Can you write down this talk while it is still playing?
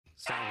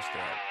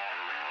Soundstrap.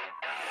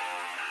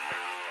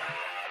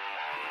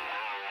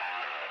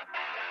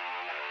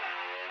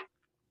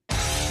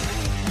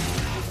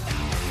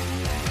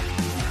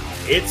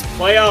 It's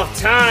playoff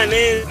time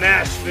in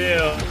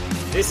Nashville.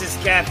 This is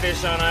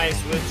Catfish on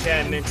Ice with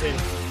Chad Minton,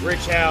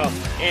 Rich Howe,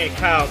 and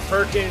Kyle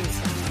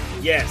Perkins.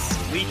 Yes,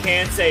 we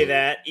can say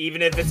that.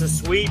 Even if it's a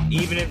sweep,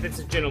 even if it's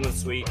a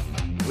gentleman's sweep,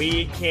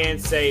 we can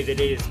say that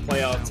it is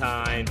playoff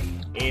time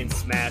in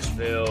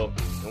Smashville.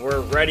 And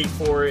we're ready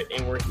for it,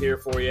 and we're here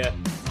for you.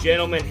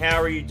 Gentlemen,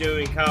 how are you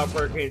doing? Kyle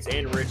Perkins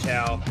and Rich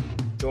Howe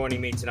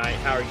joining me tonight.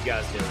 How are you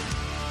guys doing?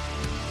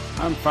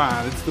 I'm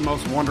fine. It's the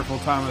most wonderful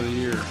time of the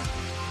year.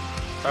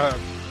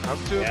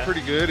 I'm doing pretty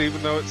good,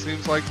 even though it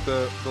seems like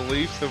the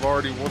Leafs have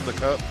already won the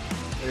cup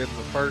in the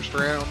first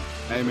round,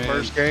 the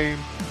first game.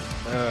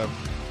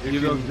 If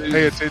you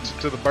pay attention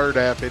to the Bird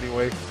app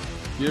anyway.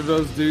 Give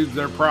those dudes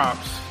their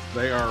props.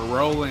 They are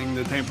rolling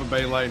the Tampa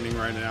Bay Lightning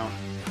right now.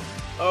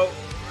 Oh,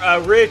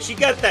 Rich, you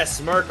got that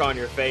smirk on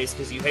your face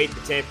because you hate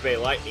the Tampa Bay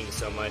Lightning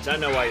so much. I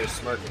know why you're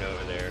smirking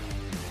over there.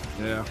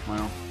 Yeah,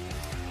 well,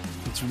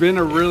 it's been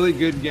a really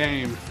good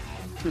game.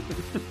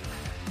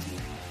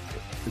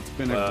 It's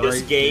been a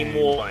great game.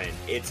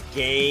 It's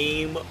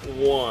game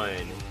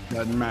one.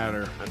 Doesn't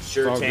matter. I'm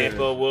sure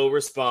Tampa will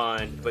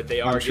respond, but they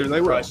are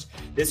getting crushed.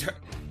 This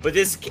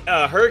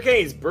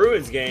Hurricanes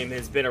Bruins game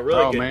has been a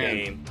really good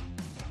game.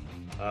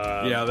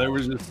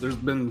 There's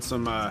been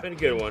some. It's been a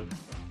good one.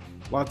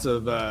 Lots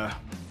of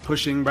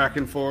pushing back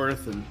and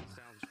forth and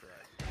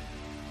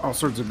all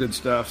sorts of good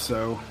stuff.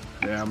 So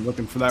yeah, I'm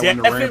looking for that one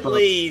to ramp up.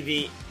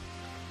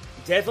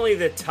 Definitely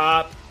the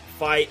top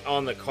fight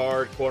on the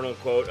card, quote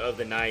unquote, of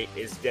the night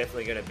is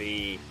definitely going to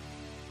be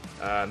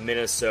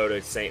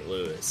Minnesota St.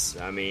 Louis.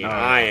 I mean,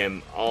 I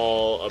am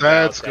all about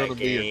that's that going to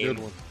game. be a good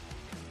one.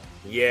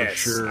 Yes,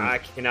 sure. I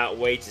cannot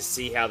wait to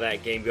see how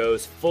that game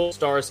goes. Full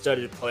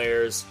star-studded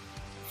players,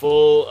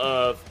 full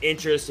of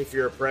interest if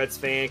you're a Preds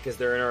fan because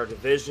they're in our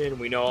division.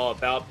 We know all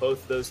about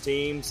both of those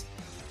teams.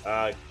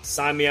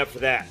 Sign me up for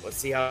that. Let's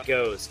see how it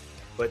goes.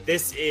 But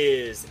this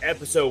is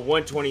episode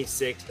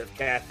 126 of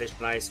Catfish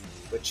on Ice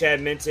with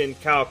Chad Minton,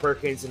 Kyle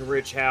Perkins, and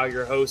Rich Howe,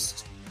 your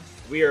hosts.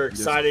 We are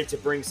excited to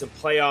bring some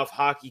playoff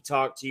hockey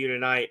talk to you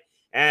tonight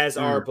as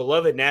our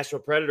beloved Nashville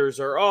Predators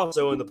are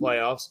also in the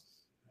playoffs.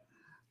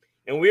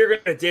 And we're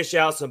going to dish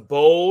out some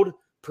bold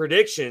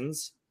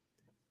predictions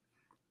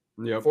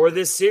for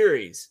this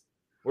series.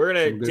 We're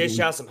going to dish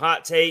out some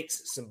hot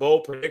takes, some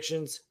bold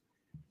predictions,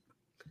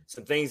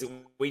 some things that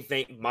we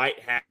think might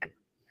happen.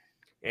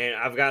 And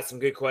I've got some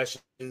good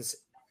questions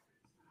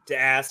to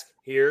ask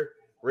here.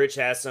 Rich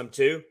has some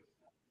too.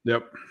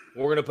 Yep.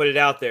 We're going to put it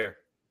out there.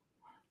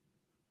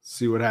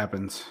 See what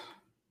happens.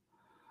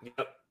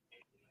 Yep.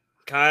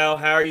 Kyle,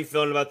 how are you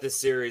feeling about this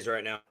series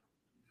right now?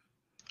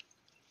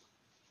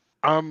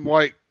 I'm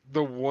like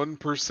the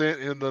 1%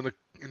 in the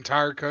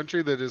entire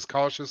country that is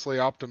cautiously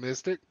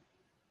optimistic.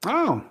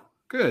 Oh,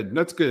 good.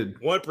 That's good.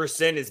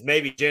 1% is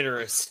maybe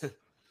generous.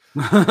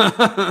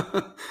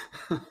 I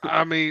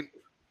mean,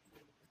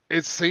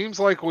 it seems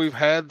like we've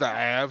had the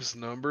Avs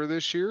number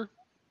this year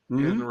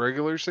in the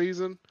regular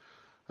season.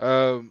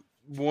 Won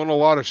a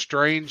lot of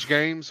strange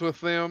games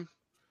with them.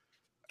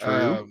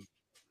 True.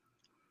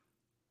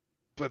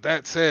 But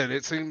that said,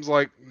 it seems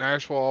like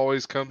Nashville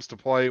always comes to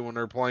play when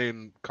they're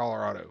playing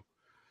Colorado.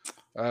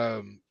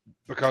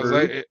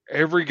 Because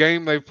every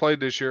game they've played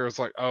this year, it's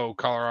like, oh,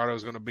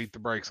 Colorado's going to beat the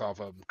brakes off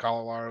of them.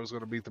 Colorado's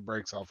going to beat the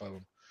brakes off of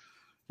them.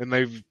 And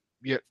they've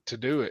yet to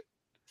do it.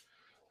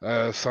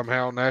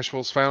 Somehow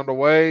Nashville's found a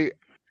way.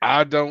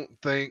 I don't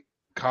think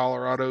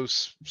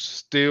Colorado's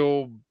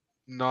still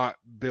not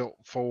built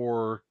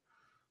for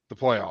the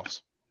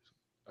playoffs.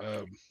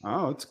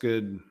 It's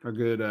good. A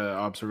good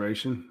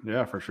observation.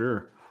 Yeah, for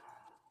sure.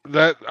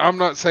 That I'm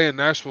not saying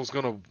Nashville's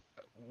going to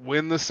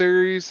win the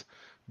series,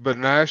 but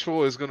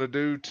Nashville is going to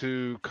do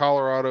to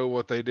Colorado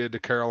what they did to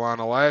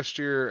Carolina last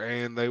year,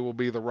 and they will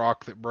be the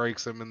rock that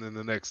breaks them, and then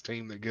the next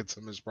team that gets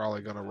them is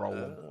probably going to roll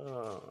them.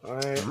 All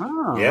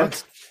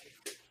right.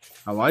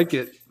 I like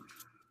it.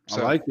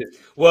 I like it.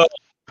 Well,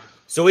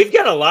 so we've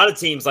got a lot of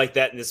teams like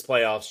that in this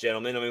playoffs,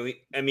 gentlemen.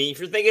 I mean, if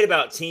you're thinking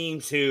about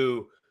teams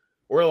who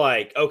we're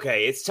like,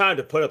 okay, it's time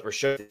to put up a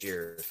show this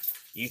year.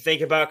 You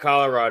think about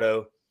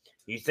Colorado.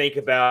 You think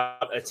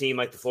about a team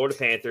like the Florida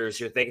Panthers.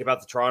 You're thinking about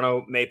the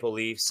Toronto Maple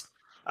Leafs.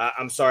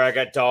 I'm sorry, I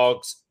got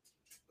dogs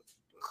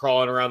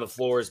crawling around the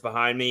floors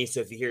behind me. So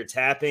if you hear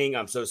tapping,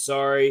 I'm so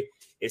sorry.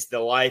 It's the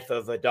life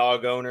of a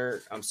dog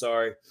owner. I'm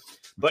sorry.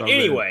 But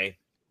anyway,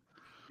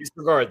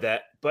 disregard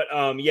that. But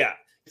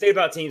think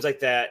about teams like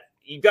that.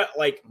 You've got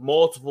like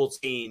multiple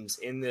teams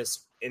in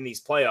these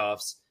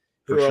playoffs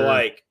who are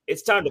like,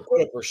 it's time to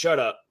put up or shut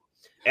up.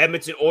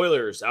 Edmonton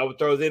Oilers, I would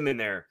throw them in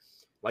there.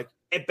 Like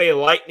Tampa Bay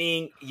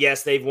Lightning,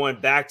 yes, they've won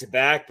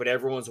back-to-back, but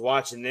everyone's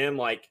watching them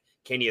like,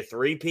 can you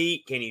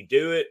three-peat? Can you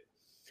do it?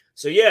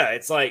 So, yeah,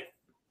 it's like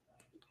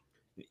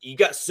you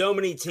got so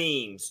many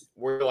teams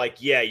where like,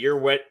 yeah, you're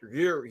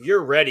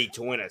ready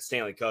to win a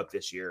Stanley Cup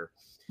this year.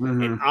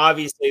 Mm-hmm. And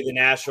obviously the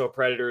Nashville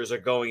Predators are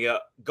going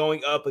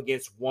up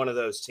against one of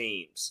those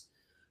teams.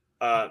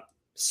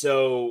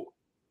 So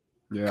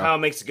Kyle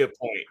makes a good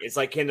point. It's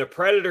like, can the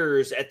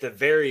Predators at the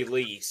very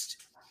least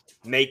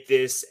make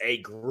this a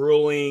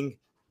grueling,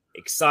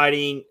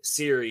 exciting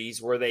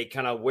series where they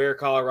kind of wear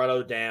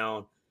Colorado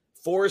down,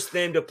 force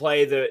them to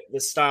play the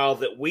style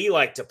that we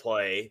like to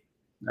play,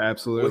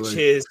 absolutely, which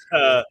is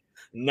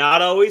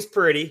not always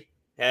pretty,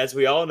 as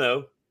we all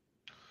know,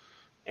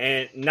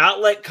 and not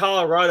let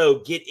Colorado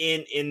get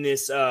in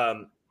this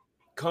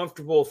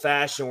comfortable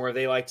fashion where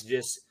they like to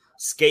just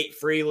skate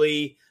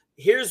freely.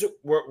 Here's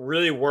what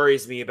really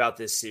worries me about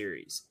this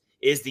series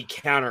is the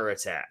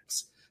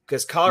counterattacks,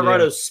 because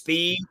Colorado's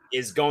speed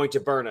is going to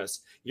burn us.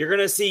 You're going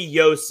to see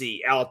Yossi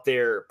out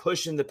there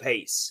pushing the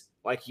pace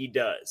like he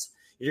does.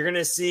 You're going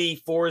to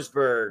see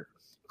Forsberg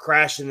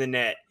crash in the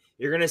net.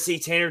 You're going to see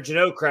Tanner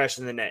Jeannot crash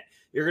in the net.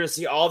 You're going to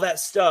see all that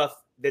stuff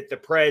that the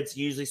Preds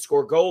usually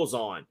score goals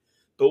on.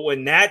 But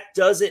when that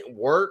doesn't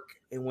work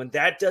and when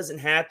that doesn't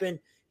happen,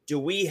 do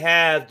we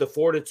have the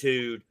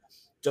fortitude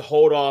to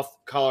hold off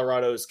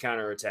Colorado's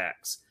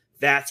counterattacks?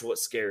 That's what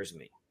scares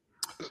me.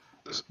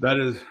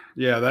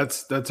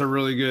 That's a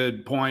really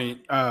good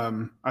point.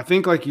 I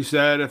think, like you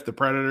said, if the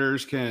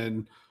Predators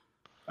can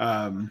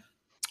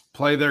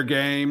play their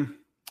game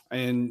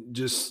and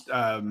just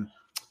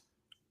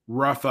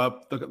rough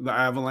up the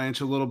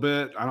Avalanche a little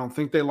bit, I don't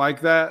think they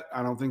like that.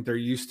 I don't think they're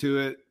used to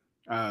it.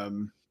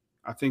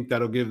 I think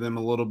that'll give them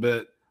a little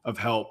bit of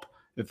help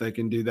if they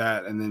can do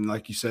that. And then,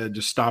 like you said,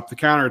 just stop the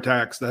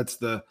counterattacks.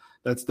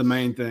 That's the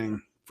main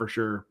thing for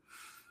sure.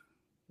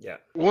 Yeah.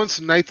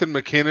 Once Nathan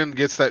McKinnon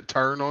gets that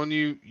turn on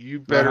you, you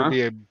better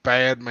be a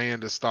bad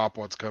man to stop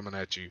what's coming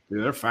at you.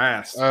 Yeah, they're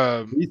fast.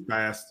 He's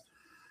fast.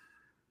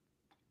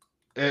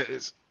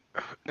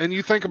 And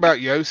you think about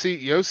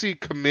Yossi. Yossi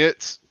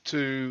commits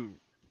to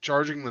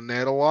charging the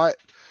net a lot,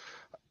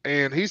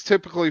 and he's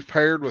typically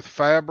paired with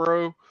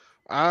Fabro.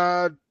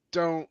 I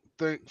don't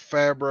think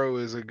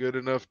Fabro is a good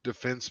enough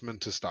defenseman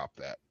to stop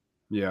that.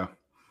 Yeah.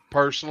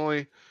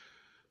 Personally,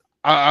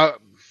 I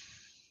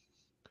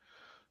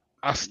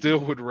still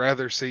would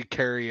rather see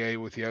Carrier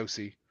with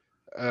Yossi,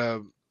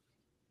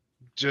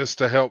 just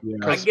to help.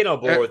 Yeah. I can get on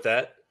board with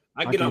that.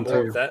 I can get on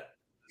board with that.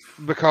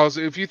 Because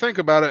if you think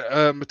about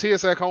it,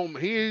 Matthias Ekholm,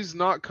 he's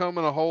not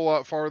coming a whole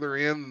lot farther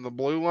in than the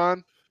blue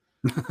line.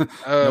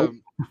 Nope.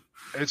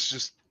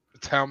 It's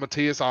how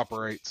Matthias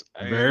operates.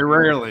 Very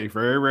rarely.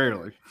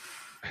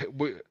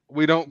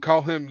 We don't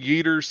call him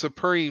Yeeter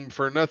Supreme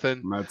for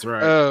nothing. That's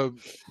right.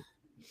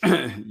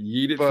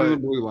 Yeet it from the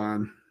blue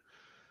line.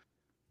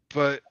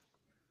 But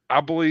I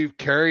believe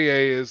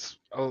Carrier is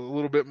a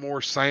little bit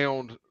more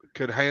sound,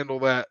 could handle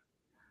that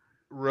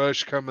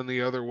rush coming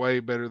the other way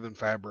better than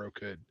Fabro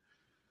could.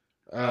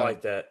 I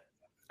like that.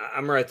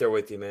 I'm right there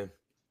with you, man.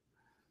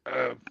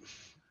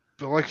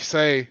 But like you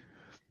say,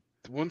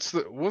 once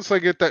they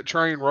get that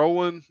train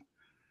rolling,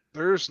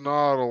 there's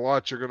not a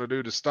lot you're going to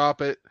do to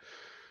stop it.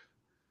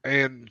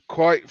 And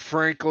quite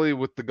frankly,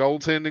 with the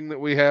goaltending that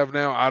we have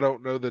now, I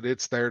don't know that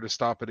it's there to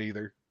stop it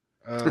either.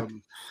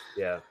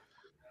 Yeah.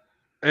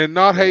 And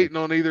not hating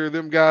on either of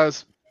them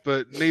guys,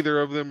 but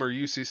neither of them are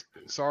UC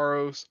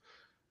Saros.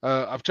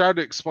 I've tried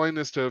to explain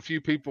this to a few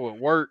people at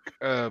work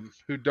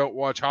who don't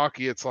watch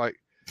hockey. It's like,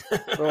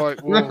 they're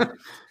like, well,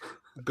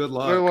 good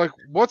luck. They're like,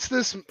 what's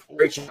this?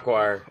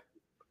 Choir.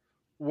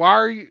 Why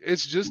are you?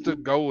 It's just a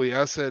goalie.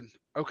 I said,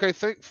 okay,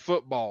 think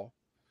football.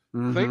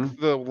 Mm-hmm. Think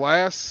the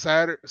last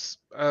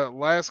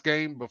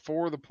game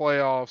before the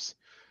playoffs,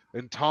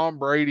 and Tom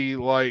Brady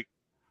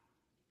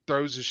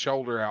throws his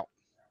shoulder out.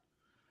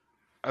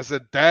 I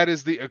said that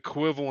is the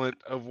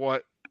equivalent of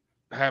what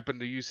happened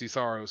to UC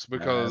Saros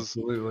because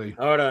absolutely.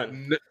 Hold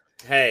on.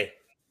 Hey,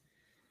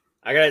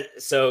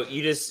 so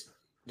you just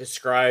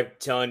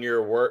described telling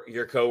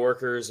your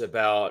coworkers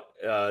about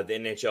the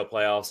NHL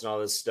playoffs and all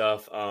this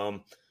stuff.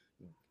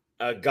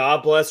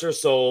 God bless her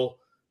soul.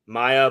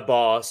 Maya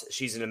boss,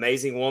 she's an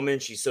amazing woman.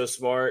 She's so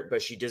smart,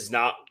 but she does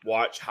not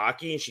watch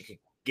hockey, and she could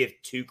give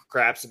two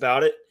craps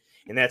about it,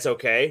 and that's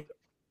okay.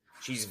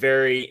 She's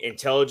very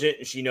intelligent,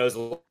 and she knows a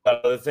lot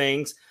of other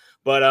things.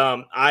 But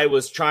I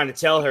was trying to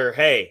tell her,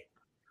 hey,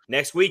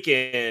 next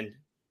weekend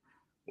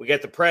we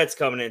got the Preds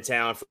coming in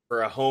town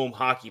for a home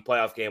hockey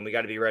playoff game. We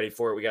got to be ready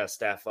for it. We got to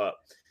staff up.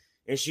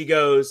 And she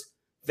goes,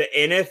 the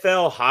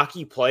NFL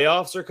hockey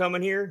playoffs are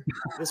coming here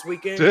this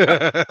weekend.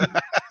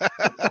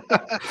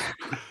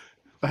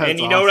 And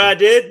you know what I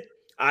did?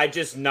 I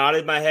just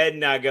nodded my head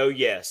and I go,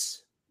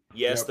 yes.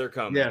 Yes, yep. They're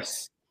coming.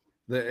 Yes.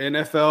 The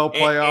NFL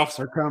playoffs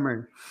are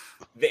coming.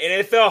 The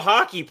NFL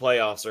hockey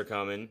playoffs are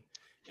coming.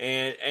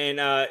 And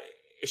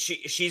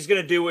she's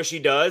going to do what she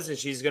does, and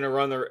she's going to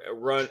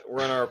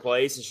run our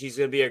place, and she's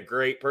going to be a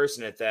great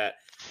person at that.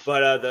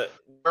 But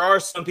there are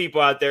some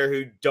people out there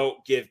who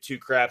don't give two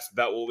craps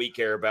about what we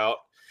care about,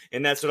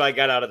 and that's what I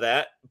got out of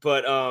that.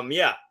 But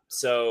yeah,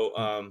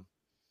 so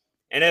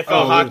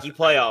NFL hockey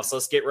playoffs.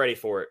 Let's get ready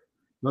for it.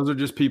 Those are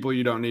just people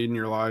you don't need in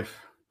your life.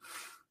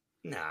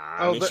 Nah,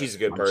 I mean, she's a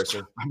good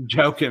person. I'm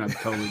joking. I'm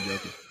totally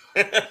joking.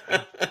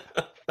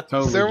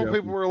 Several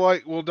people were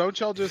like, well, don't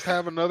y'all just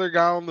have another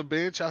guy on the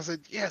bench? I said,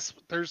 yes,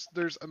 there's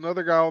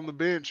another guy on the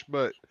bench,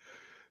 but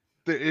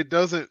it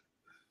doesn't.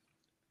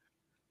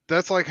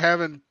 That's like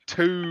having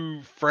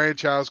two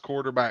franchise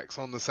quarterbacks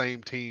on the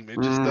same team.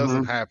 It just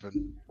doesn't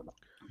happen.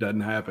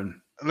 Doesn't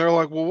happen. And they're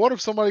like, well, what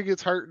if somebody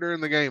gets hurt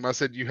during the game? I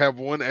said, you have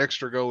one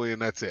extra goalie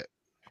and that's it.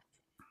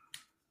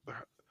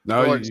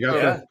 No, like, you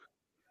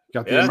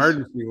got the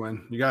emergency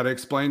one. You got to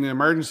explain the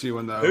emergency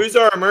one, though. Who's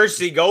our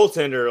emergency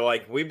goaltender?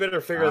 Like, we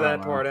better figure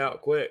that part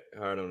out quick.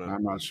 I don't know.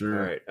 I'm not sure.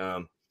 All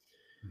right.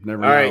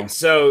 Never all know. right.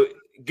 So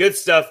good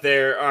stuff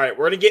there. All right.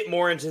 We're going to get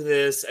more into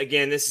this.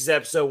 Again, this is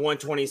episode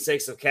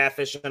 126 of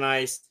Catfish on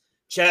Ice.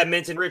 Chad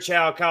Minton, Rich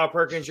Howe, Kyle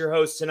Perkins, your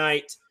host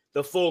tonight.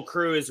 The full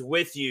crew is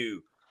with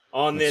you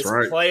on this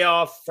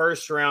playoff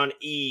first round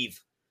eve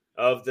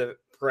of the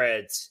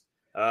Preds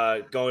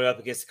going up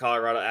against the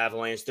Colorado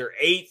Avalanche. Their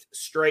 8th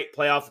straight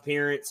playoff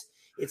appearance.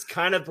 It's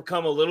kind of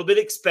become a little bit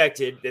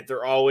expected that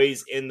they're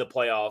always in the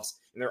playoffs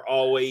and they're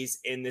always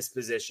in this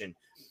position.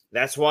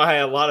 That's why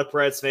a lot of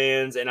Preds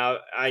fans, and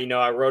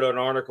I wrote an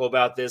article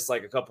about this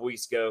like a couple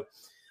weeks ago.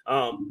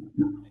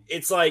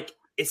 It's like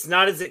it's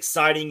not as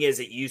exciting as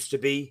it used to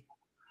be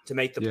to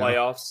make the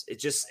playoffs.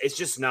 It's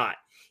just not.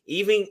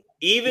 Even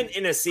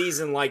in a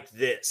season like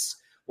this,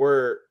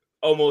 where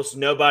almost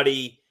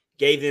nobody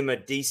gave them a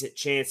decent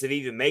chance of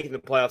even making the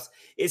playoffs,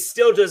 it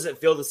still doesn't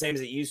feel the same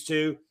as it used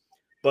to.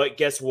 But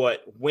guess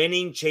what?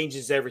 Winning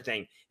changes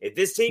everything. If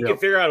this team can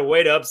figure out a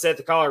way to upset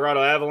the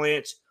Colorado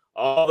Avalanche,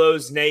 all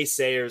those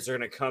naysayers are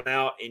going to come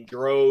out in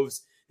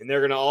droves, and they're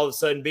going to all of a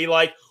sudden be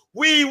like,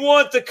 we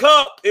want the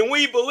cup, and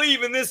we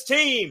believe in this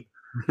team.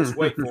 Just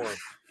wait for them.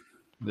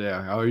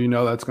 Yeah.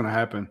 Oh, that's going to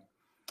happen.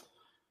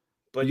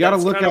 But you got to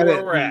look at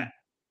it. We're at.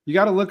 You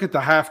got to look at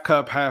the half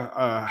cup,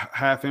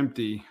 half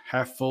empty,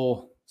 half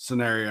full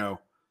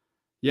scenario.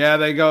 Yeah,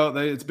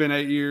 it's been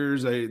 8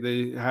 years.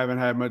 They haven't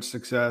had much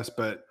success,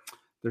 but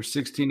there's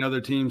 16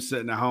 other teams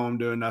sitting at home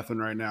doing nothing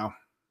right now.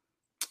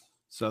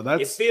 So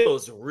it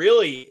feels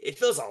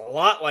a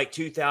lot like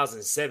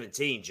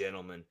 2017,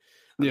 gentlemen.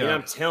 I mean,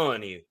 I'm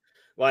telling you,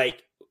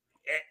 like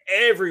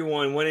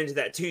everyone went into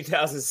that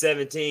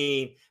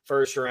 2017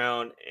 first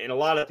round, and a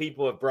lot of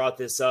people have brought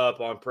this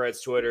up on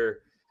Preds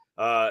Twitter.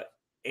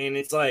 And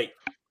it's like,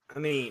 I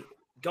mean,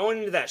 going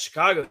into that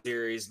Chicago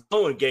series,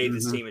 no one gave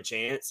this team a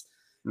chance.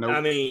 Nope.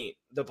 I mean,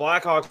 the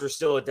Blackhawks were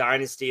still a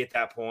dynasty at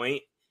that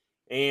point.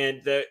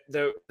 And the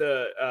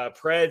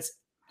Preds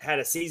had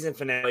a season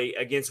finale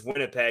against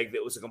Winnipeg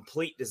that was a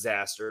complete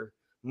disaster,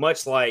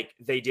 much like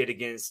they did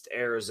against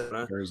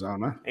Arizona.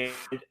 And,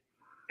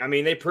 I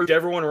mean, they proved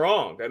everyone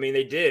wrong. I mean,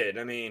 they did.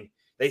 I mean,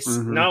 they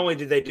not only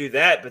did they do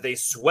that, but they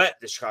swept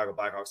the Chicago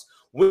Blackhawks.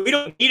 We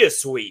don't need a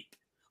sweep.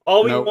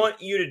 All we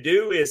want you to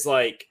do is,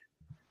 like,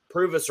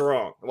 prove us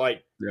wrong.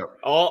 Like,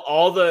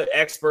 all the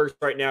experts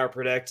right now are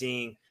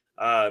predicting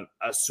a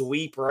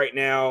sweep right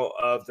now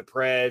of the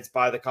Preds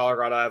by the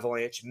Colorado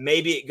Avalanche.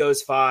 Maybe it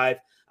goes 5.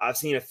 I've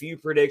seen a few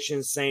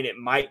predictions saying it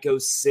might go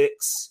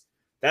 6.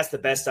 That's the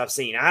best I've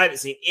seen. I haven't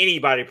seen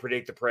anybody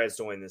predict the Preds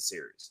to win this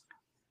series.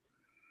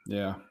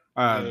 Yeah.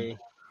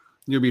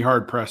 You'll be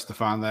hard pressed to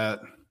find that.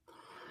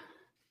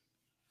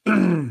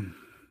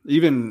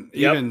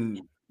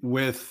 Even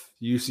with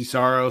UC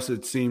Saros,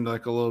 it seemed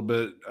like a little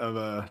bit of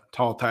a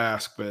tall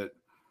task, but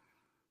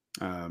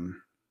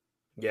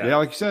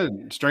like you said,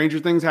 stranger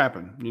things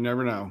happen. You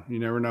never know. You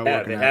never know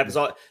what can happen.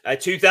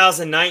 Happens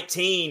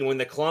 2019 when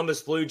the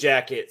Columbus Blue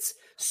Jackets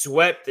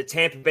swept the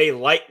Tampa Bay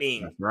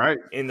Lightning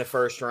in the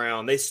first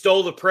round. They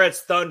stole the Preds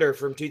Thunder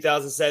from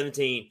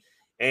 2017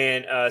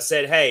 and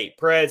said, hey,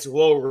 Preds,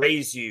 we'll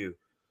raise you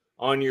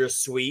on your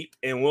sweep,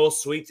 and we'll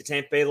sweep the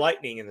Tampa Bay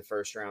Lightning in the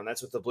first round.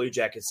 That's what the Blue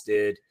Jackets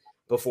did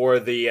before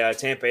the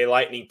Tampa Bay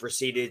Lightning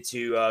proceeded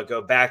to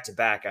go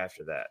back-to-back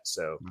after that.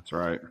 So that's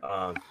right.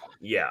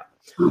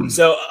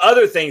 So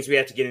other things we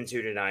have to get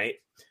into tonight.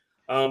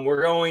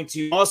 We're going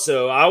to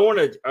also – I want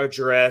to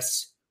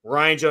address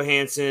Ryan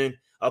Johansson,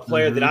 a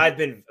player that I've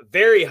been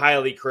very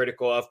highly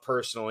critical of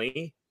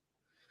personally,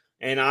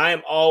 and I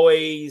am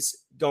always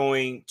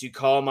going to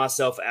call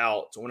myself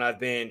out when I've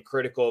been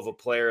critical of a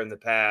player in the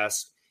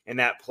past, and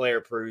that player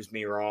proves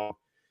me wrong.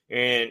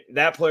 And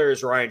that player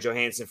is Ryan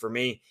Johansson for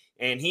me,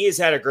 and he has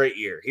had a great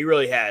year. He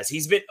really has.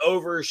 He's been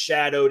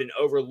overshadowed and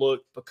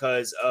overlooked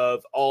because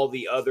of all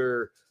the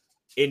other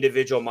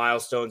individual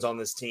milestones on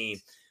this team.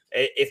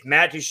 If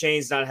Matt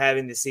Duchene's not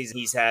having the season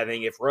he's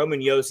having, if Roman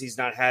Yossi's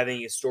not having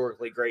a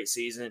historically great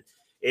season,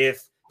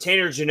 if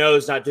Tanner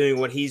Jeannot's not doing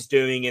what he's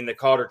doing in the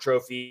Calder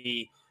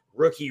Trophy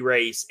rookie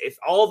race, if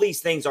all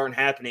these things aren't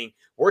happening,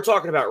 we're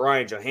talking about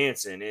Ryan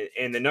Johansson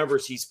and the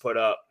numbers he's put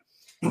up.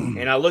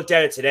 And I looked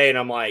at it today and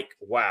I'm like,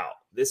 wow,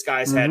 this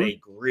guy's had a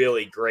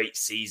really great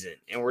season,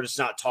 and we're just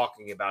not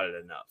talking about it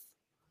enough.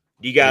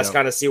 Do you guys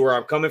kind of see where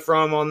I'm coming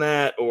from on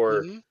that?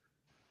 Or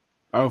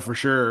Oh, for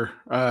sure.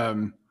 I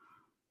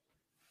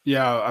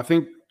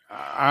think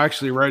I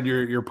actually read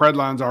your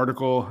Predlines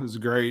article. Is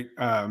great.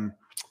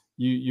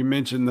 You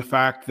mentioned the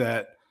fact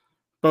that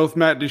both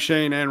Matt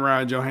Duchene and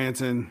Ryan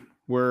Johansson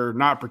were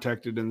not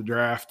protected in the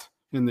draft,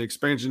 in the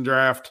expansion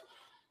draft.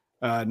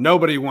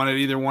 Nobody wanted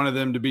either one of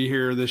them to be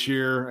here this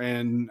year.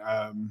 And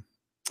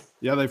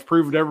yeah, they've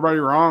proved everybody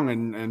wrong,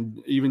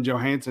 and even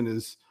Johansson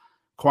has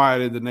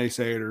quieted the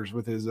naysayers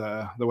with his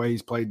the way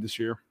he's played this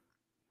year.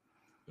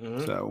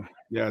 Mm-hmm. So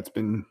yeah, it's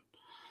been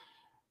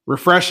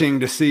refreshing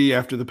to see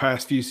after the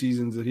past few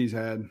seasons that he's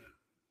had.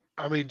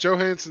 I mean,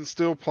 Johansson's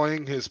still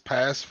playing his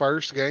past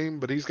first game,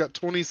 but he's got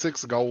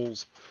 26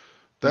 goals.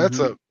 That's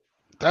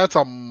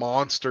a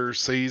monster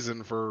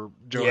season for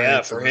Johansson.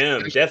 Yeah, for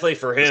him. Definitely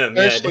for him.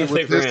 Especially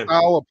with this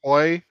style of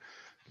play.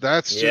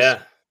 That's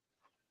just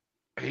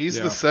he's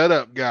the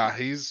setup guy.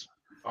 He's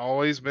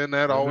always been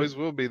that, always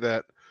will be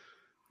that.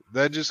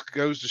 That just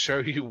goes to show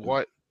you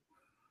what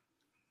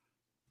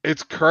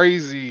it's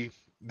crazy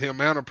the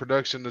amount of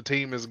production the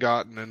team has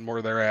gotten and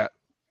where they're at.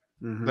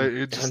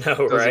 It just I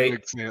know, right?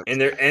 Make sense.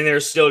 And they're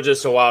still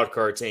just a wild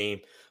card team.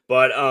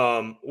 But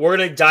we're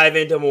gonna dive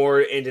more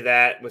into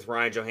that with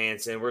Ryan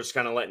Johansson. We're just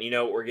kind of letting you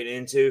know what we're getting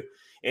into.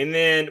 And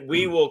then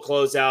we will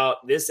close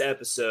out this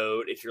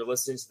episode. If you're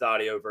listening to the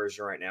audio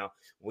version right now,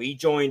 we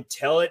joined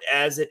Tell It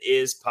As It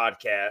Is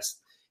podcast,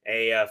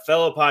 a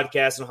fellow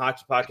podcast on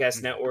Hockey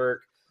Podcast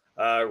Network,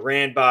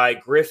 ran by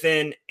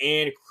Griffin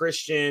and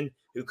Christian,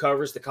 who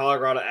covers the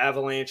Colorado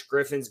Avalanche.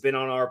 Griffin's been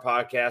on our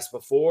podcast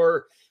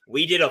before.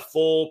 We did a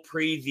full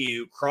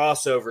preview,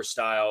 crossover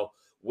style,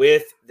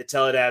 with the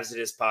Tell It As It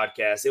Is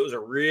podcast. It was a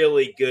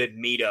really good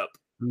meetup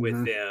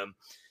with them.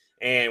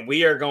 And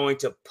we are going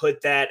to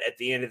put that at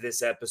the end of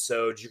this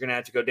episode. You're going to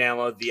have to go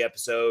download the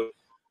episode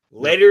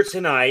later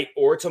tonight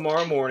or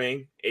tomorrow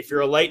morning. If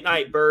you're a late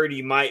night bird,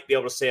 you might be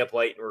able to stay up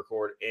late and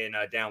record and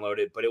download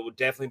it, but it will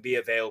definitely be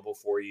available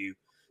for you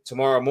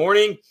tomorrow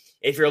morning.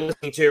 If you're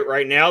listening to it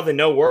right now, then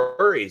no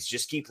worries.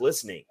 Just keep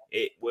listening.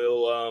 It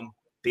will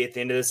be at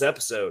the end of this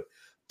episode.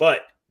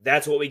 But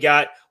that's what we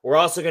got. We're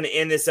also going to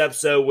end this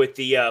episode with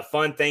the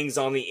fun things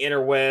on the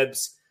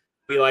interwebs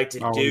we like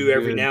to do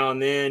every now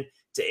and then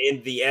to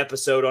end the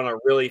episode on a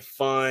really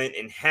fun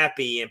and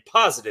happy and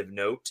positive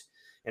note.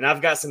 And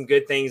I've got some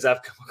good things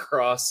I've come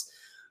across,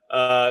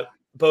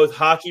 both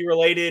hockey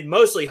related,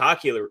 mostly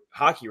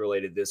hockey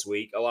related this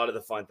week. A lot of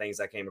the fun things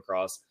I came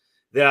across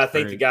that I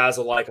think the guys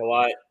will like a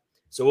lot.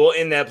 So we'll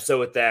end the episode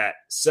with that.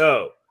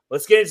 So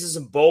let's get into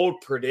some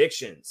bold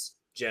predictions,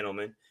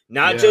 gentlemen.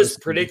 Not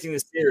just predicting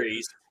the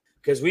series,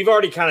 because we've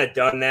already kind of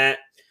done that.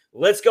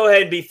 Let's go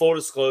ahead and be full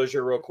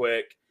disclosure real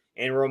quick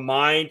and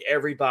remind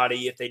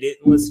everybody, if they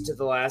didn't listen to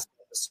the last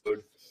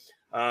episode,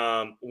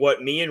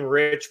 what me and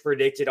Rich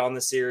predicted on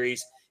the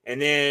series.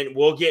 And then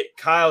we'll get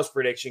Kyle's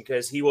prediction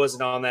because he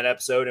wasn't on that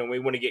episode, and we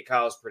want to get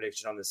Kyle's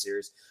prediction on the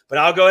series. But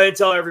I'll go ahead and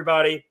tell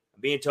everybody,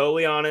 I'm being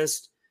totally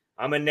honest,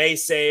 I'm a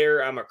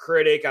naysayer, I'm a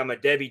critic, I'm a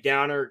Debbie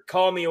Downer.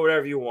 Call me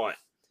whatever you want.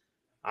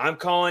 I'm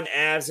calling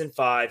Avs in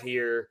 5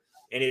 here.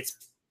 And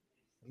it's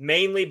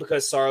mainly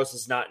because Saros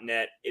is not in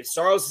net. If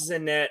Saros is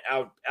in net,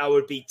 I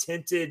would be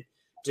tempted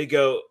to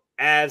go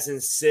Avs in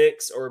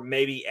 6 or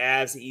maybe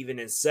Avs even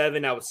in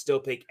 7. I would still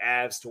pick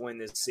Avs to win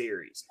this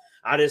series.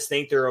 I just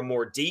think they're a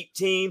more deep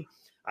team.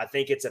 I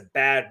think it's a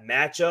bad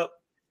matchup.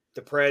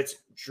 The Preds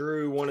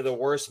drew one of the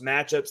worst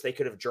matchups they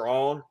could have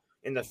drawn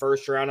in the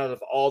first round out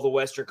of all the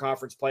Western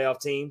Conference playoff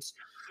teams.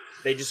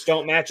 They just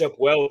don't match up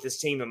well with this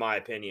team, in my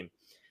opinion.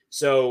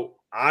 So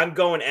I'm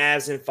going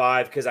Avs in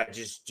 5 because I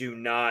just do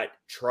not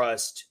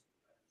trust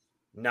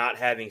not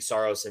having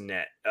Saros in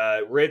net.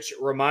 Rich,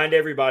 remind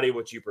everybody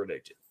what you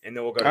predicted, and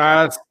then we'll go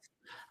to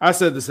I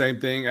said the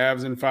same thing,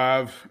 Avs in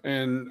 5.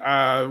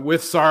 And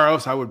with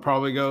Saros, I would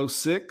probably go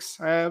 6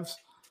 Avs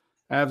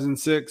in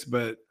 6.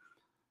 But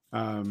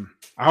I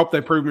hope they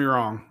prove me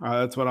wrong.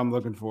 That's what I'm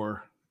looking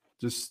for.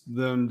 Just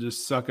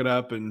suck it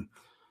up and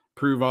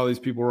prove all these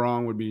people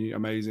wrong would be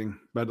amazing.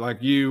 But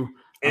like you,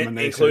 I'm a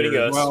naysayer including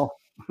us. Well,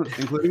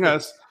 including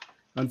us,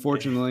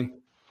 unfortunately.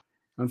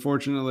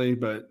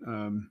 But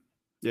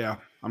yeah,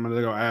 I'm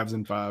gonna go Avs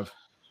in 5.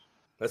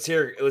 Let's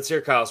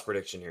hear Kyle's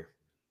prediction here.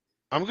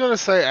 I'm gonna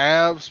say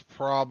Avs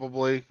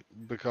probably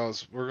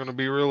because we're gonna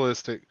be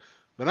realistic,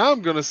 but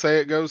I'm gonna say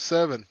it goes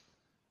 7.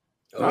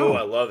 Oh,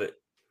 I love it.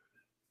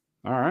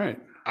 All right,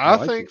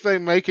 I think they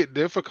make it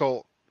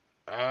difficult.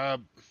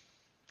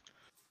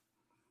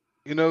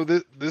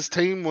 This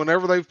team,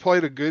 whenever they've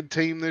played a good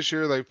team this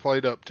year, they've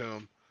played up to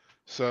them.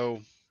 So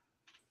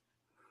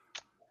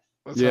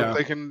let's hope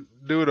they can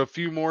do it a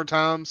few more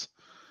times.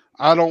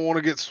 I don't want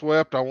to get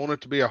swept. I want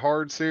it to be a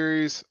hard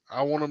series.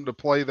 I want them to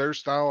play their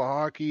style of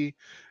hockey.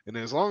 And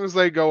as long as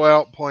they go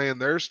out playing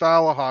their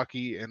style of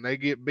hockey and they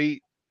get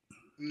beat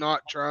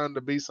not trying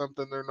to be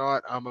something they're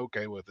not, I'm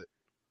okay with it.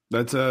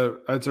 That's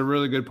a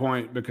really good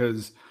point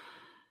because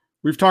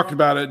we've talked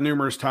about it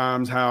numerous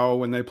times how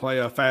when they play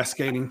a fast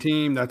skating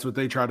team, that's what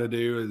they try to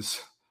do is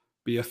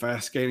be a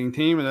fast skating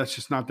team, and that's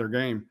just not their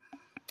game.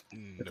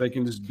 If they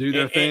can just do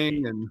their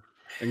thing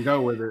and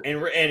go with it.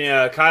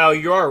 And Kyle,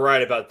 you are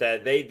right about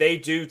that. They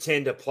do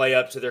tend to play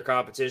up to their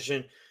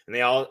competition, and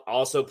they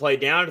also play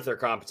down to their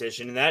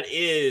competition. And that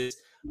is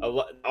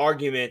an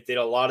argument that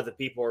a lot of the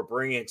people are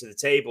bringing to the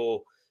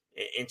table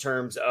in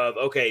terms of,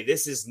 okay,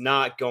 this is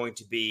not going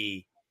to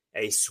be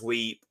a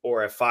sweep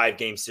or a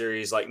 5-game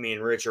series like me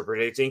and Rich are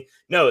predicting.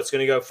 No, it's going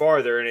to go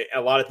farther. And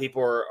a lot of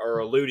people are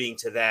alluding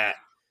to that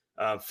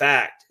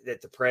fact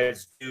that the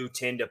Preds do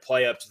tend to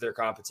play up to their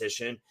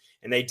competition,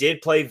 and they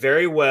did play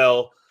very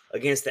well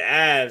against the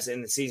Avs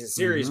in the season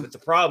series. But the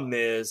problem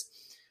is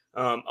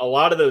a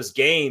lot of those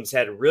games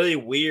had really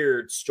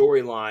weird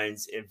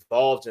storylines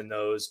involved in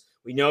those.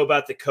 We know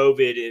about the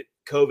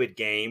COVID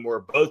game where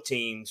both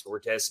teams were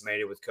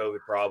decimated with COVID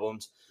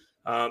problems.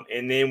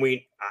 And then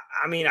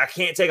I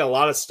can't take a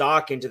lot of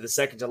stock into the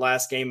second to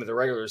last game of the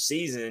regular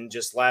season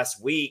just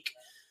last week.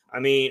 I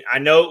mean, I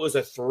know it was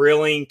a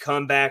thrilling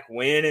comeback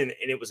win and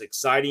it was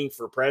exciting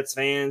for Preds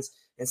fans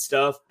and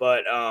stuff,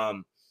 but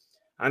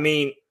I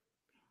mean,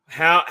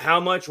 how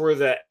much were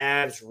the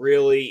Avs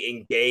really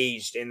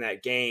engaged in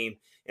that game?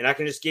 And I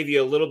can just give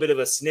you a little bit of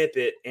a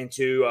snippet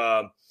into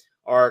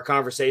our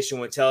conversation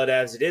with Tell It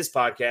Avs It Is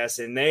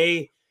podcast, and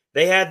they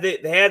had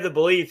the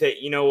belief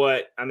that, you know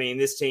what, I mean,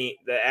 this team,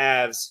 the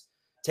Avs,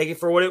 take it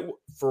for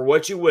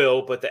what you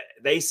will, but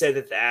they said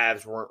that the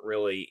Avs weren't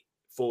really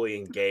fully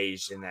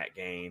engaged in that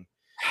game.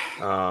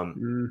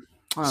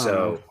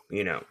 So,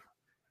 you know.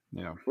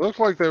 Yeah. Looked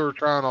like they were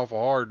trying awful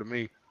hard to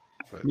me.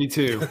 But. Me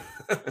too.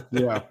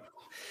 Yeah.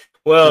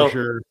 Well, for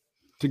sure.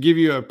 To give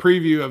you a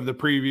preview of the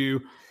preview,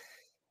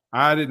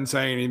 I didn't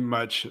say any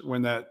much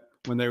when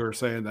they were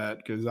saying that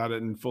because I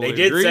didn't fully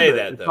agree. They did say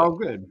that, it's though. all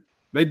good.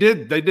 They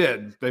did.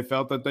 They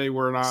felt that they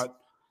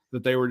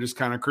were just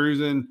kind of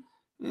cruising.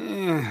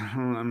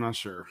 I'm not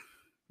sure.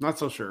 Not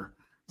so sure.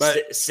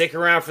 But stick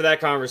around for that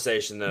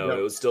conversation, though. Yep.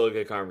 It was still a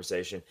good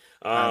conversation.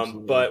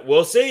 But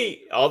we'll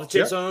see. All the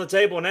chips on the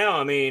table now.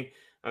 I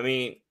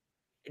mean,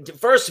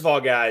 first of all,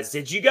 guys,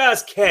 did you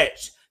guys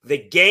catch the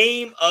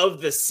game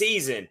of the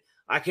season?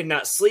 I could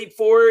not sleep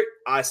for it.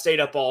 I stayed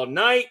up all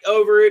night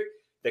over it.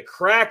 The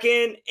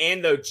Kraken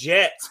and the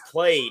Jets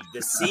played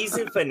the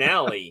season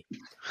finale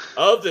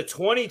of the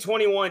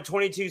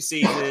 2021-22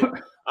 season.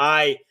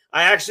 I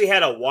actually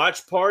had a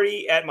watch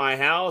party at my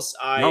house.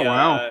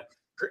 I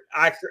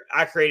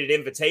created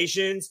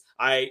invitations.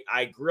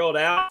 I grilled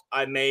out.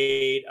 I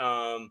made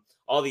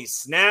all these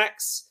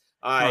snacks.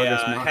 I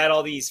had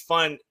all these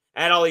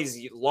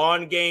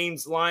lawn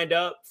games lined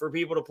up for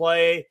people to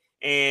play,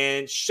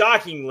 and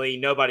shockingly,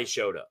 nobody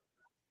showed up.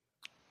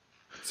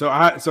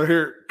 So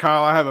here,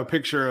 Kyle, I have a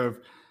picture of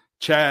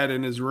Chad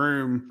in his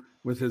room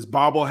with his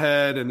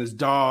bobblehead and his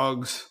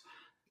dogs,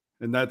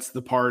 and that's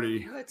the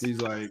party.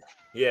 He's like,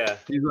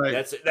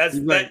 Kyle's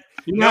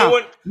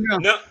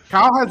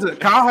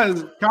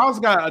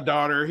got a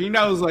daughter. He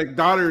knows, like,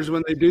 daughters,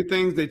 when they do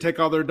things, they take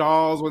all their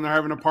dolls when they're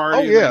having a party.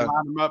 Oh, yeah. And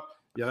line them up.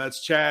 Yeah,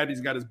 that's Chad. He's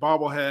got his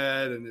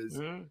bobblehead and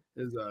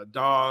his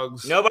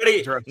dogs.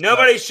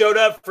 Nobody showed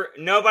up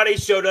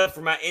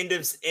for my end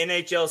of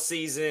NHL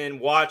season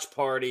watch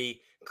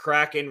party.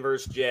 Kraken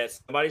versus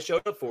Jets. Nobody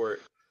showed up for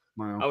it.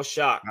 Wow. I was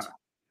shocked.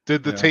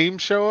 Did the team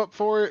show up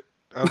for it?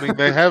 I mean,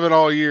 they have it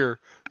all year.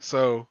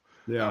 So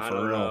yeah, I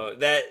don't know.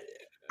 That,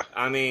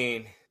 I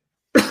mean,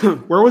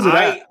 where was it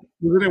at?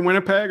 Was it in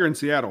Winnipeg or in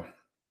Seattle?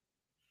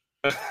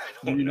 Do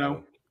you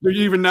know? Do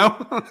you even know?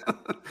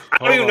 I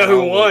don't even know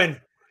who won.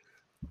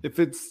 If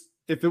it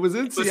was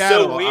in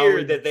Seattle, it was so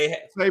weird that they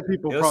say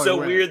people. It was so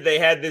weird they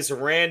had this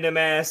random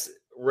ass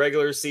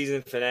regular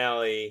season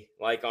finale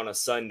like on a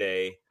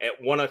Sunday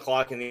at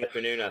 1:00 in the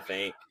afternoon, I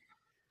think.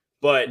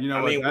 But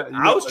I mean,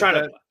 I was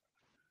trying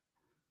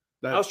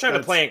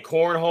to play in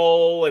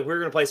cornhole. Like, we were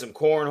going to play some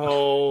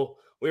cornhole.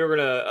 We were going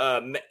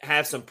to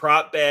have some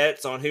prop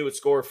bets on who would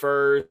score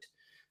first.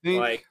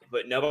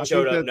 But nobody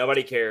showed up.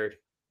 Nobody cared.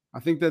 I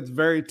think that's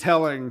very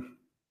telling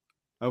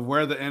of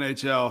where the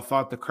NHL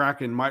thought the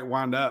Kraken might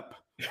wind up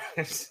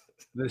this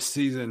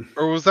season.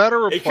 Or was that a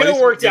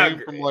replacement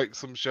game from like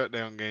some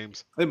shutdown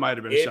games? It might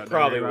have been. It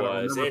probably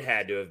was. It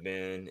had to have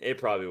been. It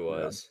probably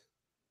was.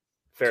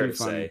 Yeah. Fair to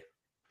say.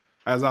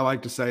 As I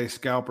like to say,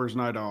 scalpers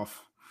night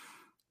off.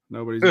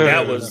 Nobody's.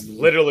 That was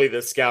literally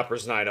the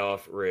scalpers night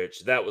off,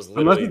 Rich. That was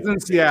literally. Unless it's in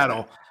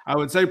Seattle. I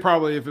would say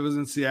probably if it was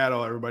in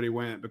Seattle, everybody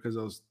went because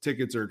those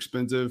tickets are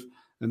expensive,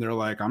 and they're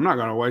like, I'm not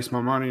going to waste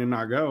my money and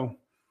not go.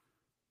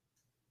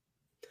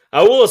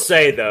 I will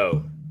say,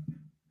 though,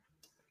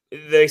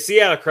 the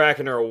Seattle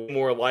Kraken are a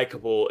more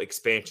likable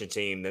expansion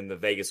team than the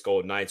Vegas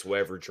Golden Knights will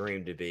ever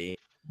dream to be.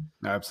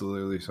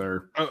 Absolutely,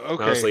 sir. Okay. I'll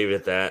just leave it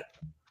at that.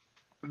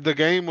 The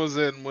game was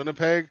in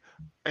Winnipeg,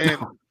 and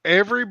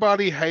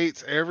everybody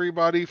hates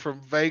everybody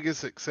from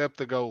Vegas except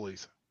the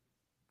goalies.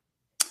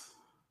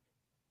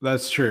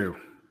 That's true.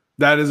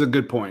 That is a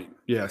good point.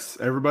 Yes,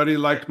 everybody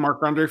liked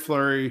Marc-Andre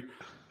Fleury,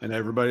 and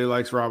everybody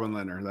likes Robin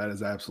Lehner. That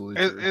is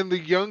absolutely true. And the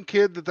young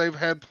kid that they've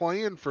had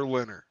playing for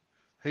Lehner,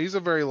 he's a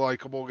very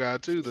likable guy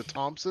too. The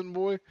Thompson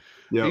boy,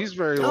 he's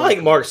very. I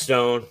like Mark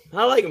Stone.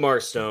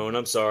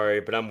 I'm sorry,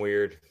 but I'm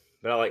weird.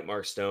 But I like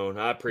Mark Stone.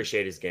 I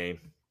appreciate his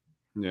game.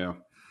 Yeah.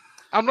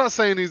 I'm not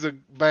saying he's a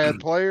bad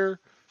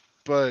player,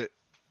 but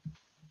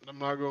I'm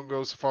not going to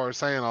go so far as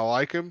saying I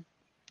like him.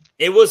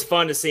 It was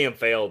fun to see him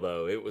fail,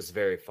 though. It was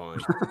very fun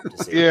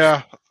to see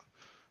him.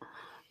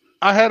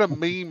 I had a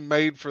meme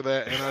made for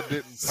that, and I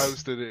didn't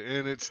post it,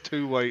 and it's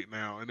too late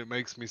now, and it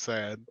makes me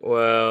sad.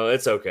 Well,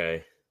 it's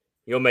okay.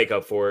 You'll make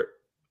up for it.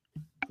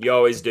 You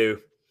always do.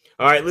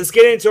 All right, let's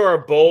get into our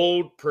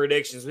bold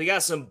predictions. We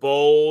got some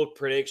bold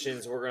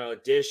predictions we're going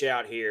to dish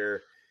out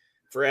here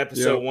for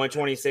episode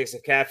 126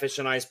 of Catfish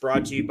on Ice,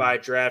 brought to you by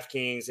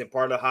DraftKings and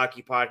part of the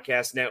Hockey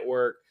Podcast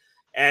Network,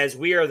 as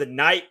we are the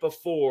night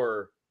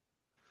before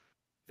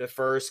the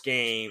first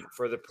game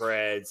for the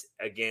Preds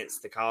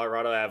against the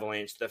Colorado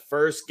Avalanche. The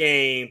first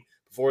game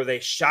before they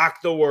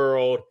shock the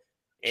world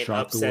and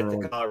upset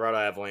the Colorado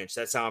Avalanche.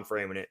 That's how I'm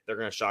framing it. They're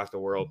going to shock the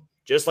world,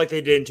 just like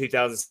they did in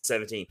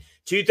 2017.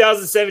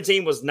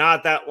 2017 was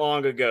not that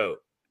long ago.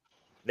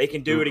 They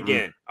can do it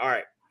again. All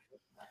right.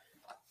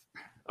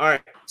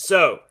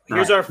 So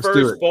here's our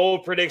first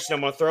bold prediction.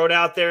 I'm going to throw it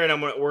out there,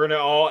 and we're going to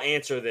all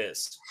answer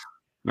this.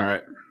 All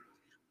right.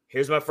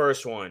 Here's my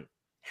first one.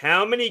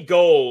 How many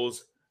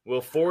goals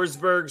will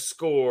Forsberg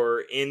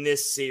score in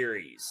this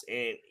series?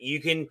 And you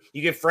can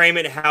frame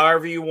it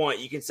however you want.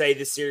 You can say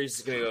this series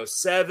is going to go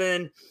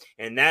 7,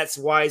 and that's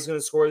why he's going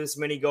to score this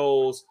many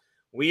goals.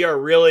 We are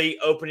really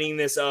opening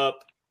this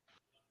up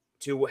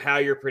to how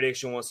your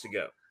prediction wants to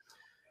go.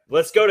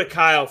 Let's go to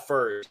Kyle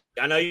first.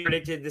 I know you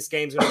predicted this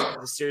series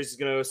is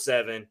going to go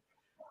 7.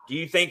 Do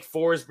you think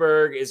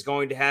Forsberg is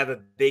going to have a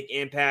big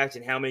impact,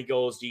 and how many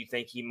goals do you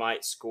think he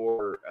might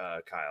score,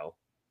 Kyle?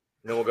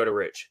 And then we'll go to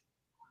Rich.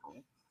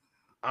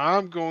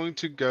 I'm going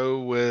to go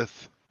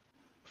with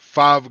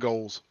 5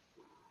 goals.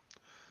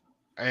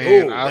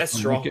 And that's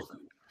strong.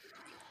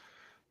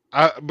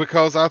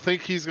 Because I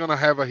think he's going to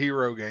have a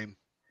hero game.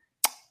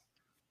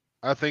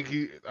 I think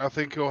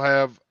he'll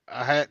have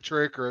a hat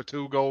trick or a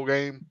 2-goal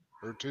game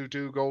or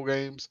 2 goal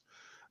games.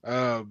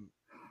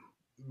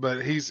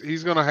 But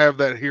he's going to have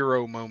that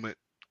hero moment.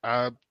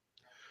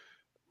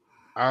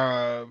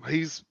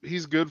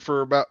 He's good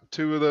for about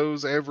 2 of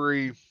those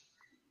every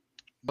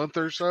month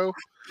or so.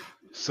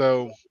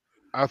 So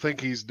I think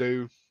he's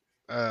due.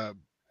 And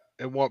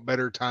what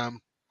better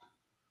time?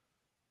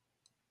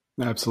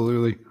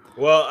 Absolutely.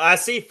 Well, I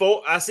see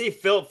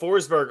Philip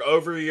Forsberg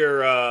over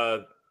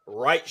your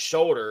right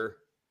shoulder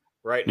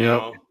right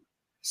now. Yep.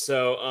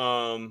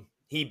 So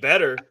he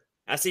better.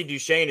 I see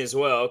Duchesne as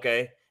well.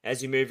 Okay,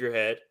 as you move your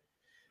head,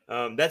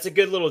 that's a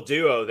good little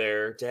duo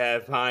there to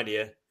have behind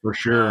you for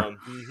sure.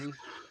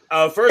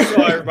 First of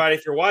all, everybody,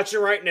 if you're watching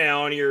right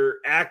now and you're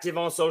active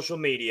on social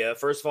media,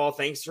 first of all,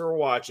 thanks for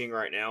watching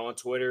right now on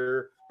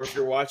Twitter or if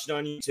you're watching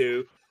on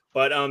YouTube.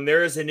 But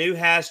there is a new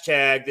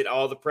hashtag that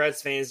all the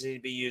Preds fans need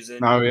to be using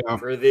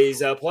for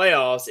these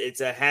playoffs.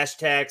 It's a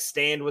hashtag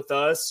Stand With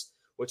Us,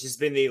 which has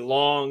been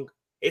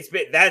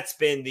that's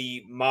been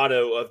the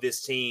motto of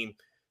this team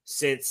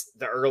since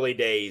the early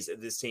days of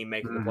this team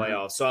making the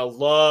playoffs. So I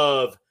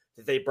love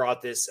that they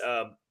brought this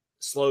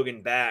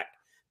slogan back.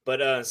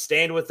 But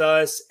Stand With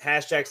Us,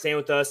 hashtag Stand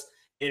With Us.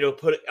 It'll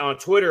put on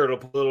Twitter. It'll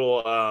put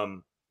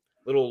a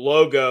little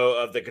logo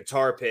of the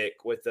guitar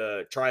pick with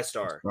the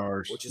TriStar,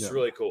 which is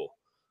really cool.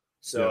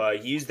 So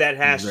use that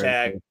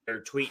hashtag.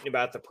 They're tweeting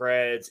about the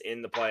Preds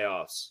in the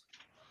playoffs.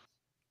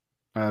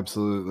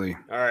 Absolutely.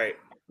 All right,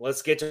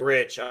 let's get to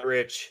Rich.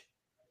 Rich,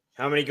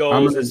 how many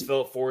goals is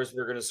Philip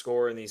Forsberg going to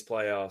score in these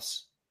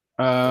playoffs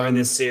or in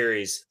this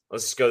series?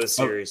 Let's just go to the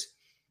series.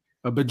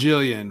 A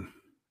bajillion.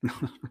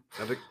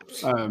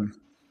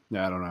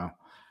 Yeah, I don't know.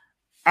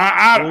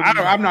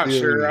 I'm not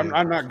sure.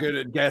 I'm not good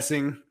at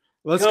guessing.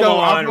 Let's Come go.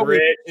 on,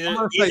 Rich. These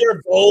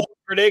are bold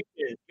predictions.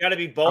 You got to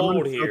be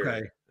bold here.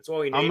 Okay. That's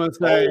what we need. I'm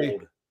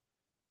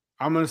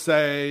going to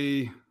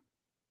say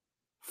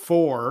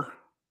 4.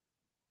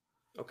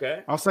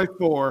 Okay. I'll say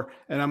 4,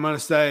 and I'm going to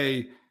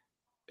say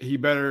he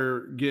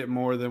better get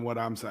more than what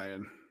I'm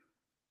saying.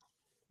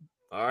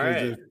 All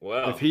right.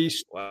 If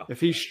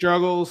he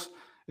struggles,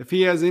 if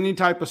he has any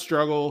type of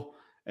struggle,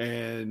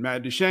 and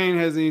Matt Duchesne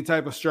has any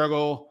type of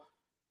struggle,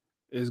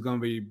 it's going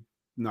to be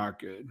not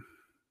good.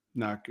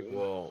 Not good.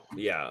 Well,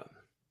 yeah.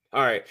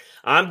 All right.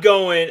 I'm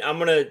going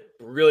to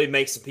really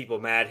make some people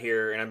mad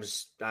here, and I'm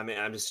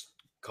just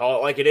call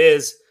it like it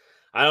is.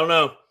 I don't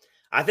know.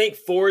 I think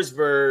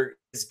Forsberg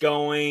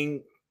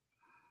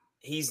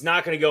he's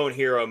not going to go in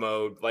hero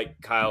mode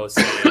like Kyle is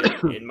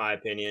saying, in my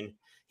opinion.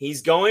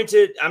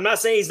 I'm not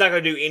saying he's not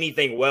going to do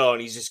anything well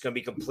and he's just going to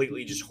be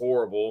completely just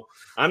horrible.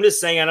 I'm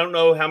just saying I don't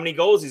know how many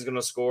goals he's going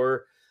to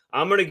score.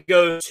 I'm going to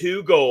go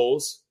 2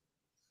 goals,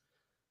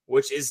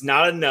 which is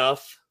not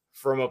enough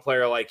from a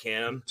player like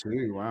him.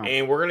 2, wow.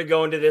 And we're going to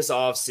go into this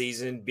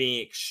offseason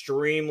being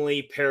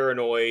extremely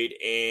paranoid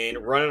and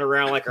running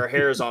around like our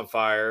hair is on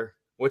fire,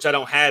 which I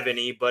don't have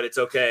any, but it's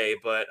okay.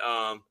 But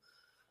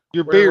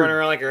your beard running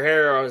around like our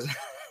hair.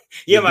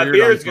 My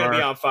beard's going to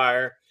be on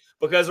fire.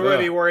 Because we're going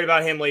to be worried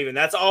about him leaving.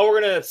 That's all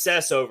we're going to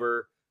obsess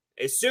over.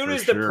 As soon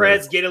as the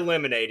Preds get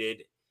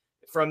eliminated,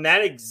 from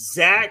that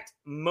exact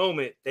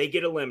moment they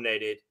get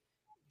eliminated,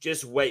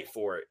 just wait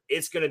for it.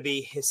 It's going to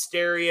be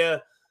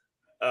hysteria,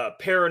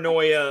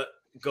 paranoia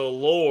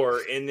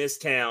galore in this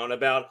town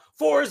about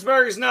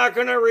Forsberg's not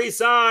going to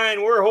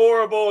resign. We're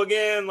horrible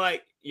again,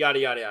 like yada,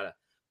 yada, yada.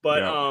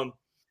 But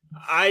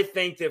I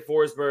think that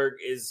Forsberg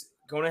is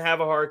going to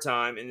have a hard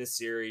time in this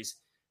series.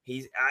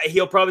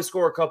 He'll probably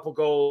score a couple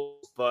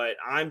goals, but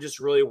I'm just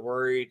really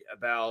worried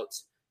about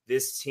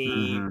this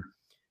team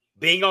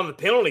being on the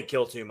penalty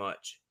kill too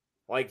much.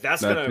 Like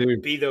that's going to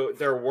be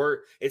their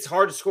work. It's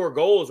hard to score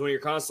goals when you're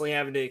constantly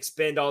having to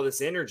expend all this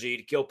energy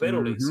to kill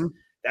penalties. Mm-hmm.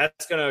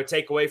 That's going to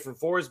take away from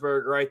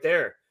Forsberg right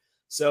there.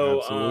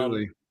 So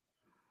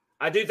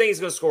I do think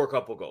he's going to score a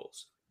couple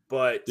goals.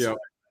 But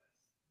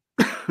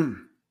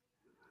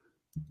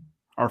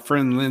our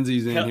friend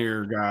Lindsay's in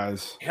here,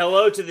 guys.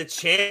 Hello to the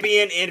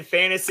champion in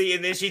fantasy,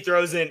 and then she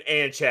throws in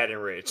and Chad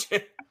and Rich.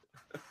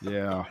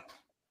 Yeah.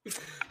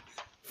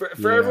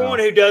 For everyone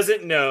who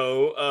doesn't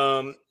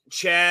know,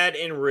 Chad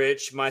and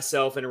Rich,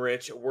 myself and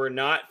Rich, were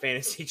not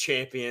fantasy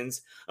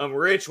champions.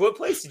 Rich, what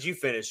place did you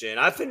finish in?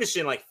 I finished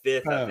in like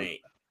 5th, I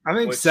think. I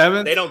think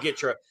 7th. They don't get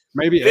trophies.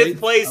 Maybe 5th 8th.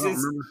 place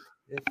is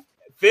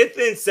 5th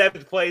and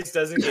 7th place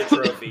doesn't get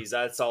trophies.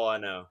 That's all I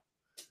know.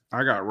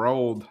 I got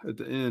rolled at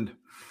the end.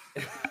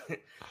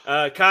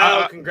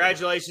 Kyle,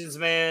 congratulations,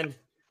 man.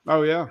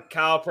 Oh, yeah.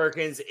 Kyle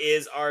Perkins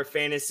is our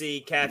fantasy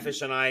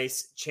Catfish on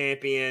Ice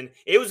champion.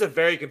 It was a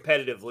very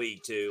competitive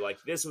league, too. Like,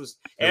 this was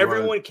 –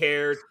 everyone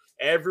cared.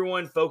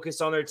 Everyone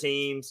focused on their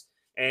teams.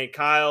 And,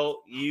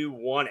 Kyle, you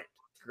won it.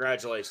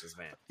 Congratulations,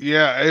 man.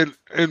 Yeah,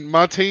 and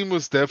my team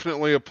was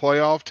definitely a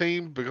playoff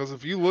team because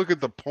if you look at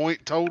the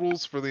point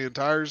totals for the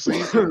entire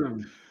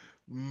season,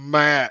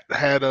 Matt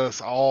had us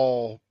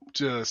all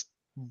just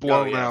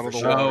blown out of the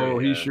water. Oh,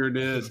 he sure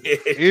did.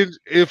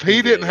 If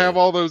he didn't have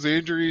all those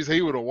injuries,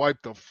 he would have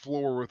wiped the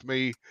floor with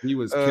me. He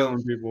was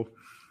killing people.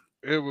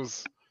 It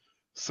was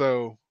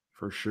so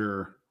for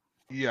sure.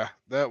 Yeah,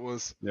 that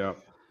was. Yeah,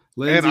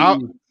 Lindsay,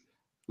 and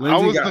I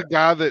was the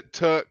guy that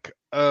took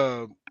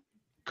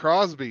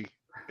Crosby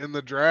in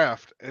the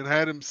draft and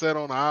had him set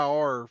on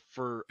IR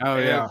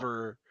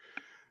forever.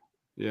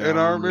 Yeah, and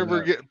I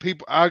remember getting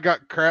people. I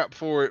got crap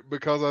for it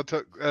because I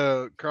took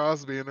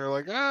Crosby, and they're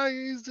like,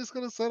 he's just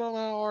gonna sit on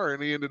IR,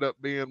 and he ended up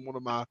being one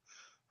of my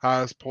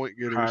highest point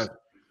getters.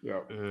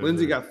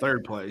 Lindsay got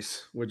 3rd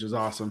place, which is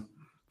awesome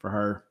for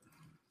her.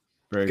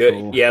 Very good.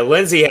 Cool. Yeah,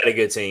 Lindsay had a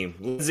good team.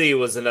 Lindsay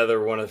was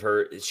another one of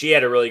her. She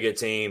had a really good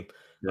team.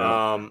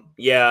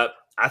 Yeah.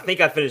 I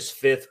think I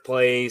finished 5th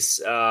place.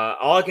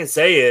 All I can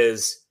say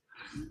is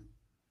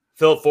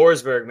Philip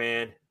Forsberg,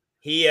 man.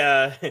 He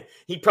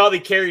probably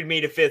carried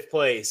me to 5th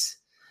place.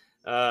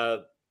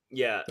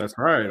 Yeah. That's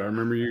right. I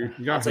remember you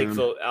got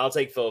him. I'll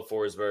take Philip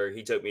Forsberg.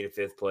 He took me to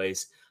 5th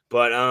place.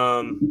 But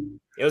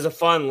it was a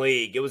fun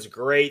league. It was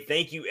great.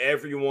 Thank you,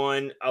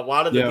 everyone. A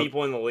lot of the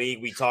people in the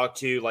league we talk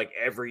to like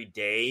every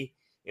day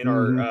in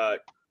our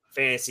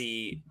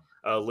fantasy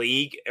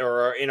league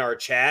or in our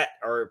chat,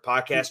 our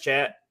podcast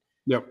chat.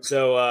 Yep.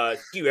 So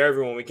thank you,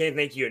 everyone. We can't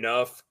thank you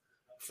enough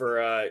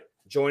for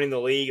joining the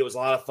league. It was a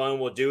lot of fun.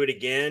 We'll do it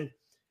again.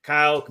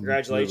 Kyle,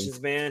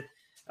 congratulations, man.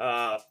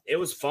 It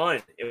was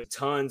fun. It was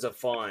tons of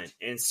fun.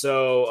 And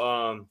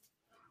so,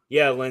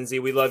 Lindsay,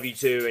 we love you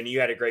too. And you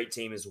had a great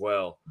team as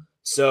well.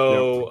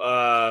 So,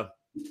 all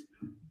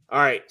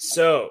right.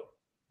 So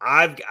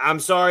I'm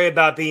sorry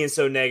about being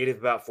so negative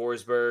about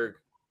Forsberg,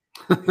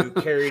 who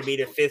carried me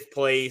to 5th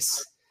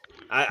place.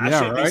 I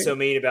shouldn't be so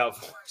mean about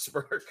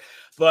Forsberg.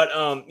 But,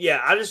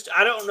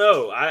 I don't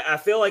know. I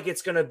feel like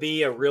it's going to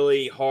be a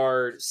really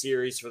hard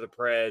series for the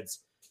Preds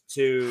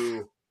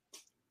to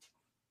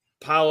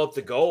pile up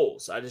the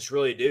goals. I just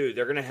really do.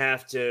 They're going to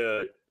have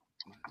to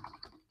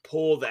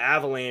pull the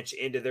Avalanche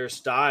into their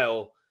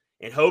style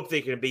and hope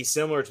they can be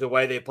similar to the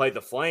way they played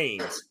the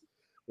Flames,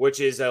 which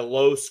is a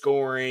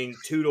low-scoring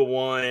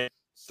 2-1,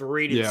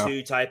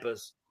 3-2 type of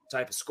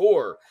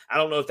score. I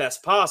don't know if that's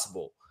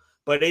possible.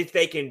 But if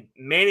they can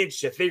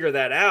manage to figure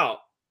that out,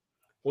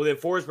 well, then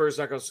Forsberg's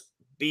not going to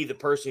be the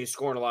person who's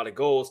scoring a lot of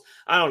goals.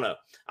 I don't know.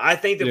 I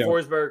think that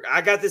Forsberg –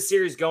 I got this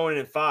series going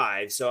in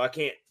 5, so I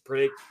can't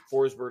predict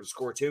Forsberg to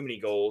score too many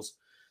goals.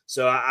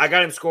 So I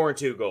got him scoring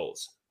 2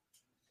 goals.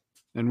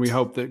 And we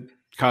hope that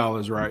Kyle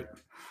is right.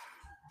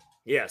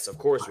 Yes, of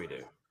course we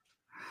do.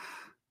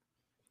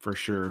 For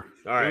sure.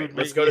 All right,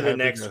 let's go to the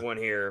next one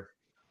here.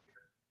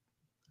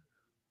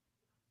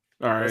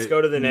 All right. Let's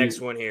go to the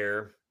next one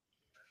here,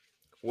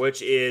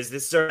 which is –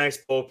 this is our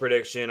next bold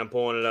prediction. I'm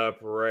pulling it up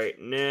right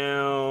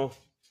now.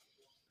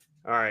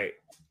 All right,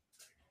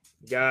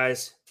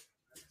 guys.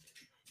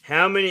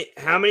 How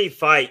many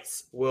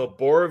fights will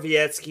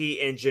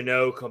Borowiecki and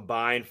Janot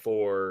combine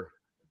for?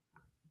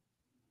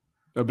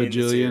 A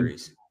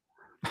bajillion.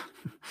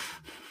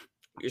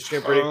 You're just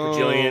gonna predict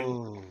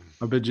bajillion?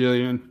 A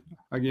bajillion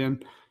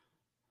again.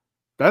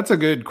 That's a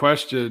good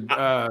question.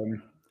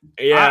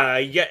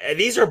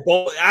 These are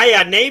bold.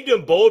 I named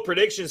them bold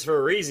predictions for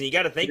a reason. You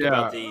got to think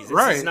about these.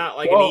 This is not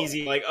like an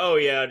easy,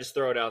 just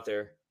throw it out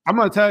there. I'm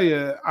going to tell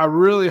you, I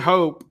really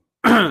hope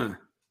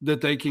that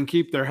they can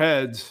keep their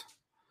heads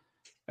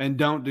and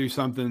don't do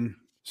something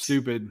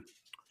stupid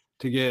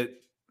to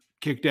get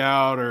kicked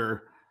out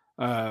or,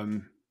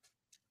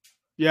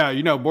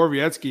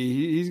 Borowiecki,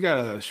 he's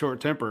got a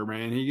short temper,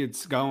 man. He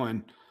gets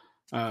going.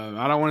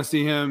 I don't want to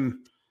see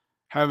him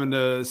having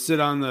to sit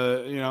on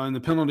in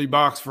the penalty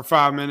box for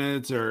 5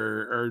 minutes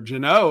or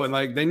Janot.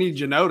 And they need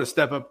Janot to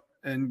step up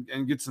and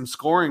get some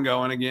scoring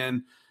going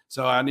again.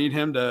 So I need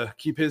him to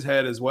keep his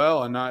head as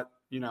well and not,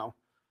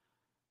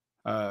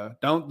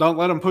 don't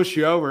let them push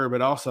you over,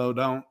 but also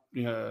don't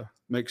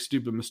make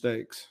stupid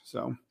mistakes.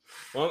 So,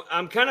 well,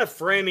 I'm kind of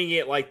framing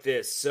it like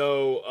this.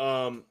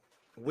 So,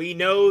 we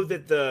know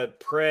that the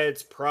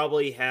Preds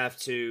probably have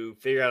to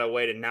figure out a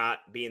way to not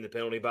be in the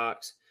penalty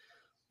box,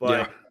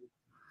 but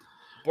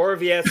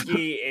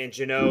Borowiecki and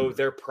Jeannot,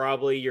 they're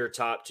probably your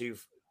top two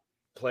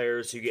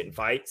players who get in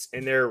fights,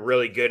 and they're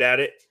really good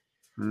at it.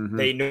 Mm-hmm.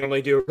 They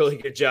normally do a really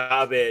good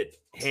job at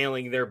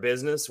handling their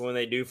business when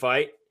they do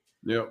fight.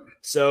 Yep.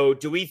 So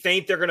do we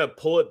think they're going to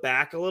pull it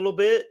back a little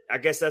bit? I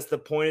guess that's the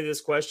point of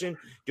this question.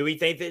 Do we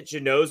think that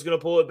Jeannot's going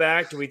to pull it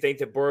back? Do we think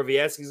that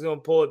Borowiecki's going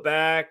to pull it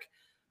back?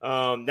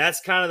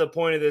 That's kind of the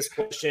point of this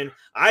question.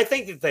 I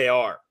think that they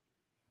are.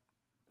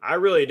 I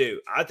really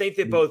do. I think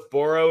that both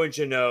Boro and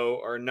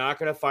Jeannot are not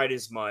going to fight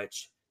as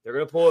much. They're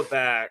going to pull it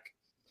back.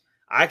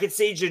 I could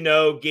see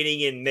Jeannot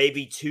getting in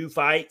maybe 2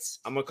 fights.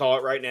 I'm going to call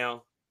it right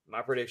now.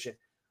 My prediction.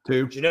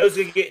 2. Jeannot's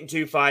going to get in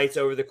 2 fights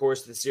over the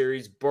course of the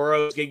series.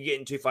 Boro's going to get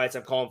in 2 fights.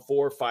 I'm calling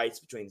 4 fights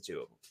between the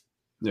 2 of them.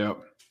 Yep.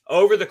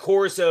 Over the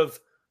course of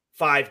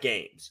 5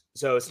 games.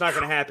 So it's not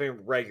going to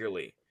happen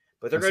regularly.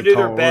 But they're going to do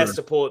their best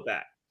to pull it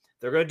back.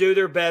 They're going to do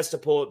their best to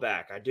pull it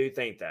back. I do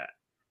think that.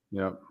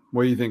 Yep.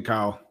 What do you think,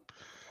 Kyle?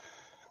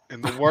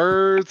 In the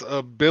words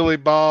of Billy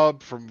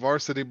Bob from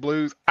Varsity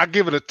Blues, I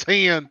give it a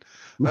 10.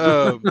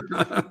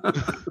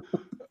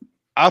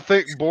 I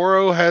think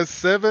Boro has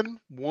 7,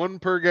 1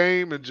 per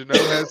game, and Jeannot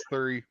has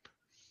 3.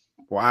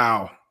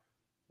 Wow.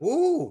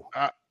 Ooh.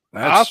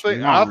 I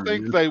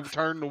think they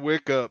turn the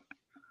wick up.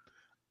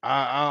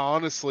 I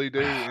honestly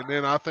do. And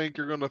then I think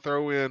you're going to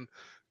throw in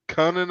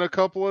Cunnin a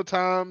couple of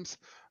times.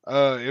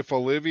 If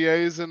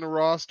Olivier's in the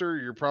roster,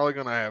 you're probably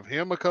going to have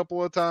him a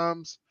couple of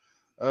times.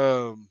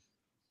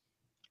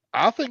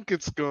 I think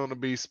it's going to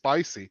be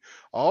spicy.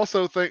 I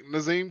also think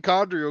Nazem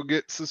Kadri will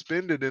get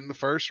suspended in the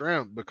first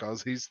round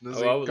because he's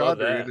Nazem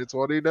Kadri, and it's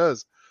what he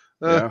does.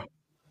 Yeah,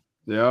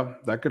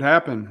 that could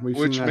happen.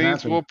 Which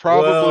means we'll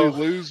probably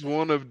lose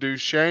one of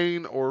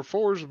Duchesne or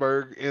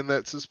Forsberg in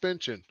that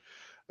suspension.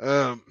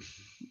 I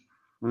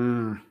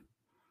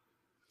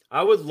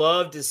would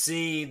love to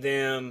see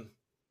them.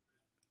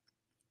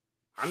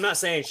 I'm not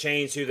saying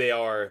change who they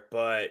are,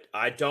 but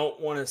I don't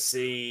want to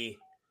see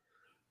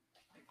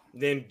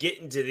them get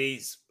into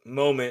these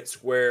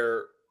moments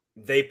where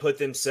they put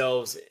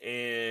themselves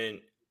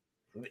in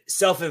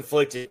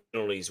self-inflicted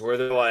penalties where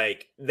they're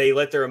like, they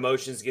let their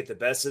emotions get the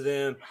best of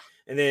them.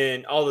 And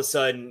then all of a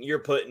sudden you're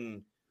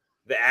putting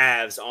the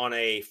Avs on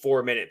a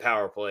 4-minute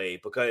power play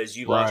because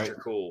you lost your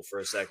cool for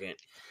a second.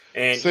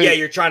 And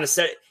you're trying to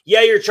set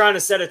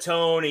a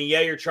tone, and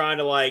you're trying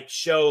to like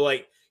show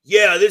like,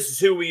 this is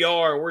who we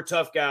are. And we're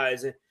tough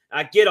guys. And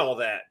I get all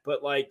that,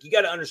 but like, you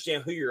got to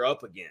understand who you're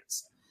up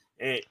against.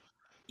 And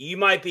you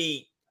might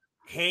be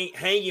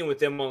hanging with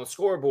them on the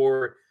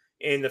scoreboard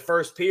in the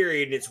first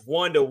period, and it's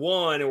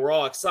 1-1, and we're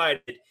all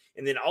excited.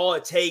 And then all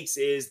it takes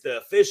is the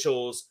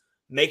officials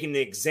making an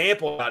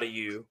example out of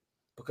you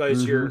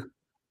because you're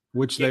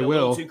which they a will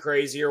little too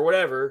crazy or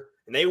whatever,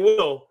 and they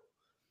will.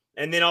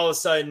 And then all of a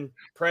sudden,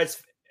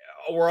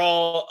 we're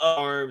all up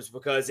arms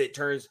because it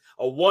turns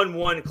a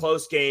 1-1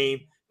 close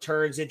game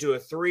turns into a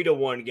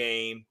 3-1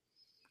 game,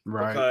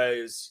 right?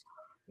 Because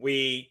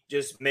we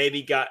just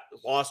maybe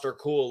lost our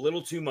cool a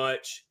little too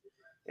much.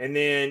 And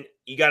then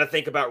you got to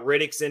think about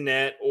Riddick's in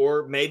net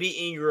or maybe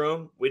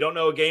Ingram. We don't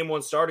know a game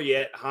 1 starter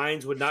yet.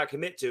 Hines would not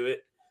commit to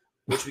it,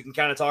 which we can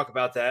kind of talk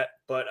about that.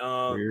 But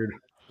weird.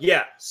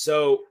 Yeah,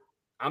 so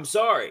I'm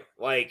sorry.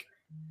 Like,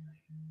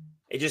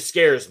 it just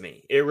scares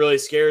me. It really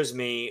scares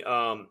me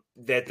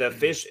that the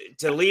fish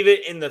to leave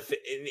it in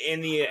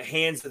the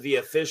hands of the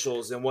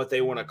officials and what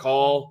they want to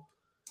call.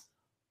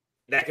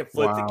 That can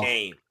flip the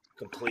game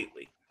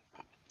completely.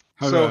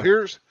 So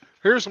here's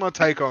my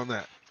take on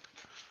that.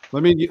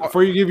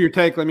 Before you give your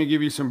take, let me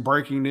give you some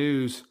breaking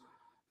news.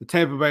 The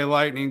Tampa Bay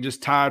Lightning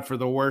just tied for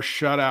the worst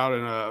shutout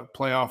in a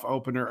playoff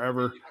opener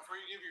ever. Before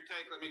you give your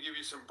take, let me give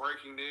you some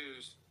breaking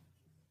news.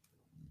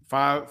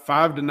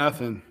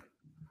 5-0.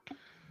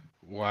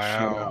 Wow.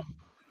 Shutout.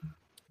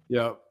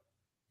 Yep.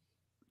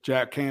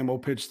 Jack Campbell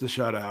pitched the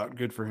shutout.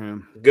 Good for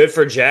him. Good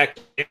for Jack.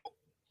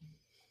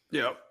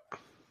 Yep.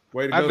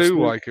 Way to go. I do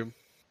like him.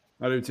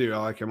 I do too. I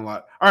like him a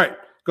lot. All right.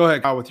 Go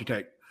ahead, Kyle, with your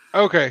take.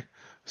 Okay.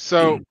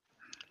 So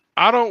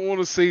I don't want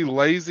to see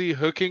lazy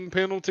hooking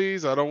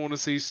penalties. I don't want to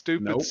see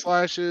stupid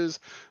slashes.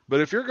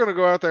 But if you're going to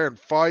go out there and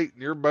fight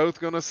and you're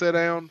both going to sit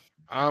down,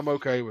 I'm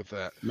okay with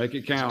that. Make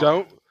it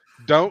count.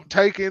 Don't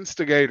take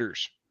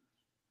instigators.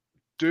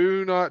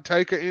 Do not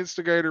take an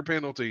instigator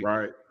penalty.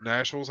 Right.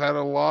 Nashville's had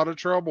a lot of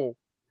trouble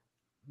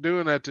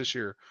doing that this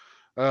year.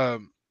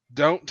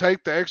 Don't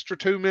take the extra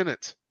 2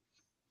 minutes.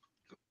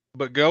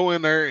 But go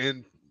in there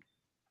and,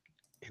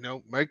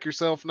 make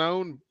yourself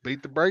known,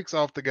 beat the brakes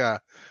off the guy.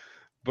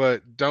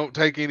 But don't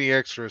take any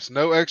extras.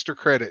 No extra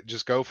credit.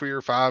 Just go for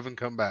your 5 and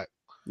come back.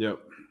 Yep.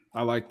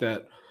 I like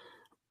that.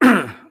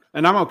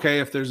 And I'm okay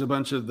if there's a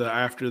bunch of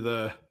after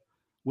the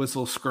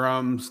whistle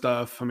scrum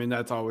stuff. I mean,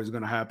 that's always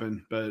going to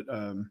happen. But,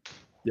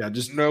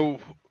 just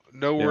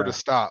nowhere to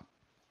stop.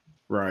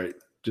 Right.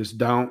 Just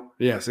don't.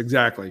 Yes,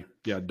 exactly.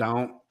 Yeah,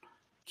 don't.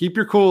 Keep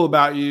your cool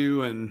about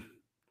you and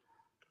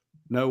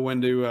know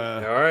when to.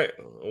 All right.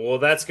 Well,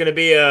 that's gonna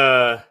be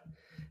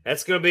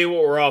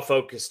what we're all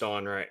focused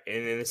on, right?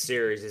 In this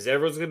series, is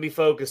everyone's gonna be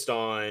focused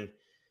on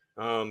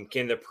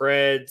can the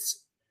Preds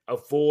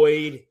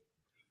avoid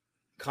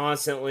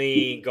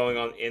constantly going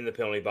on in the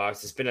penalty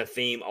box? It's been a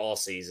theme all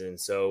season,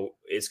 so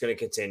it's going to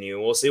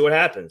continue. We'll see what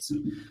happens.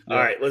 Yeah. All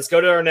right, let's go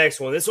to our next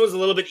one. This one's a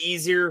little bit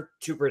easier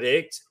to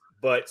predict,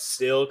 but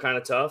still kind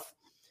of tough.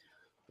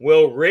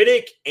 Will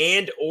Riddick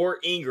and or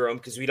Ingram,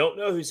 because we don't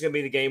know who's going to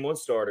be the game one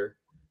starter.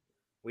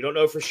 We don't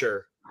know for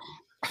sure.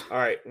 All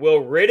right,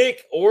 will Riddick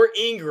or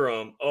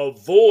Ingram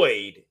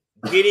avoid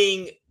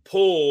getting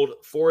pulled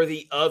for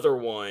the other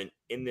one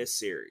in this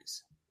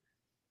series?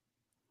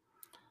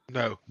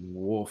 No.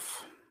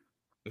 Wolf.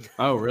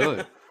 Oh,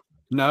 really?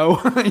 No.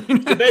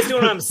 Basically,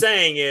 what I'm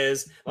saying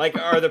is, like,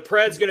 are the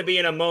Preds going to be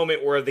in a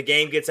moment where the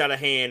game gets out of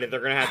hand and they're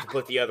going to have to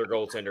put the other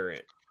goaltender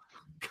in?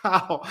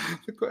 Kyle,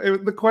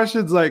 the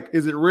question's like,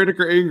 is it Riddick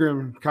or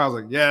Ingram? Kyle's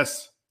like,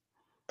 yes.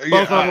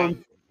 Both of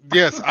them.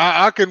 Yes,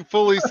 I can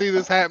fully see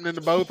this happening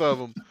to both of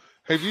them.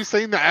 Have you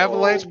seen the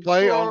Avalanche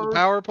play on the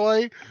power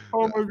play?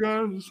 Oh, my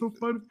God. It's so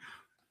funny.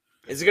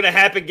 Is it going to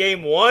happen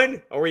game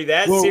one? Are we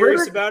that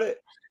serious about it?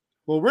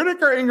 Will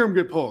Riddick or Ingram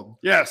get pulled?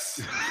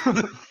 Yes.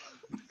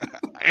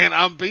 And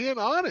I'm being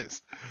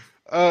honest.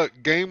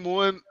 Game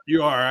one,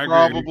 you are. I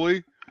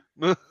probably.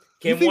 One?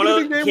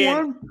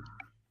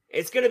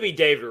 It's going to be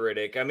David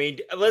Riddick. I mean,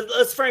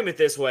 let's frame it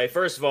this way.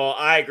 First of all,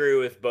 I agree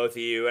with both of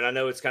you, and I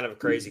know it's kind of a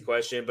crazy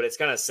question, but it's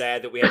kind of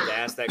sad that we have to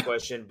ask that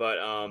question. But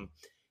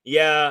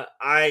yeah,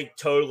 I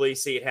totally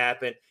see it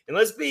happen. And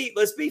let's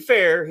be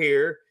fair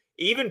here.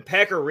 Even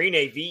Pekka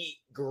Rinne, the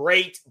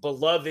great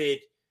beloved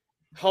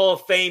Hall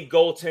of Fame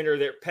goaltender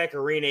that Pekka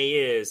Rinne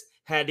is,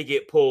 had to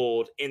get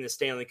pulled in the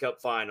Stanley Cup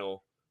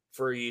final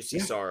for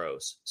UC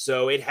Saros.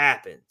 So it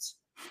happens.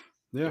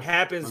 Yeah. It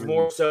happens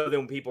more so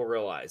than people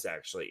realize,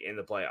 actually, in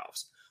the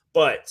playoffs.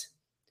 But,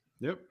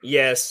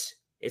 yes,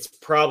 it's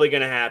probably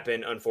going to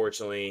happen,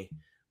 unfortunately.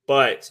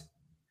 But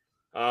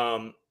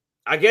I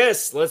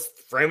guess let's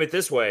frame it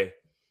this way.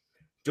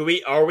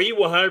 Are we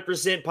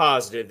 100%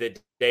 positive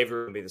that David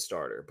will be the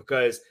starter?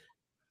 Because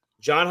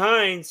John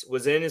Hines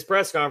was in his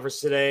press conference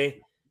today,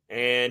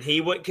 and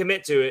he wouldn't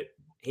commit to it.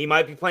 He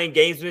might be playing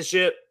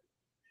gamesmanship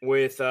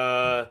with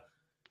the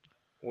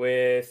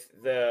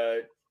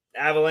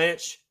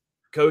Avalanche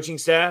coaching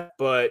staff,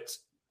 but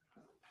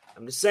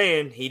I'm just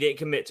saying he didn't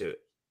commit to it.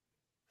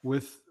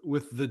 With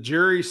the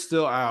jury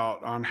still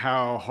out on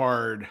how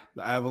hard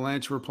the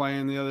Avalanche were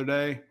playing the other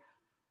day,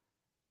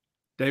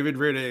 David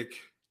Riddick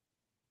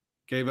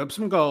gave up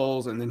some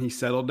goals, and then he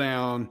settled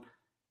down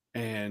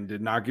and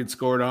did not get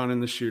scored on in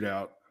the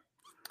shootout.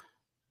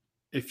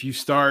 If you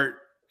start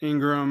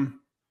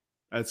Ingram,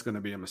 that's going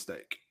to be a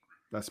mistake.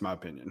 That's my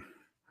opinion.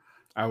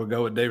 I would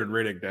go with David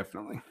Riddick,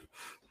 definitely.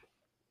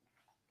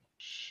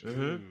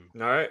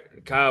 Mm-hmm. All right.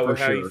 Kyle,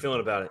 how are you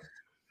feeling about it?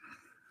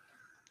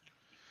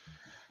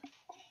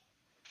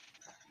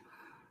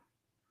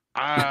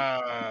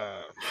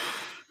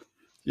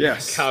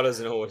 Yes. Kyle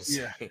doesn't know what to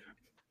say.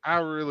 I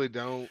really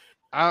don't.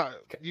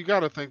 You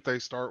got to think they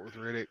start with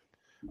Riddick.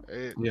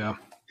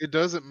 It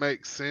doesn't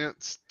make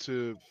sense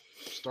to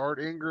start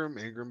Ingram.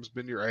 Ingram's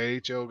been your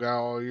AHL guy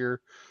all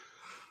year.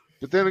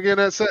 But then again,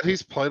 that said,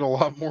 he's played a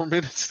lot more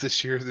minutes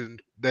this year than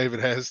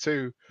David has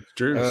too. It's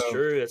true. That's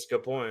true. That's a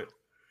good point.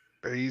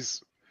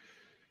 He's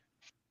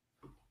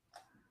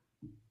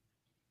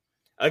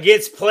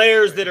against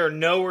players that are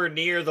nowhere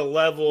near the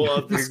level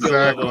of the skill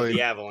level of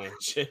the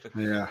Avalanche.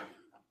 Yeah.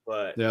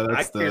 But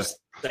that's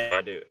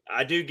I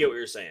do get what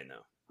you're saying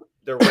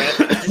though.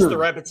 Just the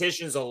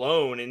repetitions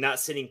alone and not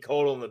sitting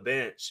cold on the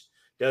bench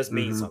does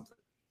mean something.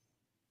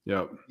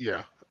 Yep.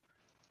 Yeah.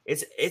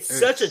 It's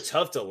such a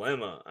tough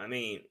dilemma. I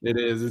mean, it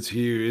is. It's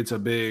huge. It's a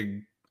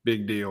big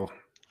deal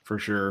for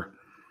sure.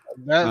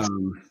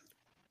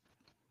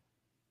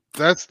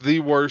 That's the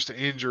worst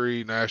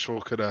injury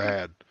Nashville could have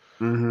had.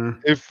 Mm-hmm.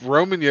 If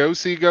Roman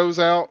Josi goes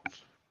out,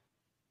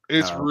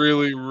 it's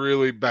really,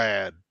 really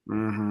bad.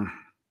 Mm-hmm.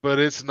 But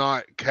it's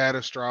not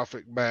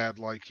catastrophic bad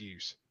like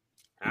Hughes.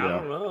 I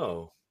don't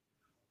know.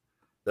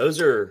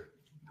 Those are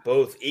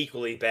both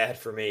equally bad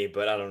for me,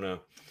 but I don't know.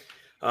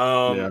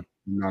 I'm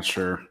not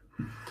sure.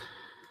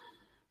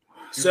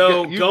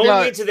 So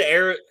going into the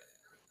era,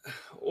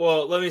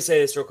 well, let me say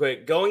this real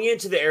quick. Going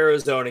into the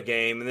Arizona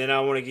game, and then I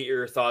want to get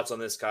your thoughts on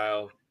this,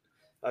 Kyle.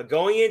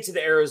 Going into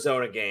the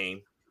Arizona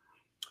game,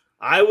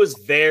 I was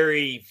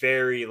very,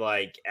 very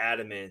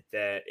adamant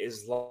that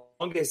as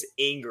long as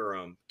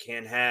Ingram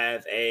can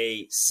have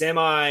a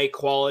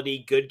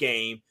semi-quality good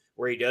game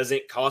where he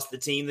doesn't cost the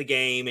team the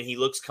game and he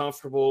looks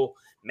comfortable,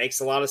 makes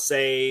a lot of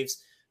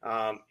saves,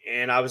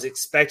 and I was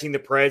expecting the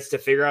Preds to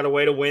figure out a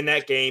way to win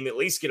that game, at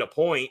least get a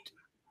point.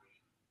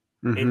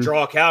 And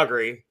draw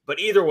Calgary, but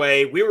either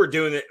way, we were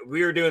doing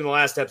the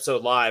last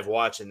episode live,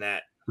 watching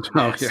that.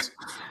 Oh,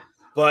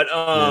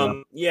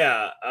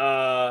 yeah.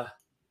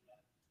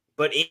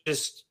 But but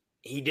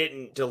he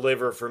didn't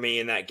deliver for me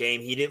in that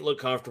game. He didn't look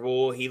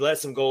comfortable. He let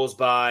some goals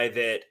by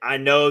that. I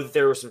know that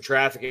there was some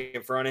traffic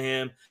in front of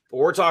him, but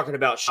we're talking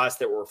about shots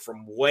that were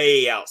from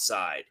way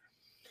outside.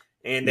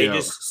 And they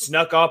just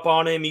snuck up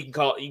on him. You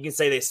can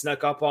say they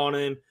snuck up on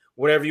him,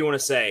 whatever you want to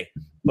say.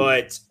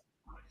 But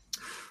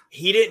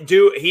he didn't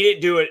do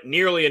it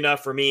nearly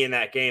enough for me in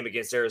that game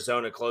against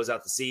Arizona to close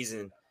out the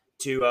season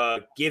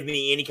to give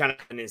me any kind of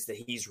confidence that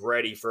he's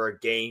ready for a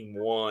game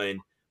 1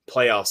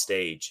 playoff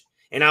stage.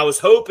 And I was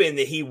hoping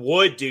that he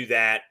would do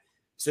that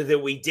so that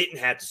we didn't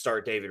have to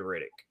start David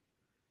Riddick.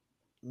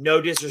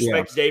 No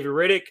disrespect to David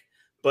Riddick,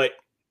 but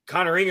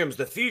Connor Ingram's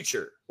the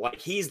future.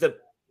 Like, he's the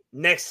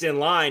next in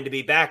line to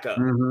be backup.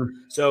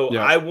 So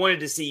I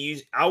wanted to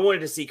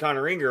see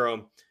Connor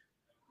Ingram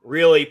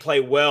really play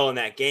well in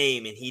that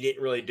game, and he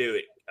didn't really do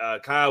it.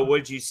 Kyle, what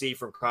did you see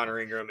from Connor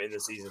Ingram in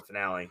the season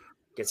finale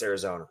against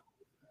Arizona?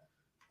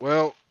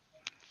 Well,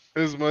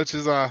 as much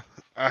as I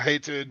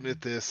hate to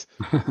admit this,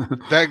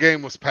 that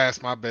game was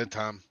past my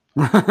bedtime.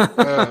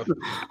 It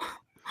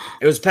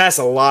was past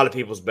a lot of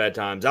people's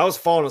bedtimes. I was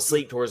falling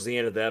asleep towards the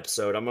end of the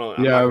episode. I'm not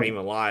going to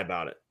even lie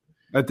about it.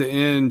 At the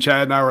end,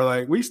 Chad and I were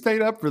like, we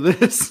stayed up for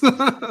this.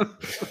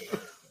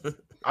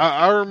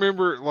 I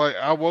remember, like,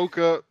 I woke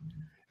up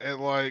at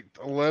like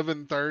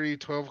 11:30,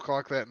 12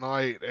 o'clock that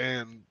night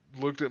and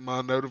looked at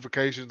my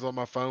notifications on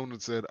my phone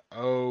and said,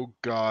 oh,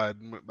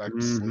 God, and went back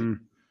to sleep.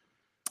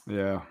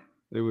 Yeah,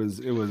 it was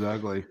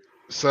ugly.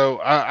 So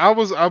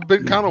I've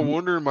been kind of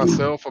wondering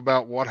myself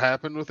about what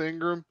happened with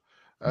Ingram.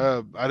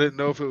 I didn't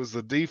know if it was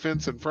the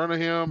defense in front of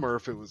him or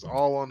if it was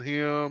all on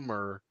him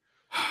or.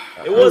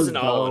 It wasn't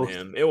all on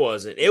him. It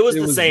wasn't. It was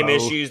the same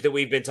issues that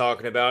we've been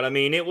talking about. I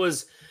mean, it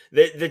was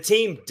the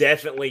team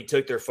definitely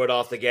took their foot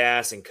off the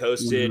gas and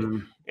coasted.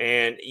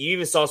 And you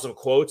even saw some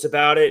quotes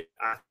about it.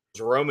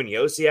 Roman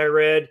Yossi, I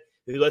read,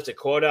 who left a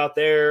quote out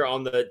there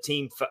on the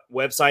team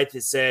website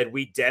that said,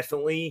 we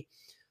definitely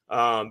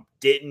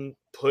didn't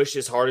push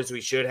as hard as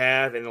we should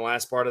have in the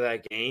last part of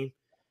that game,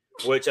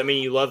 which, I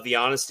mean, you love the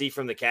honesty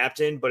from the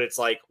captain, but it's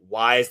like,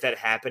 why is that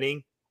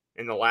happening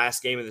in the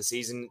last game of the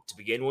season to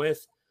begin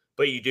with?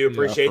 But you do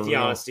appreciate the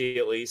honesty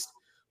at least.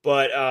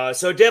 But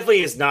so it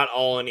definitely is not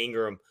all on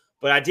Ingram.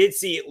 But I did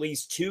see at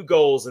least 2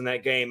 goals in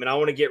that game, and I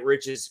want to get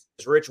Rich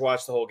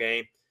watched the whole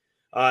game.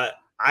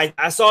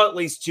 I saw at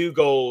least 2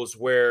 goals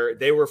where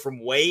they were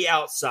from way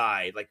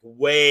outside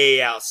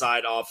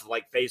off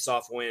like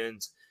face-off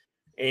wins,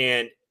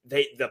 and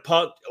the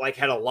puck like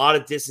had a lot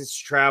of distance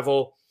to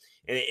travel,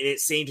 and it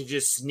seemed to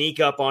just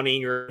sneak up on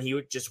Ingram. He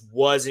just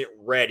wasn't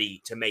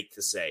ready to make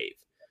the save.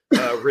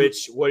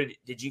 Rich,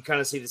 did you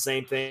kind of see the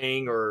same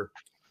thing, or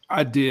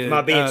I did? Am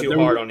I being too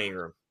hard on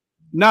Ingram?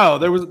 No,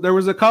 there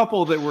was a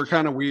couple that were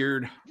kind of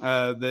weird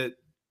that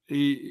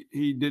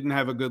he didn't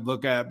have a good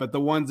look at, but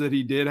the ones that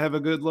he did have a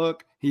good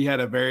look, he had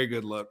a very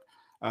good look.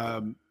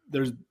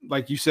 There's,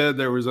 like you said,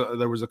 there was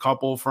a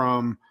couple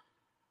from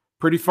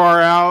pretty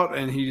far out,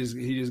 and he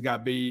just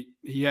got beat.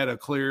 He had a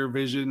clear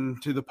vision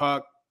to the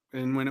puck,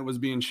 and when it was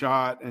being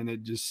shot, and he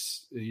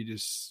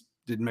just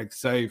didn't make the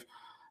save.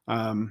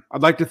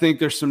 I'd like to think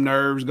there's some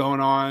nerves going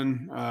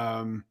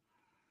on,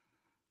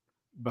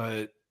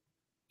 but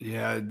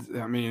yeah,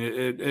 I mean,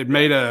 it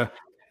made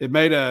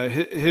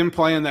him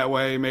playing that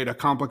way made a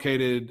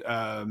complicated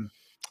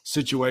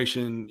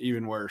situation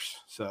even worse.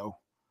 So,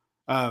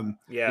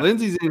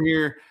 Lindsay's in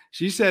here.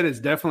 She said it's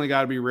definitely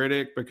got to be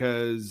Riddick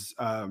because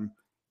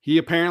he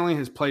apparently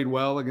has played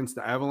well against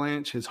the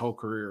Avalanche his whole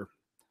career.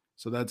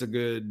 So that's a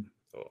good.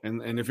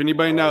 And if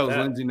anybody knows,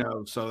 Lindsay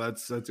knows. So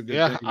that's a good thing.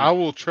 Yeah, I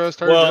will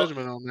trust her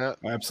judgment on that.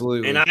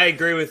 Absolutely. And I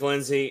agree with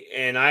Lindsay.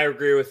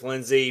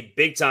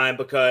 Big time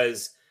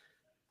because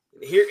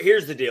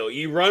here's the deal.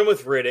 You run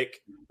with Riddick.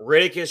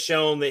 Riddick has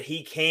shown that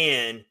he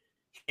can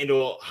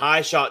handle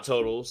high shot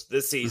totals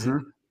this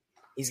season.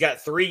 He's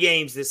got 3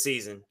 games this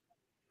season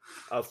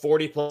of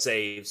 40-plus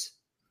saves.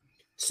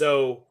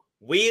 So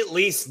we at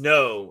least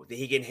know that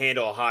he can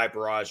handle a high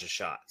barrage of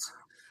shots.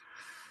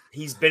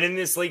 He's been in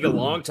this league a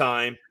long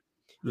time.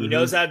 He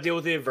knows how to deal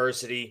with the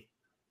adversity.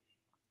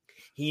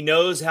 He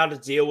knows how to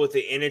deal with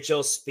the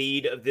NHL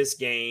speed of this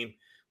game,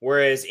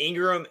 whereas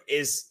Ingram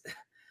is,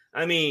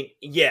 I mean,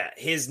 yeah,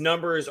 his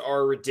numbers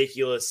are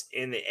ridiculous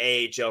in the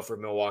AHL for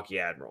Milwaukee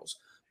Admirals,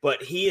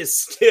 but he has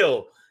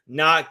still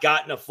not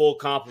gotten a full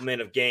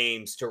complement of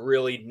games to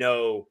really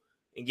know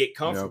and get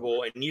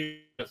comfortable, and you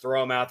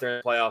throw him out there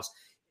in the playoffs.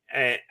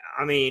 And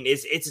I mean,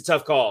 it's a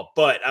tough call,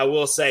 but I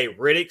will say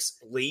Riddick's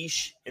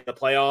leash in the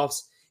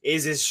playoffs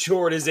is as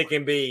short as it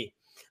can be.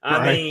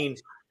 I mean,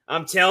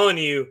 I'm telling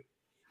you,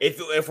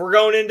 if we're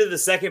going into the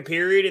second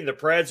period and the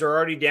Preds are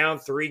already down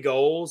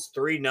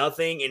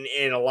 3-0,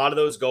 and a lot of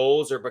those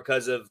goals are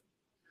because of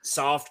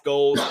soft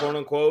goals, quote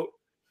unquote,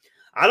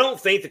 I don't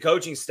think the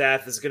coaching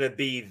staff is going to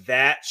be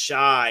that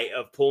shy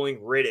of pulling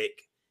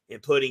Riddick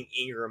and putting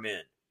Ingram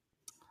in.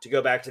 To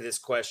go back to this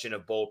question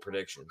of bold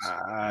predictions,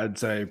 I'd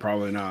say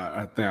probably not.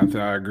 I think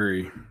I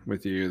agree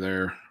with you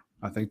there.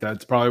 I think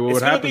that's probably what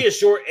would happen.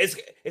 It's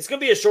going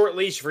to be a short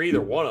leash for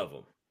either one of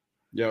them.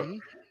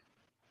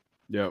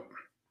 Yep.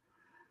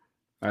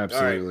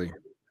 Absolutely. All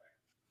right.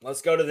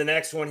 Let's go to the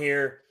next one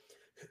here.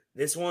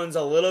 This one's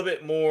a little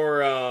bit more.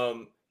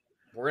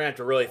 We're gonna have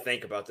to really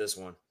think about this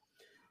one,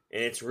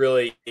 and it's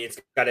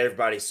got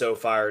everybody so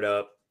fired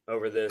up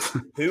over this.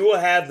 Who will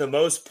have the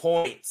most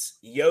points,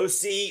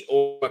 Yossi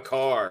or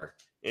Makar,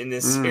 in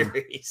this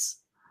series?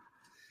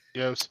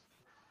 Yes.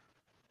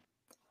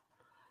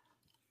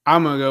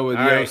 I'm gonna go with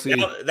All right.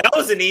 Yossi. That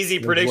was an easy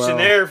prediction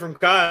there from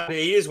Kyle.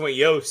 He just went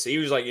Yos. He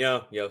was like,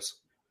 Yos.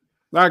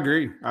 I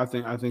agree. I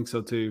think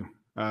so too.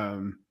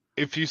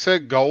 If you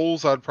said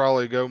goals, I'd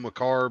probably go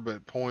Makar,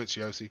 but points,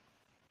 Yossi.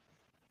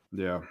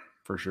 Yeah,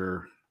 for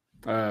sure.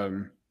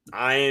 I'm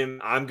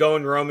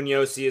going Roman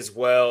Yossi as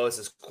well. This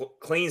is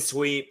clean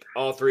sweep.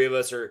 All three of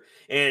us are,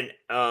 and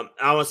I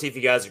want to see if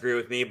you guys agree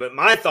with me. But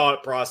my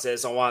thought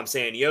process on why I'm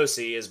saying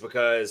Yossi is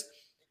because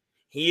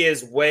he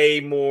is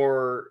way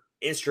more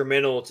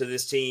instrumental to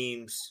this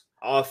team's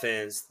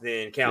offense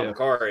than Cal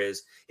Makar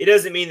is. It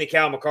doesn't mean that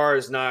Cal Makar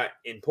is not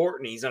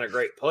important. He's not a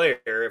great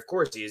player. Of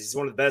course he is. He's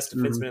one of the best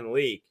defensemen in the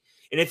league.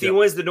 And if he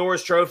wins the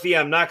Norris Trophy,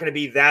 I'm not going to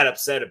be that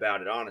upset about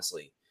it,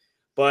 honestly.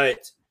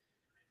 But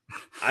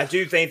I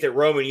do think that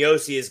Roman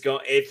Yossi is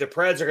going. If the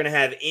Preds are going to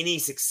have any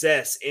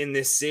success in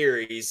this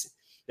series,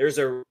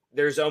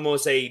 there's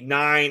almost a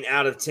 9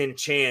 out of 10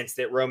 chance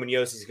that Roman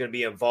Yossi is going to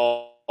be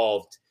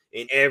involved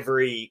in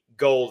every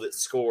goal that's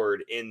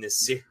scored in this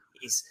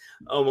series.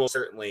 Almost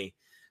certainly.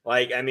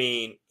 Like, I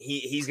mean,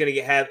 he's going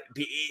to have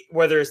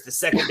whether it's the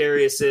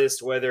secondary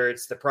assist, whether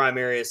it's the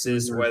primary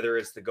assist, whether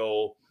it's the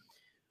goal.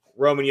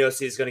 Roman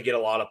Yossi is going to get a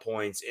lot of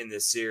points in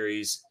this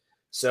series.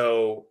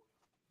 So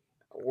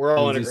we're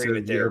all in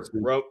agreement there.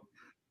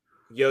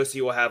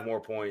 Yossi will have more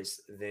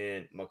points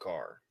than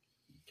Makar.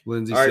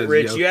 Lindsay all right, says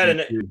Rich, Yossi you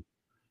had too.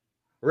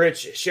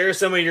 Rich, share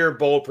some of your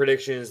bold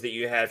predictions that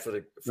you had for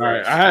the All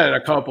right, I had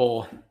a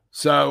couple.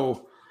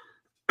 So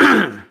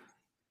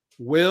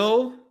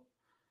will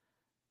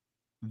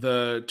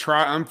the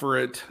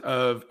triumvirate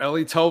of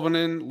Ellie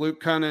Tolvanen,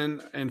 Luke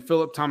Cunnin, and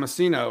Philip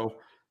Tomasino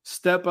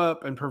step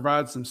up and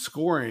provide some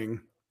scoring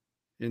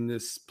in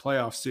this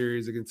playoff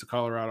series against the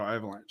Colorado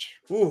Avalanche?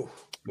 Ooh.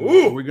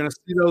 We're going to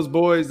see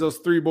those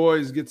three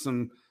boys get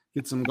some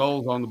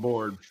goals on the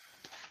board.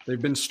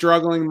 They've been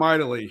struggling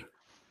mightily.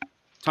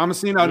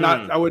 Tomasino,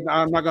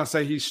 I'm not going to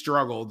say he's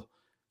struggled.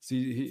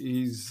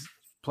 He's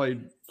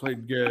played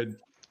good,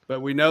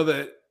 but we know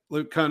that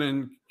Luke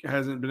Cunnin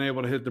hasn't been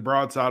able to hit the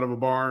broadside of a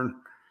barn,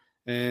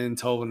 and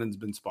Tolvanen's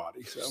been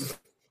spotty. So,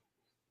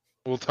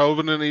 will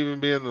Tolvanen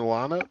even be in the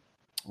lineup?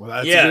 Well,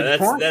 that's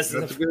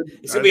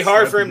it's gonna be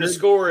hard for him to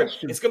score.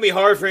 Question. It's gonna be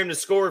hard for him to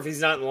score if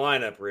he's not in the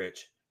lineup,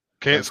 Rich.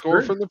 Can't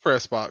score from the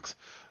press box.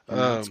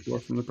 Score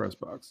from the press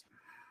box.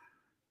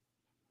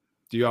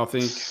 Do y'all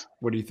think?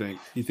 What do you think?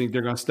 You think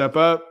they're gonna step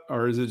up,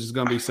 or is it just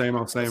gonna be same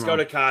old, same old? Let's go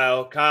to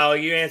Kyle. Kyle,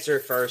 you answer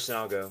first, and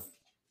I'll go.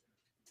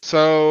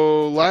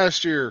 So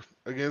last year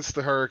against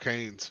the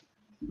Hurricanes,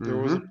 there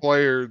was a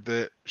player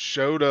that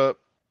showed up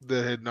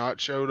that had not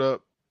showed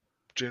up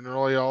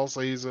generally all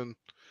season.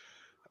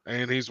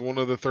 And he's one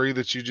of the three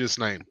that you just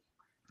named.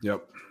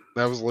 Yep.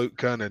 That was Luke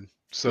Cunnin.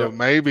 So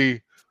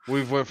maybe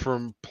we've went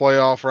from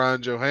playoff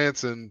Ryan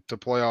Johansson to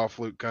playoff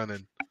Luke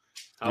Cunnin.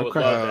 I would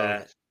love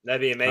that.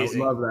 That'd be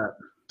amazing. I would love that.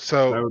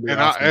 So,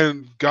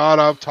 awesome.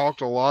 I've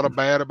talked a lot of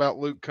bad about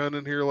Luke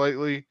Cunnin here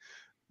lately,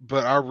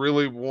 but I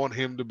really want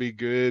him to be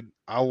good.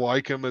 I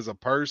like him as a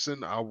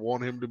person. I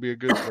want him to be a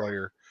good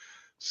player.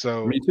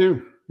 So Me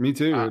too.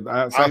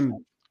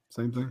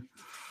 Same thing.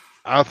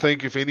 I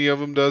think if any of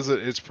them does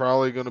it, it's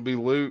probably going to be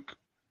Luke,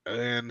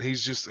 and he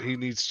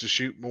needs to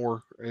shoot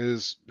more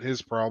is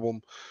his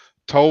problem.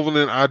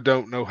 Tolvanen, I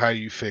don't know how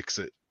you fix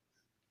it.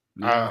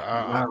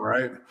 Yeah,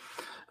 right.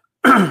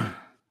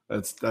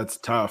 That's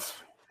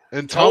tough.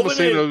 And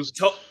Tomasino's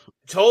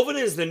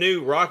Tolvanen is the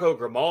new Rocco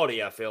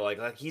Grimaldi. I feel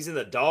like he's in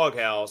the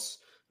doghouse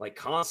like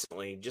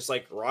constantly, just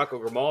like Rocco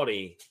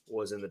Grimaldi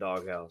was in the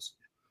doghouse.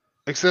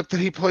 Except that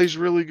he plays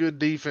really good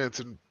defense,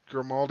 and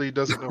Grimaldi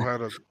doesn't know how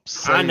to.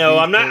 I know.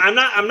 Defense.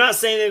 I'm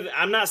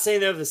not saying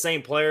they're the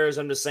same players.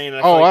 I'm just saying.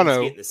 I know. He's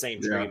getting the same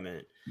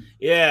treatment.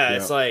 Yeah,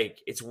 it's like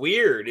it's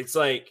weird. It's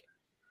like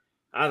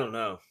I don't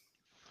know.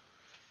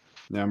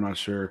 Yeah, I'm not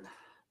sure.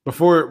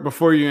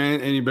 Before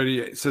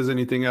anybody says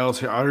anything else,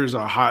 here's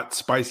a hot,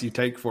 spicy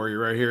take for you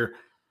right here.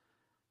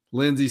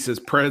 Lindsay says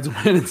Preds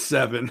win in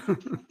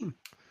 7.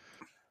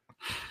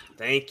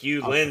 Thank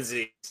you,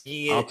 Lindsay.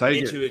 I'll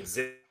take it.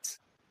 Exist.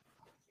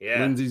 Yeah,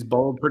 Lindsay's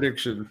bold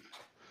prediction.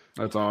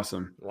 That's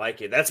awesome.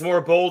 Like it. That's more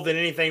bold than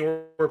anything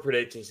we're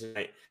predicting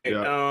tonight.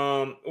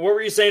 Yeah. What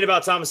were you saying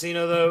about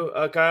Tomasino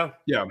though, Kyle?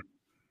 Yeah.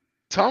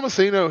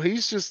 Tomasino,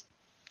 he's just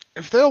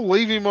if they'll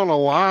leave him on a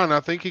line, I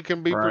think he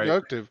can be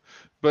productive.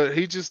 But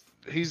he's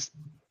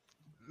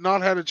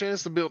not had a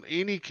chance to build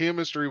any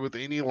chemistry with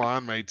any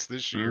line mates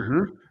this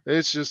year.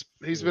 It's just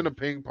he's been a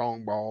ping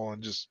pong ball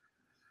and just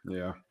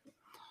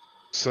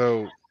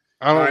So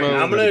I don't know.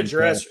 I'm gonna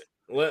address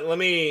let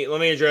me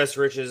address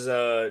Rich's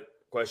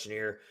question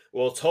here.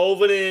 Will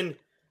Tolvanen,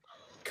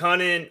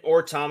 Cunnin,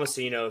 or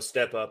Tomasino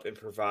step up and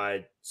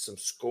provide some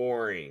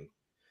scoring?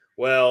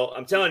 Well,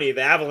 I'm telling you,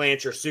 the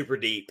Avalanche are super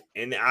deep,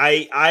 and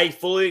I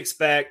fully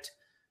expect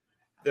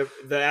the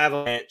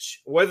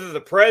Avalanche, whether the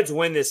Preds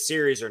win this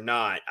series or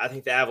not, I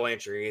think the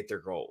Avalanche are going to get their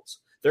goals.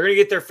 They're going to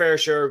get their fair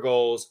share of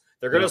goals.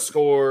 They're going to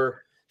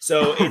score.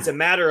 So it's a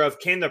matter of,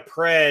 can the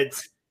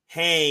Preds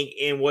hang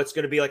in what's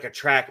going to be like a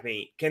track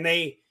meet? Can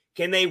they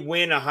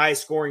win a high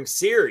scoring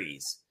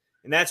series?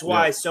 And that's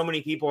why so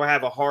many people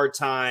have a hard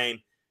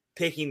time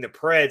picking the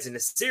Preds in a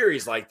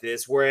series like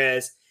this.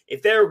 Whereas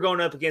if they were going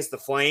up against the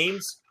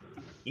Flames,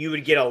 you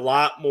would get a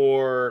lot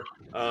more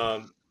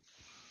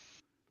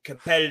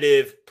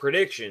competitive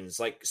predictions,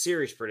 like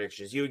series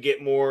predictions. You would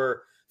get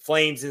more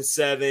Flames in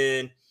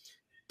 7,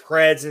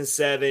 Preds in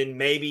 7,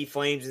 maybe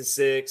Flames in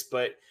 6,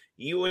 but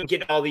you wouldn't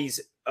get all these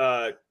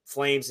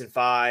Flames in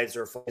 5s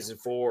or Flames in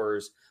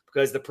 4s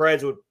because the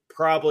Preds would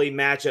probably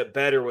match up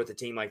better with a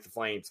team like the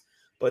Flames.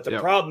 But the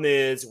problem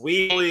is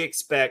we really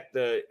expect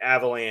the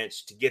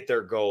Avalanche to get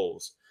their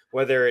goals,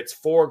 whether it's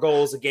 4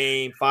 goals a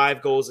game,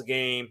 5 goals a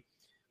game.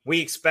 We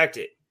expect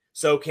it.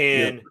 So we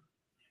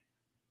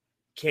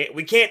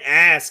can't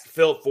ask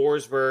Philip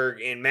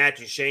Forsberg and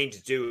Matthew Shane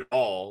to do it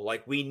all.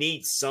 Like, we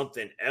need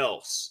something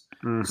else.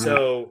 Mm-hmm.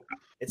 So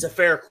it's a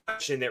fair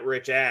question that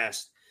Rich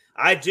asked.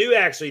 I do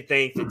actually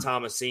think that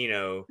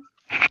Tomasino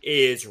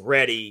is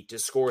ready to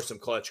score some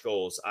clutch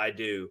goals. I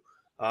do.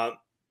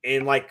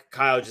 And like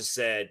Kyle just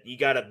said, you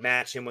got to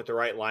match him with the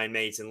right line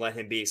mates and let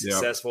him be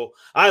successful.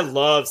 I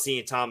love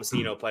seeing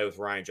Tomasino play with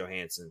Ryan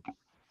Johansson.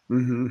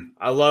 Mm-hmm.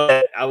 I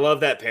love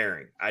that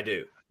pairing. I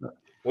do.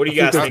 What do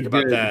you guys think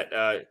about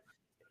that?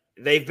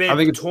 They've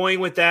been toying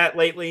with that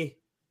lately.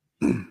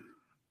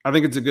 I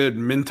think it's a good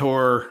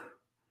mentoree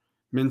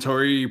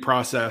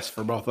process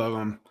for both of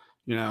them.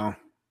 You know,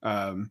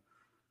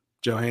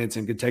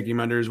 Johansson could take him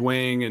under his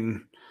wing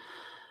and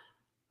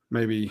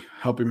maybe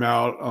help him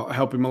out,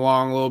 help him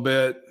along a little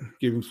bit,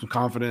 give him some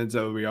confidence.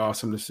 That would be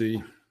awesome to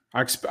see.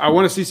 I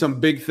want to see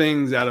some big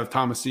things out of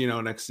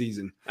Tomasino next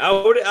season. I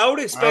would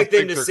expect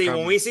them to see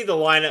when we see the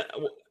lineup.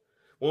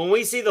 When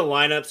we see the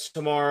lineups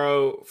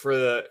tomorrow for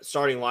the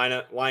starting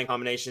line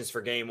combinations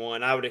for game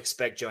 1, I would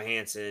expect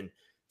Johansson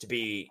to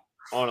be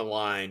on a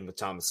line with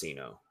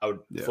Tomasino. I would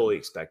fully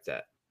expect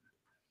that.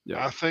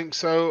 Yeah, I think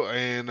so,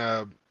 and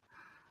I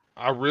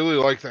really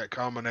like that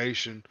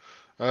combination.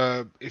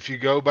 If you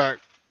go back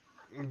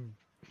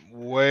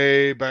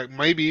way back,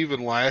 maybe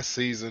even last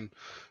season,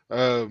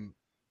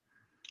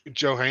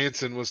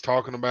 Johansson was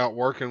talking about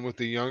working with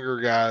the younger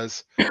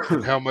guys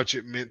and how much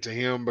it meant to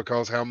him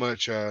because how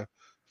much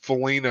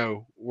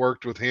Foligno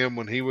worked with him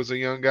when he was a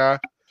young guy.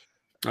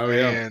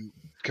 And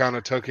kind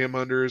of took him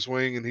under his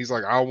wing. And he's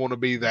like, I want to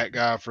be that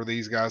guy for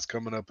these guys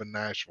coming up in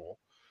Nashville.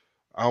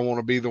 I want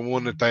to be the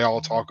one that they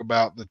all talk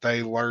about, that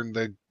they learn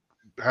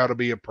how to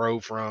be a pro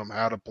from,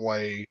 how to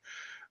play,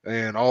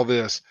 and all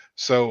this.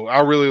 So I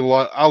really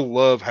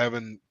love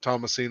having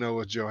Tomasino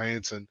with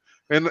Johansson.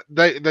 And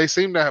they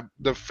seem to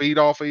feed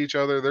off of each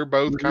other. They're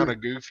both kind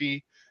of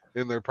goofy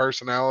in their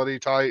personality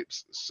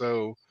types.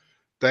 So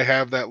they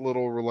have that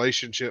little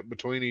relationship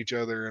between each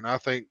other. And I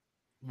think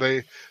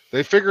they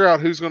figure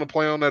out who's going to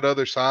play on that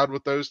other side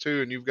with those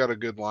two, and you've got a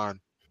good line.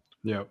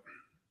 Yep.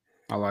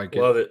 I like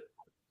it. Love it.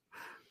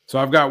 So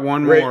I've got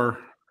one more.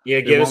 Yeah,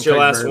 give us your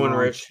last one,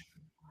 Rich.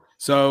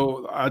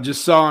 So I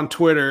just saw on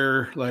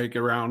Twitter, like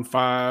around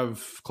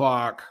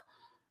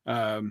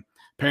 5:00,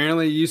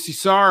 apparently UC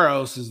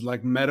Saros is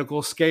like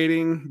medical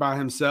skating by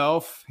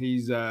himself.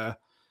 He's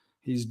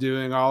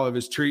doing all of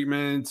his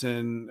treatments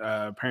and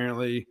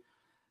apparently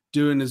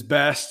doing his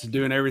best,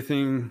 doing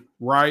everything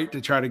right to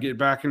try to get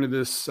back into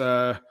this,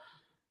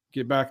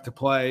 get back to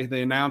play.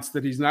 They announced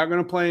that he's not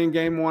going to play in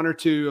game 1 or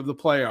 2 of the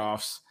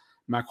playoffs.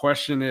 My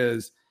question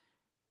is,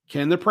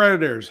 can the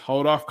Predators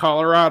hold off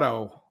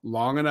Colorado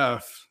long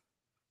enough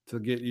to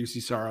get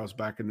UC Saros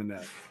back in the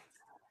net?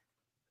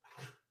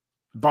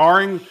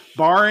 Barring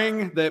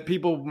that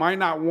people might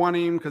not want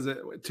him because they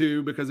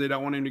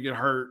don't want him to get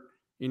hurt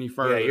any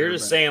further. Yeah, you're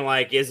just saying,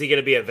 like, is he going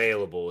to be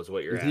available? Is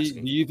what you're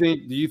asking. Do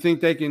you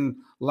think they can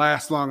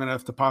last long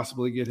enough to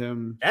possibly get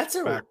him? That's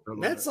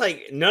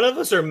like, none of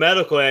us are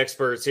medical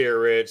experts here,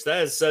 Rich.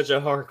 That is such a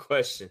hard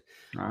question.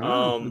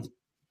 I'm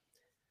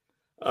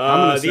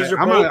gonna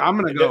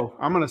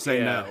say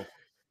no.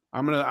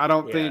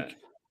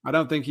 I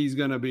don't think he's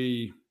gonna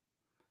be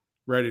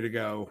ready to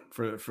go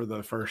for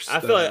the first. I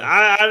feel like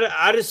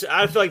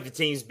I feel like the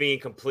team's being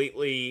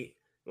completely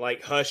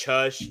like hush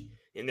hush,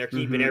 and they're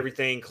keeping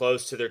everything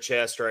close to their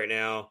chest right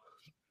now.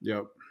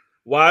 Yep.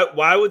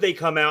 Why would they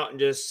come out and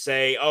just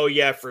say, "Oh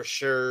yeah, for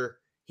sure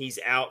he's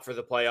out for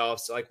the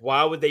playoffs"? Like,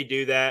 why would they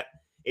do that?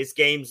 It's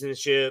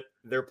gamesmanship.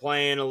 They're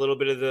playing a little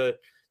bit of a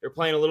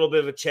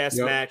chess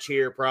match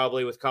here,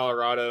 probably with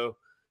Colorado.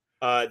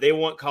 They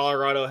want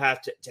Colorado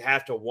to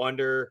have to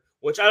wonder,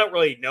 which I don't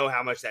really know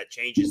how much that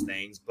changes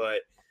things,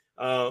 but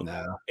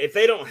if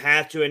they don't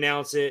have to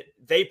announce it,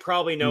 they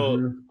probably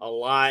know a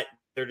lot.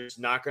 They're just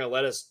not going to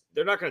let us.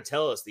 They're not going to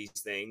tell us these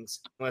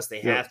things unless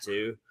they have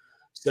to.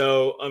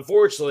 So,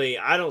 unfortunately,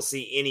 I don't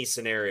see any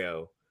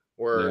scenario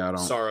where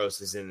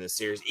Saros is in this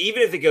series,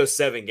 even if it goes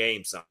 7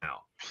 games somehow.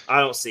 I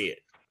don't see it.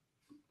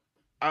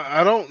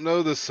 I don't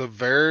know the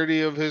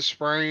severity of his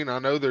sprain. I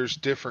know there's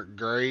different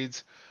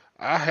grades.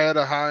 I had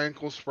a high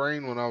ankle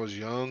sprain when I was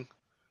young,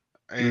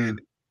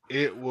 and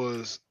it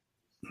was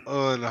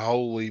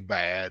unholy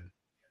bad.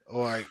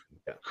 Like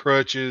Yeah.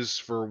 crutches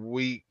for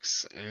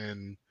weeks,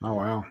 and Oh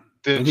wow!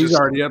 then And he's just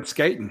already up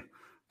skating.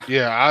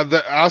 yeah.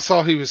 I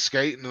saw he was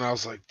skating, and I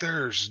was like,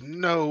 "There's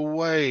no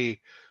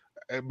way,"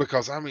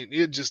 because I mean,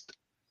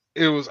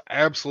 it was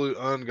absolute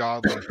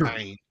ungodly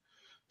pain.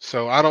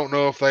 So I don't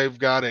know if they've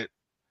got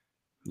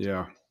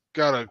Yeah.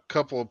 a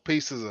couple of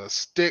pieces of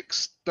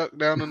sticks stuck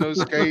down in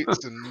those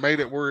skates and made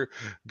it where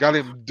got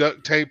him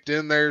duct taped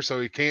in there so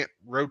he can't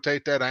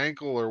rotate that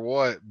ankle or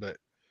what. But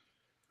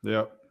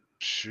Yep.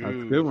 shoot, That's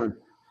a good one.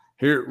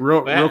 Here,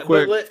 real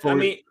quick. Go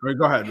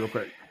ahead, real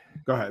quick.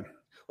 Go ahead.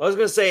 I was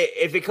going to say,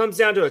 if it comes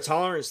down to a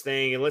tolerance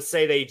thing, and let's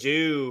say they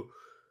do,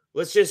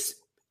 let's just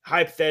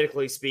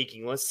hypothetically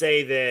speaking, let's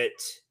say that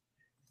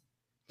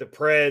the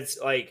Preds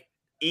like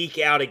eke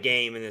out a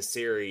game in this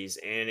series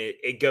and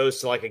it goes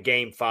to like a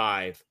game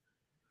 5.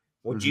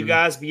 Would you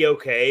guys be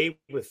okay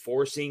with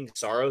forcing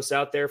Saros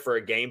out there for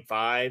a game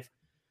 5?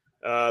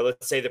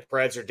 Let's say the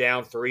Preds are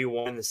down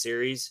 3-1 in the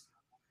series.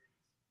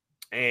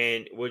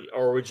 And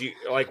would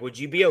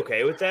you be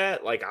okay with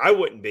that? Like, I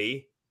wouldn't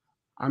be.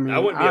 I mean, I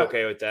wouldn't be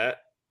okay with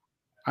that.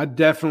 I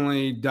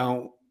definitely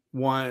don't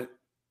want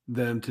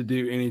them to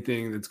do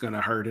anything that's going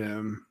to hurt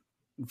him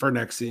for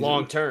next season.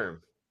 Long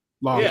term.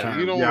 Long yeah, term.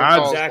 you don't yeah, want to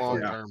cause exactly.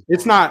 long yeah. term.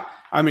 It's not.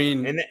 I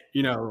mean,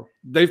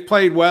 they've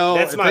played well.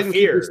 That's if my they can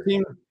fear. Keep this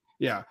team,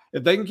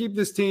 if they can keep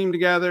this team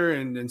together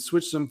and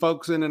switch some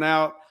folks in and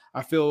out,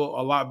 I feel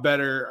a lot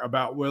better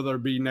about where they'll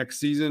be next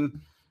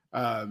season.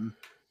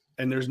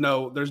 And there's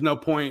no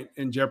point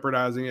in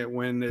jeopardizing it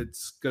when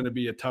it's going to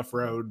be a tough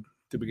road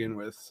to begin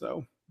with.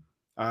 So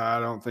I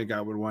don't think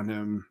I would want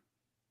him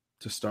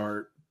to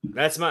start.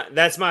 That's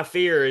my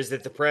fear, is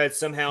that the Preds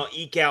somehow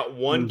eke out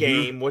one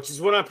game, which is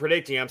what I'm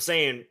predicting. I'm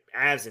saying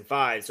Avs in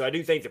 5. So I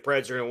do think the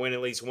Preds are going to win at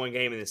least one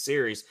game in the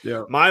series.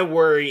 Yeah. My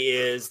worry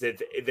is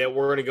that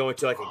we're going to go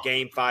into like a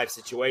game 5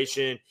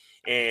 situation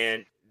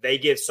and they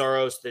give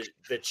Saros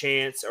the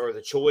chance or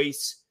the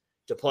choice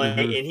to play,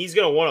 and he's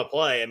going to want to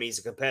play. I mean, he's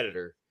a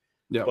competitor.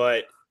 Yeah.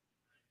 But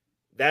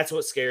that's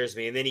what scares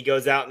me. And then he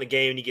goes out in the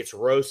game and he gets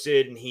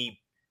roasted and he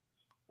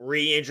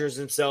re-injures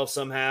himself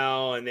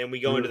somehow, and then we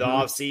go into the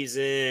off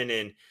season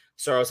and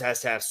Saros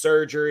has to have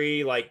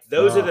surgery. Like,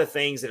 those are the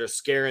things that are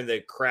scaring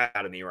the crap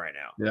out of me right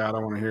now. Yeah, I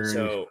don't want to hear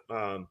so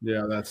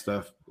that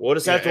stuff. We'll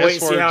just have to wait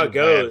and see how it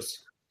goes.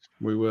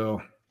 We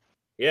will.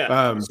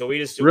 Yeah. So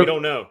we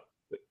don't know.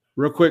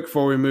 Real quick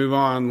before we move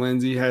on,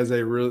 Lindsay has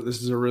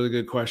this is a really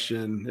good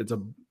question. It's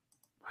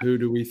who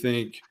do we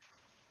think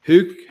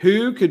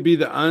who could be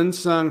the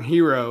unsung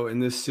hero in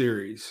this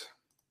series?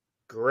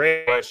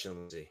 Great question,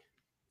 Lindsay.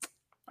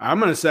 I'm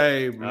going to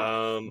say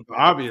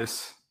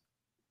obvious,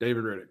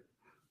 David Riddick.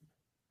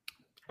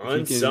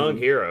 Unsung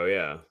hero,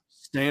 yeah.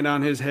 Stand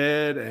on his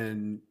head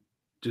and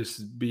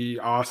just be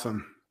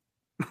awesome.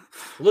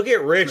 Look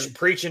at Rich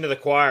preaching to the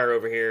choir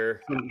over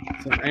here.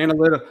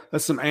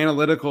 That's some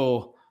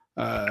analytical.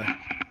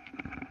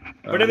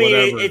 But I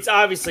mean, it's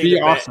obviously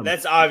awesome.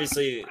 That's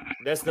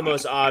the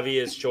most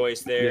obvious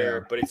choice there.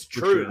 Yeah, but it's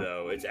true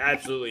though. It's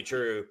absolutely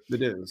true.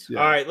 It is.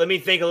 Yeah. All right, let me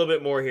think a little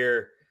bit more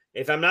here.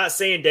 If I'm not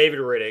saying David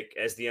Riddick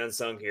as the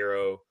unsung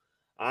hero,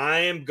 I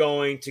am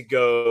going to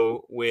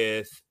go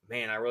with,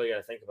 man, I really got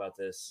to think about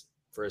this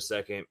for a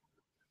second.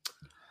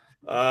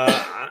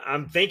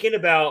 I'm thinking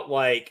about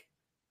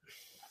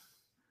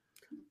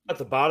at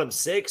the bottom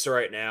 6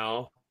 right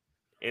now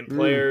and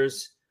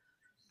players.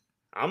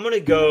 I'm going to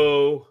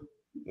go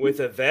with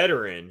a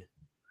veteran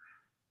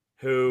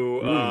who,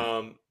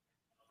 all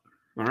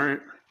right,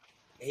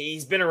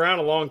 he's been around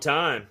a long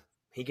time.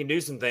 He can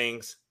do some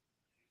things.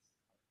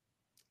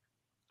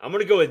 I'm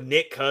going to go with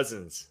Nick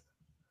Cousins.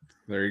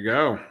 There you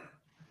go.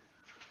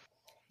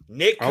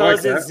 Nick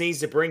Cousins needs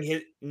to bring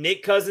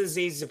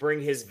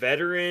his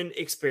veteran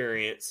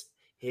experience,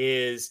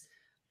 his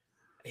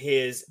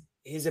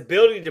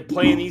ability to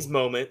play in these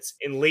moments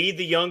and lead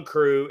the young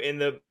crew in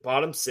the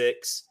bottom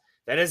 6.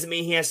 That doesn't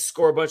mean he has to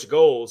score a bunch of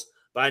goals,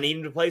 but I need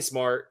him to play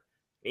smart.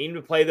 I need him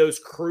to play those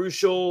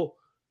crucial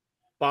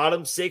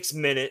bottom 6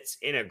 minutes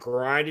in a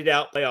grinded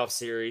out playoff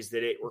series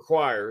that it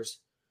requires.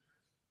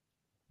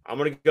 I'm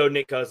going to go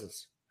Nick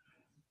Cousins.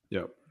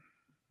 Yep.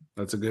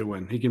 That's a good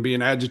one. He can be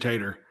an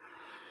agitator.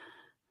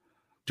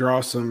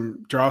 Draw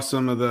some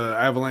of the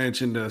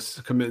Avalanche into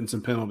committing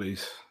some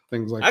penalties,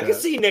 things like that. I could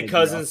see Nick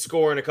Cousins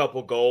scoring a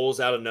couple goals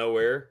out of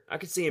nowhere. I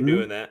could see him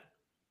doing that.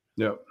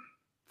 Yep,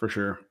 for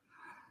sure.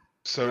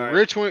 So right.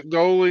 Rich went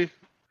goalie,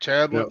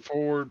 Chad went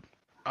forward.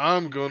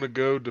 I'm going to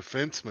go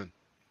defenseman.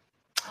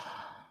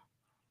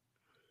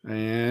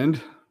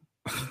 And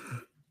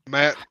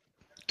Matt,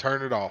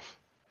 turn it off.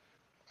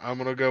 I'm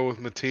going to go with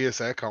Matthias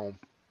Ekholm.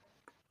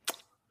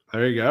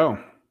 There you go.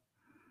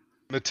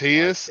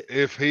 Matthias,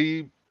 if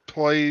he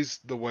plays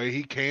the way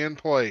he can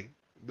play,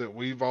 that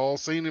we've all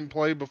seen him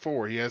play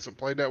before. He hasn't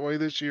played that way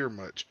this year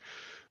much.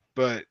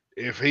 But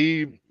if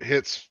he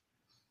hits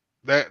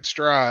that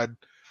stride,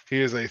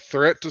 he is a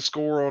threat to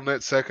score on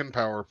that second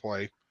power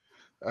play.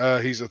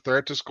 He's a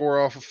threat to score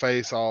off of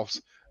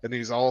face-offs, and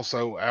he's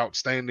also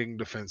outstanding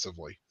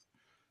defensively.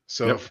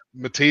 So if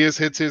Matias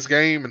hits his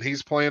game and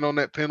he's playing on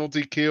that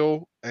penalty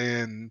kill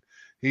and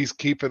he's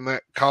keeping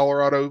that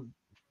Colorado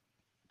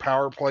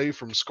power play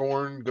from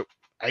scoring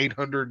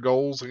 800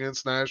 goals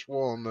against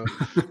Nashville on the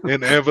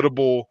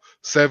inevitable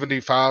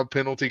 75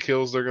 penalty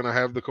kills they're going to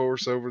have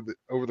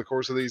over the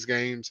course of these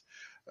games,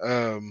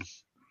 I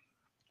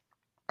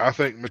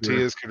think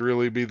Matias could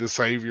really be the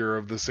savior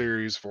of the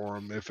series for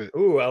him.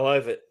 Ooh, I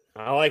love it.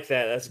 I like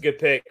that. That's a good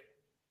pick.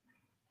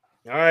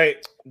 All right.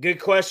 Good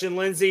question,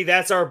 Lindsay.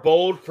 That's our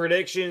bold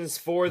predictions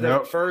for the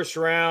first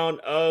round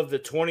of the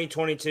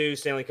 2022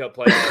 Stanley Cup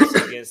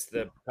playoffs against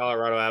the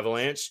Colorado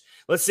Avalanche.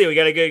 Let's see. We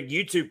got a good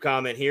YouTube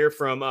comment here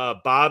from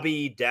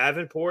Bobby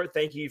Davenport.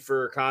 Thank you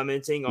for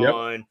commenting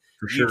on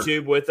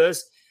YouTube with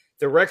us.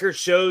 The record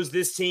shows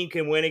this team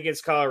can win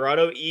against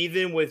Colorado,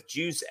 even with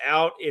Juice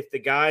out. If the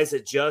guys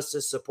adjust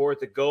to support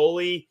the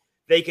goalie,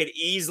 they could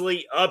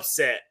easily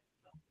upset.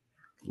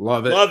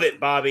 Love it. Love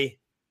it, Bobby.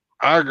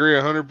 I agree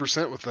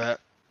 100% with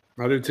that.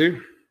 I do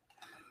too.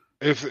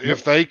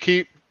 If they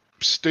keep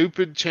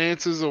stupid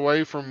chances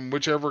away from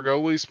whichever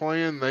goalie's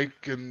playing, they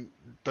can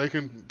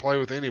play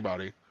with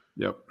anybody.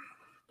 Yep.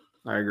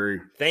 I agree.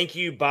 Thank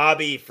you,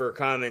 Bobby, for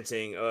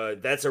commenting.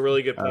 That's a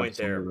really good point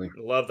there.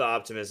 Love the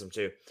optimism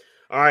too.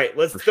 All right,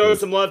 let's throw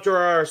some love to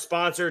our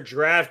sponsor,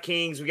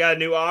 DraftKings. We got a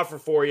new offer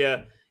for you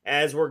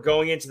as we're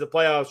going into the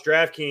playoffs.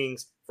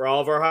 DraftKings, for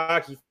all of our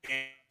hockey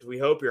fans, we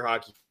hope you're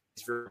hockey fans.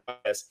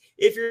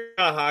 If you're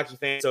not a hockey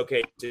fan, it's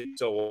okay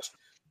to watch.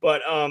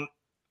 But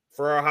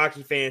for our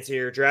hockey fans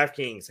here,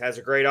 DraftKings has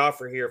a great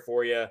offer here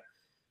for you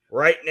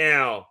right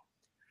now.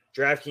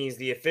 DraftKings,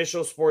 the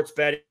official sports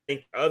betting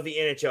of the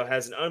NHL,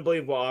 has an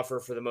unbelievable offer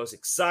for the most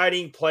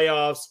exciting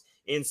playoffs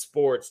in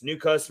sports. New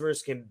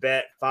customers can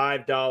bet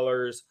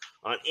 $5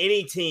 on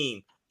any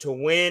team to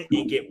win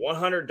and get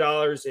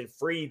 $100 in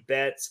free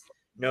bets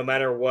no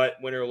matter what,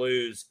 win or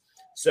lose.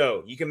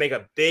 So you can make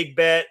a big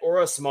bet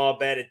or a small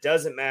bet. It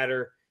doesn't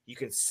matter. You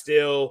can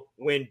still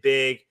win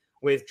big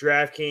with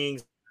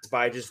DraftKings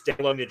by just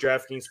downloading the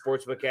DraftKings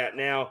Sportsbook app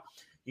now.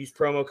 Use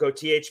promo code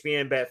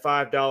THPN, bet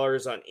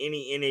 $5 on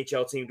any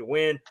NHL team to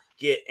win,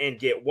 get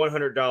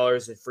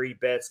 $100 in free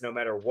bets no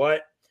matter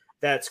what.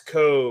 That's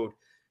code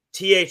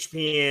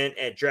THPN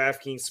at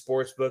DraftKings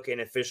Sportsbook,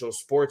 an official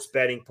sports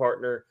betting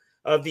partner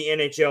of the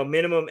NHL.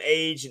 Minimum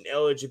age and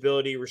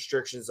eligibility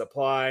restrictions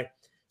apply.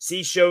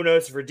 See show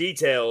notes for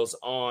details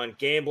on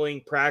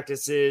gambling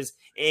practices,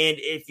 and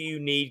if you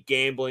need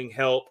gambling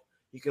help,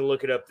 you can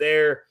look it up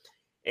there.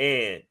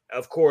 And,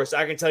 of course,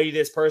 I can tell you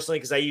this personally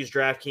because I use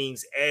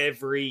DraftKings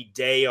every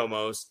day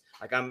almost.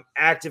 Like, I'm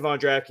active on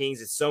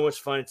DraftKings. It's so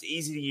much fun. It's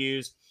easy to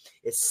use.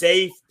 It's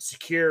safe,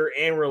 secure,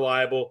 and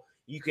reliable.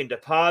 You can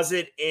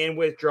deposit and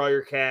withdraw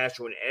your cash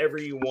whenever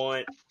you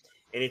want,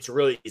 and it's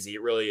really easy.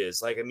 It really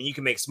is. Like, I mean, you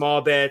can make small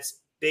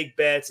bets, big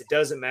bets. It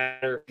doesn't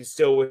matter. You can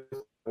still win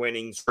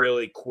winnings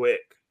really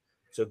quick.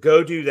 So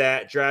go do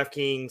that.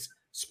 DraftKings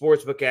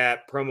Sportsbook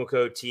app, promo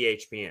code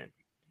THPN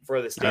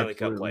for the Stanley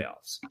Cup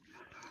playoffs.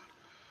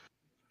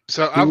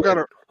 So I've got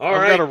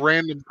a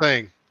random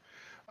thing.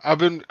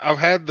 I've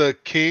had the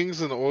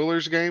Kings and the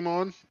Oilers game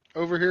on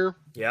over here.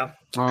 Yeah.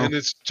 And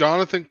it's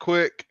Jonathan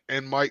Quick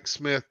and Mike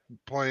Smith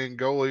playing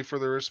goalie for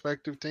their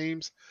respective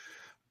teams.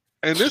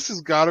 And this has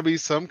got to be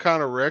some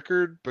kind of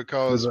record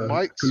because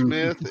Mike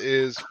Smith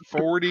is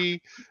 40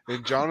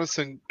 and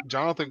Jonathan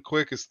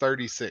Quick is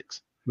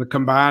 36. The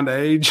combined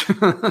age?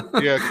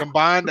 Yeah,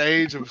 combined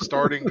age of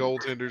starting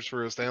goaltenders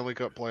for a Stanley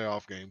Cup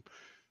playoff game.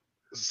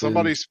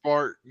 Somebody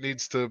smart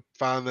needs to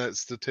find that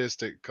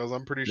statistic because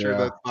I'm pretty sure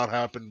that's not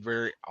happened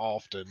very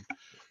often.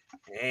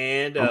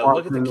 And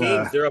look at the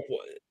Kings. They're up.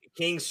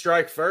 Kings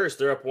strike first.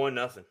 They're up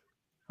 1-0.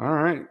 All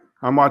right.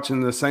 I'm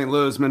watching the St.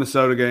 Louis,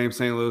 Minnesota game.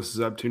 St. Louis is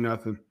up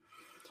 2-0.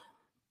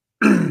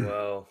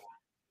 Well,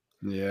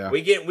 yeah,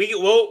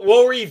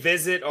 we'll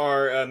revisit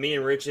our me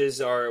and Rich's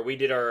we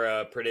did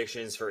our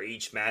predictions for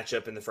each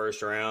matchup in the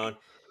first round,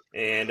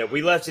 and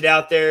we left it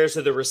out there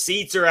so the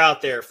receipts are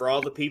out there for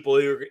all the people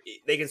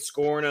they can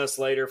scorn us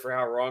later for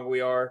how wrong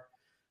we are,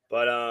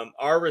 but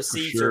our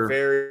receipts are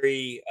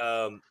very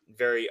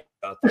very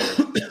out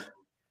there.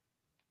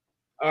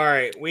 All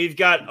right, we've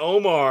got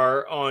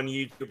Omar on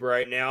YouTube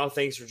right now.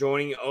 Thanks for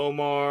joining,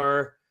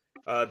 Omar.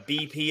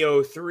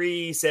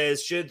 BP03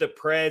 says, should the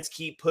Preds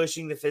keep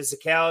pushing the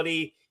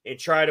physicality and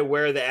try to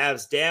wear the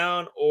Avs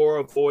down or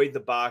avoid the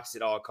box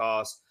at all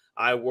costs?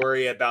 I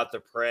worry about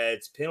the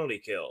Preds penalty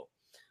kill.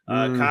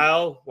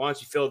 Kyle, why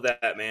don't you field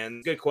that,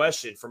 man? Good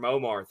question from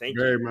Omar. Thank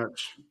you. Very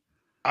much.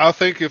 I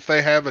think if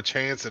they have a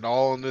chance at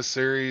all in this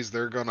series,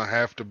 they're going to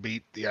have to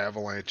beat the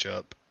Avalanche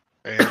up.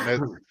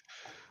 And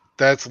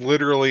that's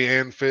literally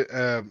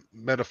and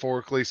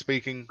metaphorically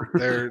speaking.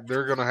 They're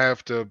going to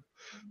have to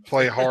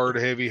play hard,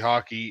 heavy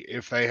hockey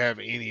if they have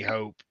any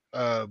hope.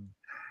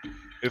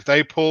 If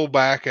they pull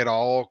back at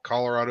all,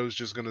 Colorado's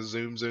just going to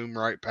zoom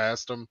right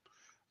past them.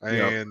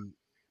 And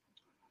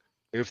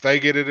If they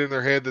get it in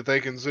their head that they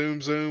can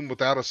zoom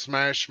without a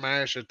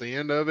smash at the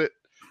end of it,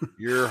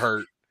 you're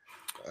hurt.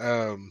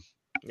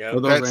 Yeah.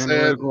 Those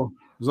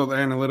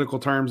analytical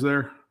terms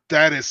there.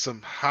 That is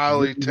some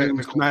highly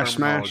technical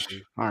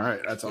terminology. All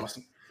right, that's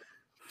awesome.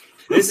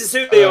 This is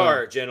who they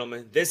are,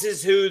 gentlemen. This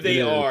is who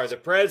they are. The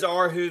Preds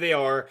are who they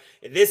are.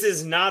 This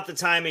is not the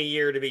time of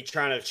year to be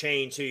trying to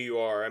change who you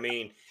are. I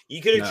mean,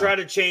 you could have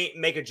tried to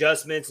make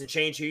adjustments and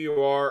change who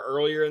you are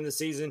earlier in the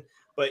season,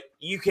 but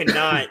you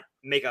cannot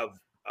make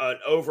an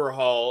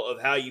overhaul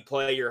of how you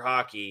play your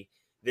hockey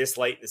this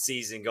late in the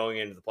season going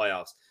into the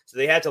playoffs. So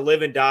they have to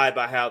live and die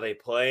by how they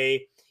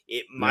play.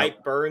 It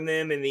might burn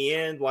them in the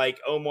end, like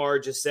Omar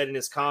just said in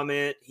his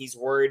comment. He's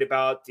worried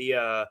about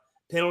the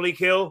penalty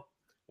kill.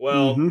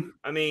 Well,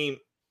 I mean,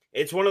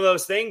 it's one of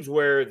those things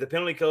where the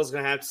penalty kill is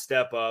going to have to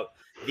step up.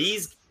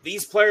 These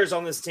players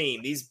on this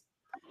team, these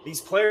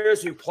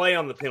players who play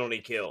on the penalty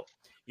kill,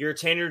 your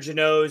Tanner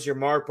Janot's, your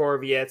Mark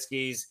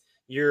Borowiecki's,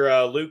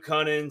 your Luke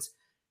Cunnins,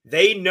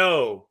 they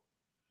know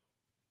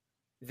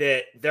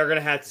that they're going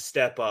to have to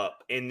step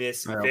up in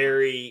this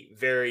very,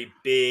 very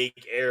big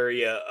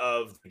area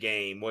of the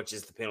game, which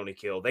is the penalty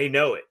kill. They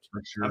know it.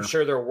 Sure. I'm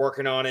sure they're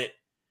working on it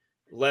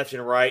left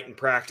and right in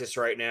practice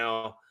right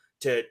now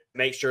to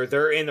make sure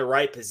they're in the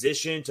right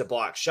position to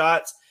block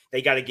shots.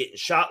 They got to get in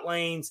shot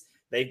lanes.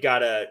 They've got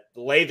to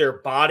lay their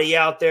body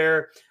out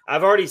there.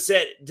 I've already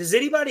said,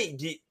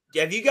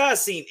 have you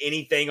guys seen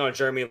anything on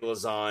Jeremy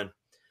Lauzon?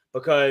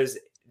 Because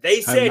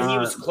they said he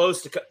was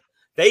close to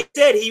They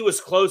said he was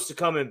close to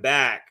coming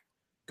back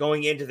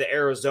going into the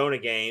Arizona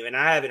game, and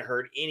I haven't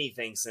heard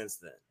anything since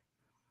then.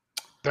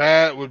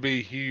 That would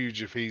be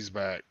huge if he's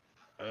back.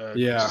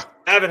 I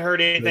haven't heard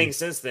anything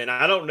since then.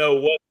 I don't know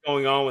what's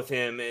going on with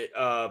him,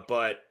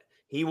 but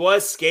he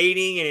was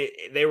skating,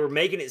 and they were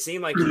making it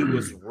seem like he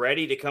was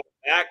ready to come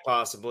back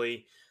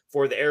possibly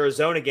for the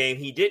Arizona game.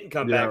 He didn't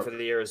come back for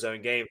the Arizona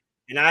game,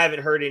 and I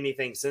haven't heard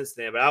anything since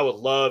then, but I would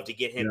love to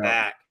get him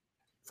back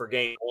for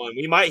game one.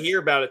 We might hear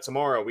about it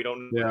tomorrow. We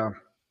don't know. Yeah.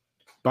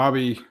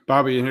 Bobby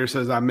in here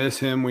says, I miss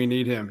him. We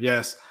need him.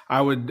 Yes,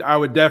 I would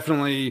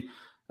definitely,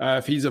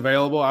 if he's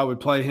available, I would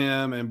play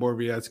him and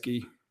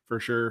Borowiecki for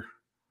sure.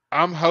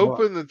 I'm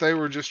hoping that they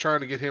were just trying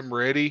to get him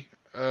ready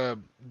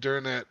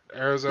during that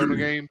Arizona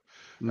game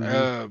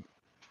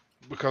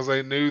because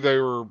they knew they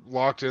were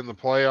locked in the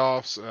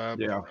playoffs.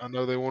 I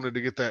know they wanted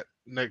to get that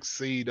next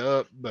seed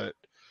up, but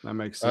that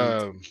makes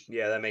sense.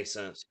 That makes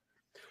sense.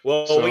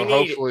 Well, so we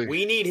need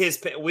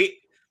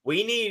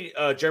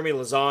Jeremy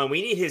Lauzon.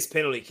 We need his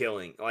penalty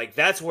killing. Like,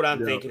 that's what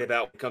I'm thinking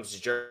about when it comes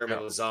to Jeremy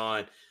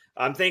Lauzon.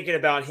 I'm thinking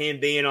about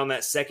him being on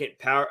that second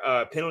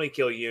penalty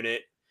kill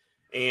unit,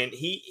 and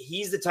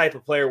he's the type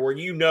of player where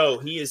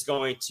he is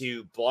going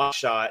to block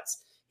shots.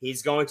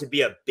 He's going to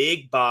be a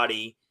big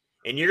body,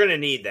 and you're going to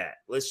need that.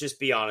 Let's just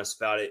be honest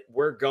about it.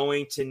 We're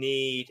going to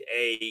need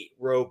a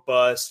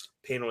robust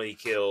penalty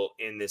kill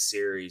in this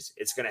series.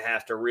 It's going to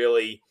have to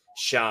really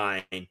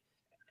shine.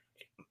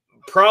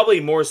 Probably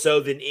more so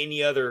than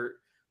any other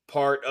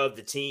part of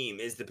the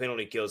team is the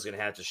penalty kill is going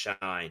to have to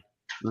shine.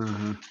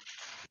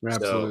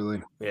 Absolutely.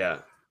 So,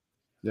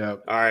 yeah.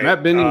 All right.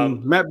 Matt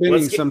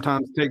Benning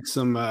sometimes takes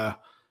some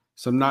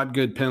not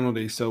good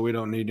penalties, so we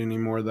don't need any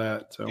more of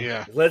that. So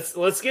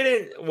let's get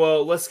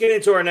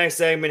into our next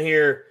segment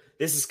here.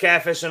 This is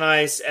Catfish on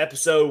Ice,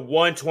 episode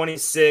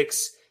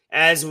 126,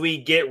 as we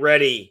get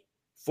ready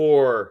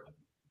for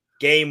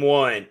game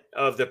one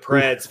of the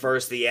Preds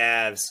versus the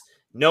Avs.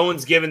 No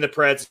one's given the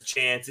Preds a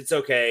chance. It's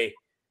okay,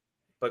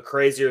 but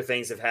crazier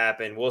things have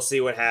happened. We'll see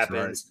what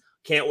happens. Right.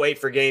 Can't wait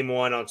for game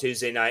one on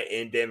Tuesday night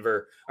in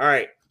Denver. All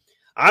right.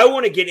 I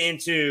want to get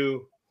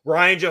into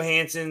Ryan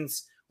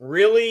Johansson's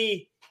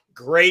really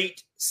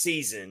great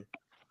season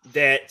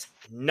that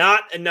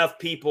not enough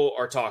people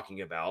are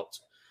talking about.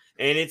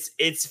 And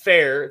it's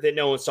fair that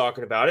no one's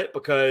talking about it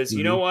because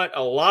you know what?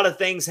 A lot of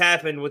things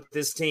happened with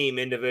this team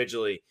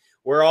individually.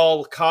 We're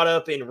all caught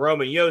up in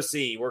Roman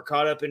Josi. We're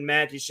caught up in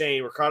Matt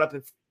Duchene. We're caught up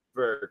in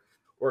Berg.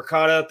 We're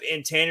caught up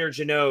in Tanner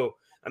Janot.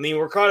 I mean,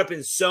 we're caught up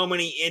in so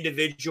many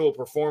individual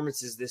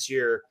performances this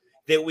year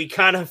that we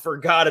kind of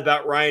forgot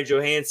about Ryan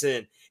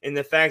Johansson and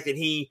the fact that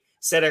he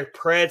set a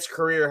Preds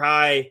career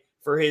high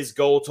for his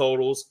goal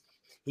totals.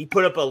 He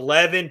put up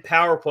 11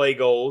 power play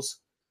goals,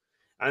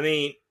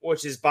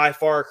 which is by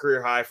far a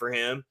career high for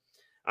him.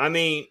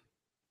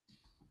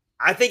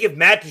 I think if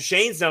Matt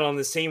Duchene's not on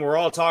this team, we're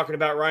all talking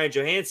about Ryan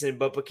Johansson,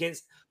 but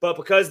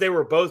because they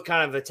were both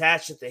kind of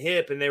attached at the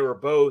hip and they were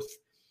both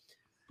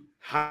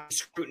high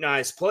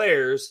scrutinized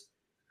players,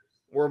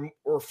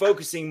 we're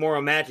focusing more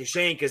on Matt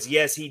Duchene because,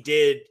 yes, he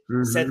did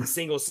set the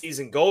single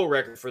season goal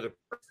record for the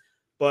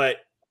 – but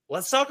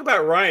let's talk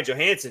about Ryan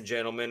Johansson,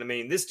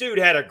 gentlemen. This dude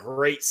had a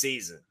great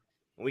season.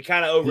 We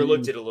kind of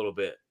overlooked it a little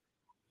bit.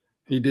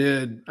 He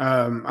did.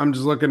 I'm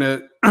just looking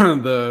at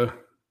the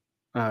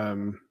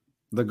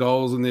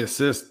goals and the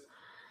assists.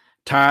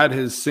 Tied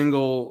his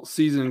single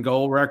season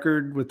goal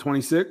record with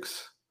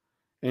 26,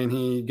 and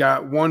he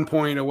got 1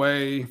 point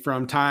away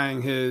from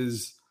tying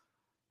his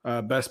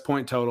best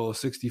point total of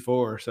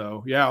 64.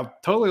 So, yeah,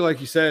 totally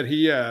like you said,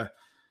 he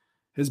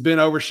has been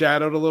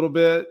overshadowed a little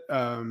bit.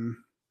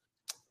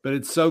 But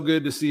it's so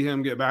good to see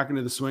him get back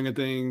into the swing of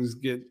things,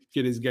 get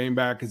his game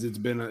back, because it's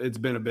been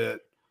a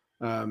bit.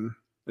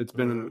 It's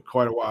been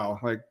quite a while,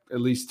 like at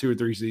least 2 or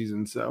 3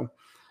 seasons. So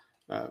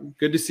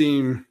good to see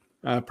him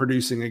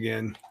producing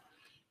again.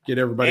 Get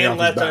everybody and off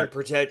left his back.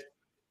 unprotected,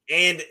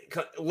 and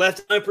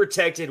left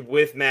unprotected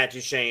with Matt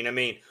Duchene. I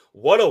mean,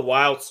 what a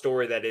wild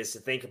story that is to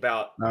think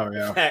about. Oh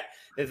yeah, The fact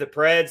that the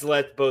Preds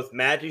left both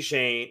Matt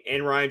Duchene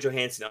and Ryan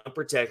Johansson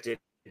unprotected in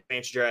the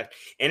expansion draft,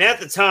 and at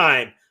the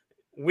time,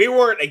 we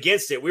weren't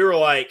against it. We were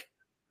like,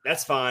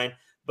 that's fine.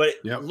 But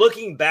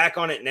looking back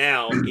on it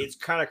now, it's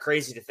kind of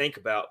crazy to think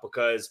about,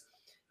 because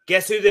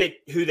guess who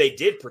they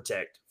did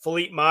protect?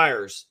 Philippe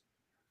Myers.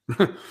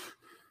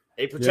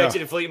 They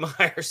protected Philippe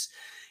Myers,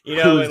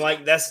 and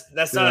like that's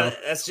not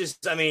that's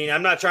just, I mean,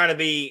 I'm not trying to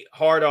be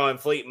hard on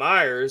Philippe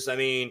Myers. I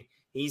mean,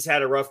 he's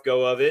had a rough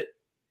go of it,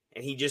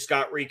 and he just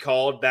got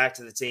recalled back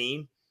to the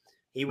team.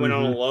 He went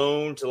on a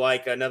loan to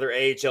like another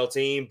AHL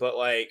team, but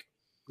like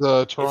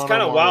the Toronto, it's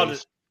kind of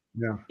wild.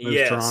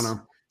 Yes.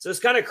 Toronto. So it's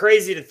kind of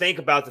crazy to think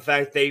about the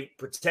fact that they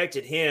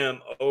protected him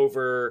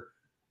over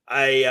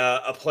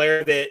a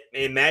player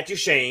in Matt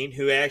Duchene,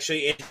 who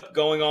actually ended up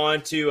going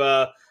on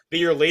to be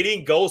your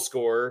leading goal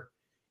scorer,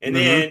 and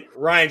then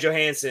Ryan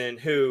Johansson,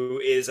 who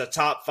is a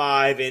top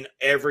 5 in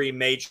every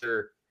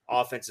major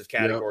offensive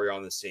category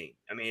on this team.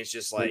 I mean, it's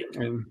just like,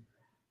 and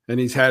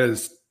he's had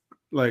his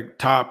like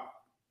top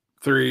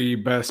 3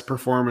 best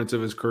performance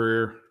of his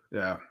career.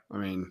 Yeah, I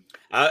mean,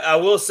 I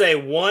will say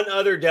one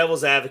other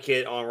devil's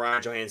advocate on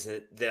Ryan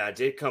Johansson that I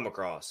did come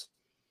across.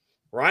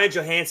 Ryan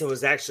Johansson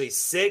was actually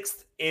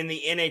 6th in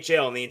the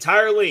NHL in the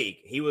entire league.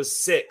 He was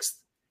 6th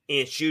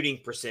in shooting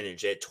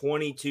percentage at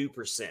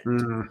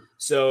 22%.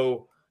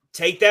 So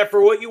take that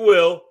for what you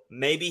will.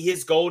 Maybe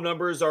his goal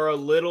numbers are a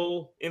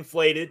little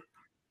inflated.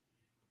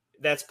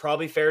 That's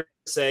probably fair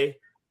to say.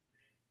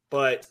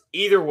 But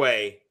either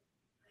way,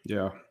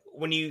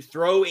 when you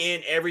throw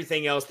in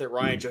everything else that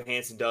Ryan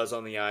Johansson does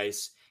on the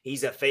ice,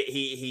 he's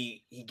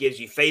he gives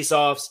you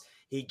faceoffs,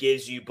 he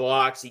gives you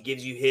blocks, he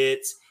gives you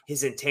hits.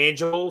 His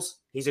intangibles,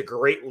 he's a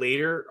great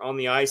leader on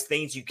the ice.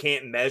 Things you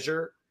can't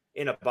measure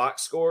in a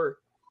box score,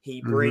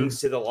 he brings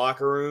to the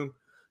locker room.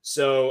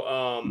 So,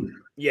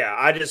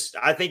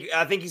 I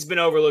think he's been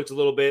overlooked a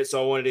little bit.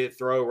 So I wanted to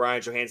throw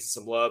Ryan Johansson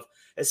some love,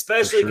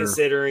 especially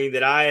considering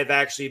that I have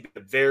actually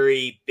been a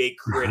very big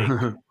critic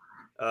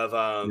of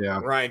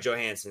Ryan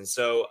Johansson.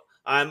 So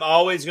I'm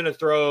always going to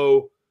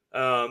throw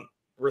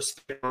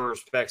respect where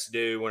respect's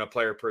due when a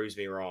player proves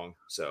me wrong.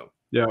 So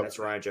that's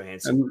Ryan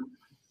Johansson.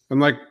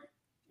 And like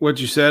what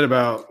you said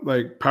about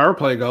like power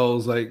play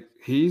goals, like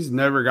he's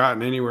never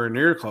gotten anywhere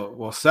near close.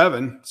 Well,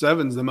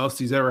 7's the most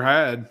he's ever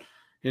had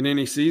in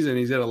any season.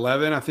 He's at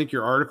 11. I think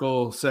your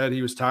article said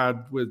he was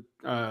tied with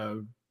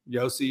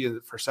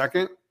Yossi for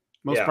second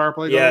most power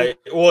play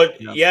goals.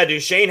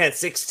 Duchene had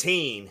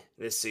 16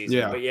 this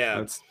season. But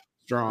that's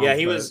strong. Yeah,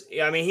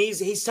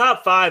 he's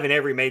top 5 in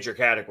every major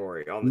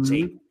category on the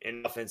team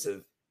in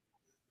offensive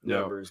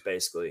numbers,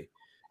 basically.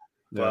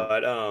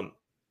 But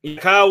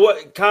Kyle,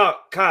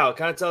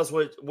 kind of tell us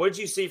what did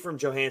you see from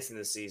Johansson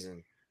this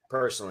season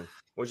personally?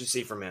 What did you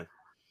see from him?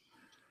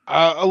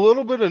 A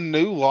little bit of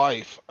new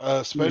life,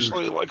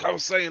 especially like I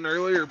was saying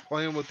earlier,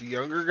 playing with the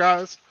younger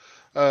guys.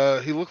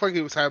 He looked like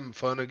he was having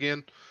fun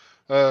again.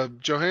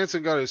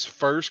 Johansson got his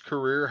first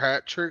career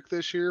hat trick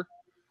this year,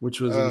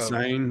 which was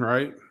insane,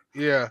 right?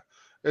 Yeah,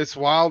 it's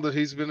wild that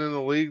he's been in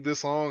the league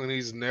this long and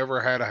he's never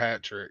had a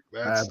hat trick.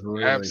 That's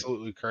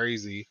absolutely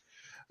crazy.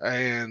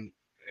 And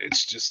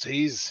it's just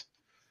he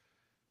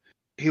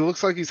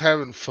looks like he's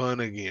having fun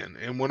again.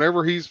 And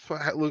whenever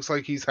looks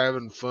like he's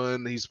having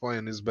fun, he's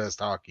playing his best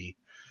hockey.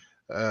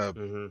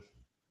 That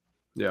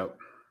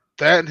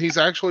and he's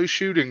actually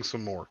shooting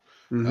some more.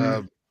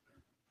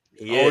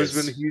 Always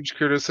been a huge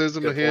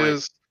criticism of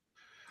his.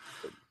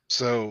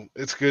 So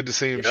it's good to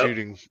see him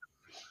shooting.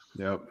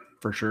 Yep,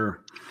 for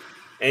sure.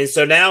 And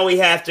so now we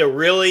have to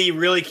really,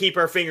 really keep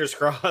our fingers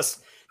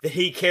crossed that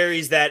he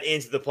carries that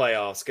into the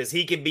playoffs, because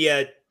he could be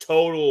a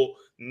total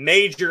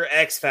major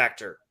X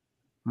factor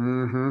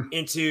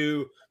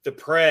into the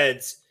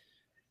Preds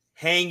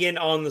hanging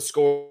on the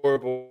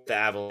scoreboard with the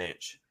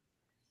Avalanche.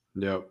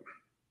 Yep.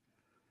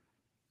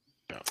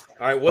 All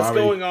right, what's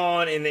going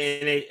on in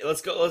the NA?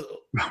 Let's go.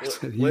 He's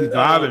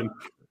vibing.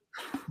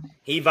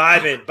 He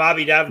vibing.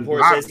 Bobby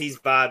Davenport says he's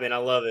vibing. I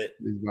love it.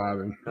 He's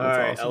vibing. All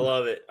right, awesome. I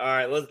love it. All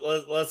right,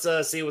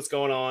 let's see what's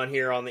going on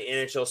here on the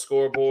NHL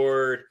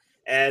scoreboard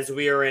as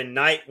we are in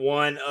night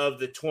 1 of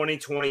the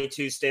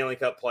 2022 Stanley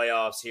Cup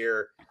playoffs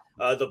here.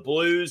 The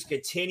Blues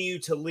continue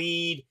to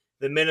lead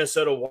the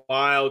Minnesota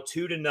Wild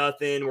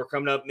 2-0. We're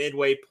coming up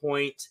midway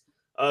point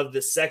of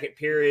the second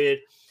period.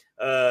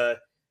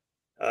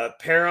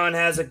 Perron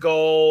has a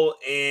goal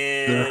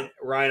and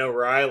Ryan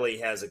O'Reilly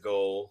has a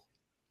goal.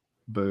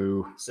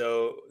 Boo.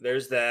 So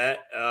there's that.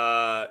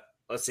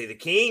 Let's see. The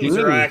Kings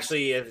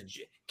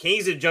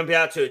have jumped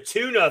out to a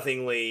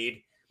 2-0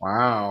 lead.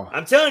 Wow.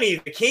 I'm telling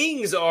you, the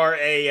Kings are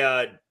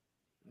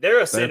They're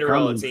a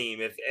Cinderella team.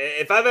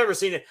 If I've ever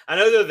seen it, I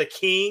know they're the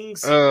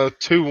Kings.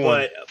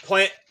 2-1.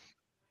 But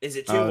is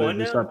it 2-1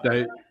 now? Just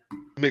update.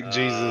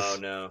 McJesus. Oh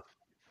no.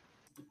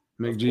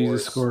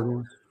 McJesus scored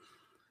one.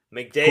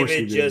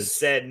 McDavid just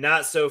said,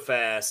 "Not so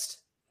fast."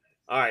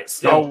 All right,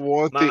 I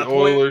want the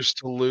Oilers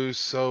to lose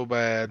so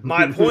bad.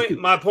 My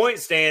point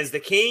stands. The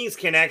Kings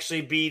can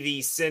actually be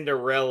the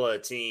Cinderella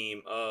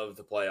team of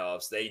the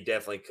playoffs. They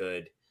definitely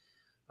could.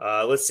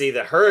 Let's see.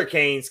 The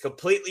Hurricanes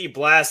completely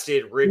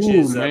blasted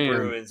Rich's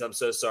Bruins. I'm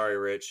so sorry,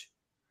 Rich.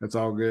 That's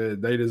all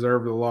good. They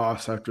deserve the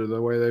loss after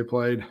the way they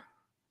played.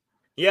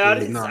 Yeah, I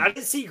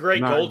didn't see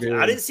great I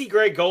didn't see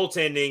great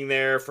goaltending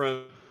there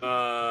from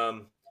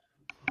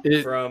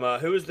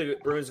who was the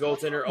Bruins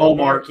goaltender?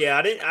 Mark. Yeah,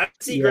 I didn't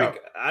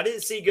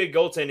see good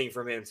goaltending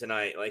from him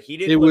tonight. Like he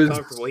didn't look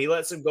comfortable. He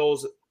let some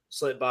goals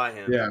slip by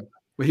him. Yeah.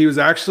 But he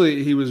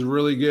was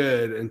really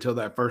good until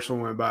that first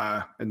one went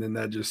by. And then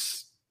that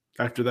just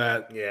after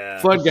that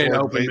floodgate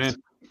opened, man.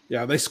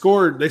 Yeah, they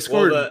scored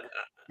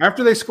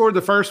after they scored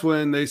the first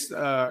one,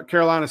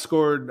 Carolina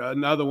scored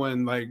another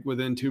one like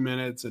within 2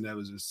 minutes, and that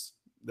was just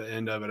the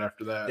end of it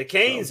after that. The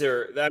Canes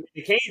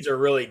are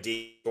really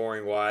deep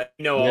scoring wise.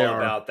 You know all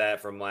about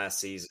that from last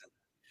season.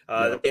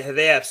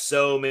 They have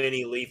so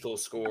many lethal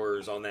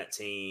scorers on that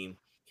team.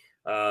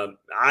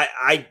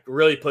 I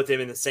really put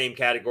them in the same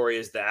category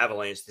as the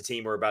Avalanche, the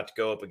team we're about to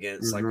go up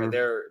against. Mm-hmm. Like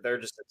they're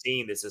just a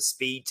team that's a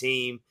speed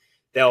team.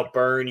 They'll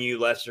burn you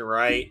left and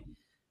right.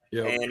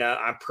 Yep. And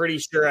I'm pretty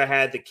sure I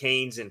had the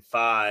Canes in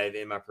 5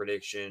 in my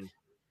prediction.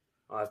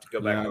 I'll have to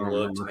go back and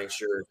look to make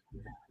sure.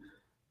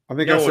 I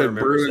think I said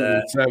Bruins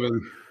in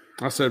 7.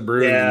 I said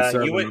Bruins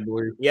in 7, I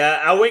believe.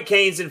 Yeah, I went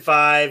Canes in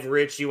 5.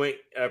 Rich, you went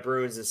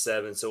Bruins in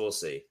 7, so we'll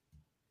see.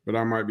 But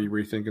I might be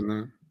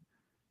rethinking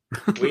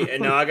that.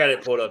 No, I got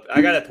it pulled up.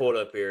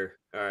 Here.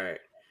 All right.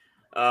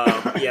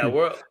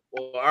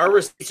 Our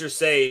receipts are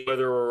saying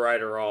whether we're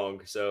right or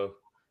wrong. So,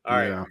 all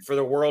right, for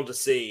the world to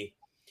see.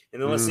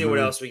 And then let's see what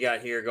else we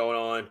got here going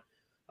on.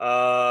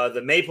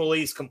 The Maple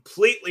Leafs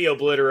completely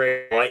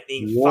obliterated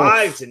Lightning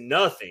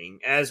 5-0,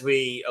 as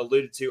we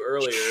alluded to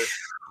earlier.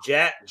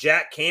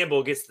 Jack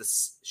Campbell gets the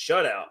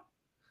shutout.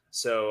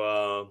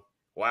 So,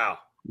 wow.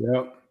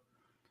 Yep.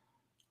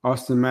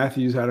 Austin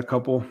Matthews had a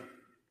couple.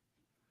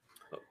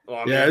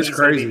 Well, it's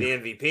crazy. Be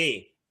the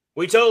MVP.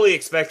 We totally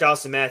expect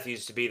Austin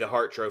Matthews to be the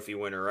Hart Trophy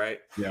winner, right?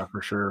 Yeah,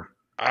 for sure.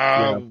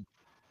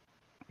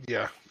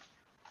 Yeah.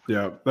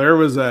 Yeah, there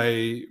was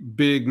a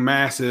big,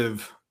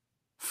 massive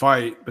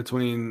fight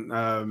between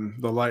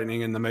the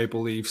Lightning and the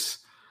Maple Leafs.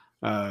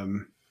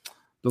 The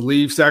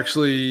Leafs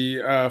actually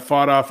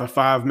fought off a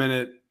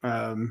 5-minute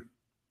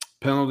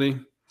penalty,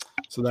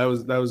 so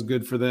that was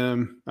good for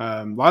them.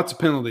 Lots of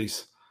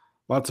penalties,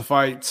 lots of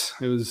fights.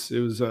 It was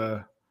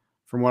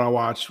from what I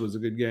watched, was a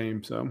good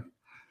game. So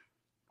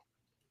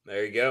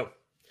there you go.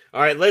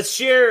 All right, let's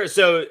share.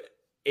 So,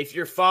 if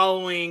you're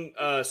following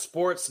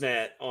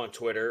Sportsnet on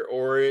Twitter,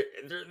 or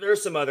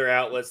there's some other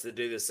outlets that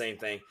do the same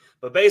thing,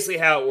 but basically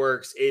how it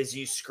works is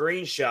you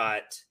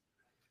screenshot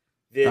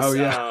this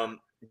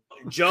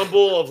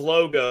jumble of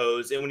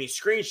logos, and when you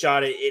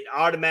screenshot it, it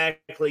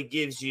automatically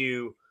gives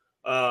you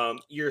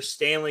your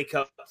Stanley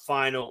Cup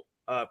final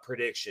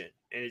prediction,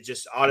 and it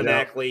just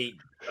automatically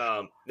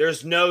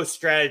there's no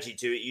strategy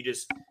to it. You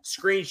just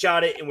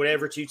screenshot it, and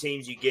whatever 2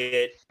 teams you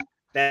get,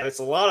 it's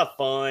a lot of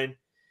fun.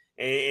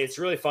 And it's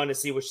really fun to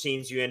see which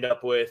teams you end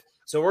up with.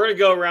 So we're going to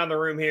go around the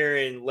room here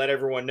and let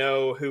everyone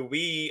know who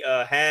we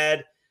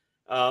had.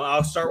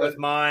 I'll start with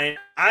mine.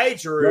 I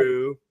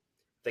drew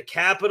the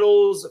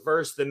Capitals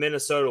versus the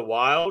Minnesota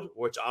Wild,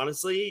 which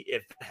honestly,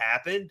 if it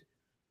happened,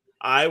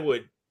 I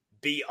would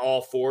be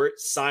all for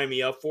it. Sign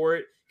me up for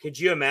it. Could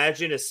you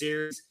imagine a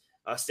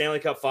Stanley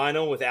Cup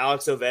final with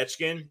Alex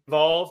Ovechkin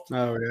involved?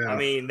 Oh, yeah. I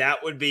mean,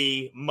 that would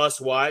be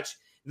must watch.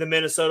 The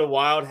Minnesota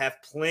Wild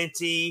have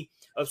plenty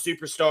of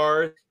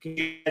superstars. Can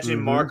you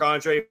imagine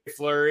Marc-Andre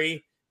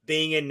Fleury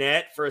being in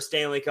net for a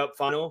Stanley Cup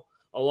final,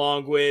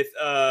 along with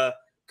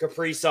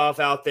Kaprizov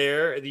out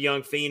there, the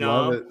young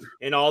phenom,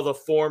 and all the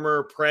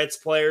former Preds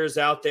players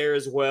out there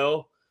as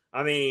well?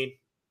 I mean,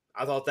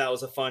 I thought that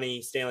was a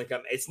funny Stanley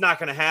Cup. It's not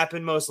going to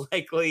happen, most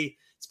likely.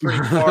 It's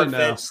pretty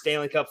far-fetched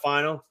Stanley Cup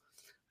final.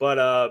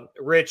 But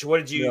Rich,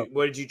 what did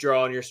you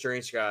draw on your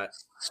screenshot?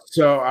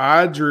 So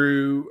I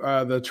drew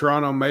the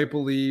Toronto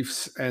Maple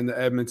Leafs and the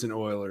Edmonton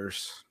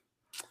Oilers.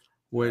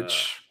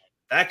 Which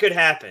that could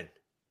happen.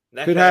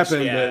 That could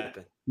happen,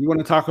 but you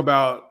want to talk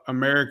about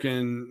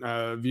American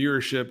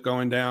viewership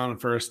going down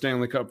for a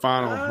Stanley Cup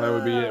final? That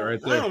would be it right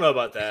there. I don't know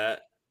about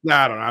that. No,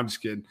 I don't know. I'm just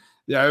kidding.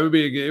 Yeah, it would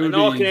be a good. An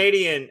all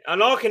Canadian.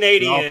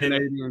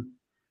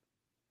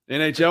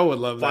 NHL would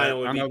love that.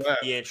 Final would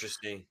be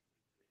interesting.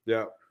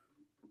 Yeah.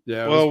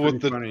 Yeah. Well, with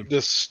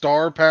the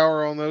star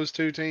power on those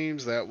 2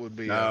 teams, that would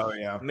be. Oh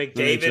yeah.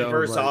 McDavid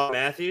versus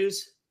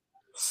Matthews.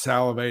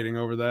 Salivating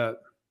over that.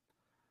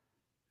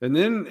 And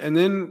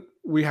then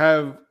we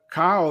have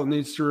Kyle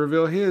needs to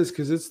reveal his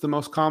because it's the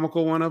most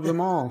comical one of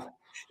them all.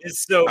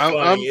 It's so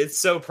funny.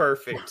 It's so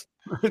perfect.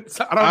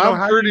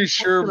 I'm pretty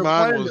sure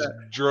mine was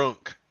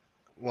drunk,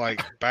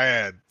 like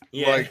bad.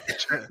 Yeah.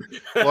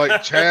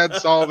 Like Chad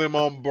saw them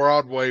on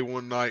Broadway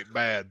one night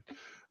bad.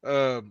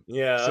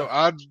 Yeah. So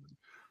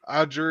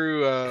I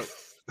drew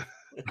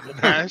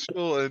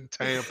Nashville and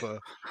Tampa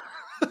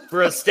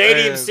For a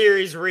Stadium And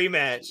Series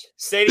rematch.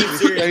 Stadium the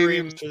Series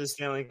stadium- rematch for the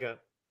Stanley Cup.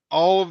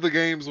 all of the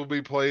games will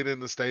be played in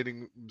the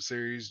Stadium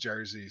Series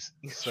jerseys.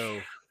 So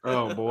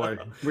Oh boy,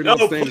 we No,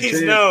 don't stand a please,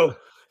 chance. no.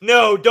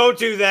 No, don't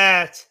do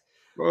that.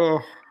 Oh,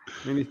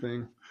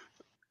 anything.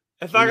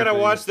 If I gotta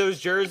Anything. watch those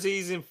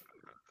jerseys and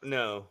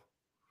no.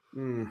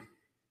 Mm,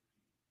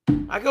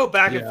 I go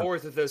back and Yeah.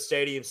 forth with those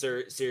Stadium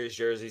Series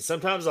jerseys.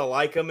 Sometimes I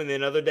like them, and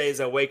then other days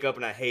I wake up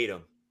and I hate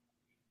them.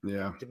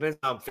 yeah, Depends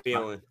how I'm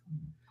feeling.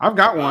 I've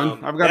got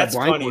one. I've got That's a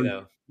blank funny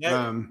one.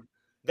 though.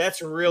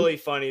 That's really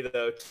funny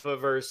though. Tampa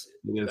versus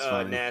It is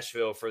funny.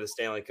 Nashville for the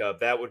Stanley Cup.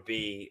 That would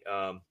be.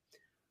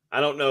 I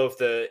don't know if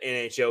the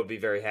NHL would be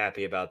very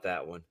happy about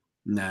that one.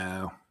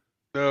 No.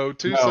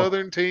 two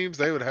Southern teams,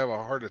 they would have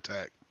a heart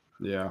attack.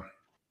 Yeah.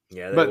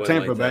 Yeah, they But wouldn't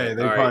Tampa like Bay, that.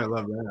 they All probably right.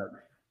 love that.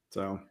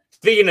 So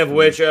Speaking of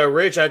which,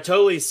 Rich, I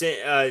totally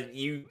sent.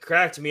 You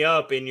cracked me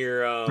up in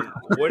your.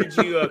 What did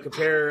you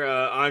compare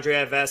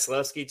Andrei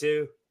Vasilevsky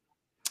to?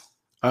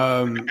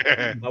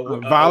 Violet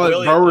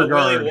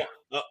Beauregard.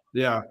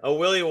 Yeah. A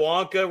Willy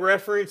Wonka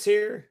reference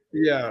here.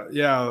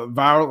 Yeah.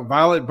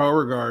 Violet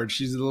Beauregard.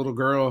 She's the little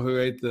girl who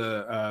ate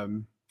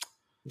the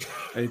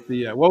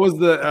what was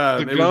the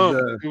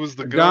gum. It was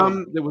the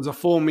gum. It was a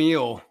full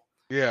meal.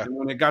 Yeah. And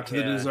when it got to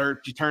the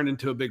dessert, she turned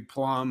into a big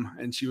plum,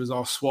 and she was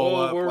all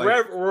swollen up.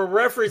 We're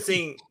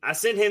referencing. I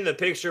sent him the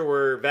picture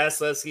where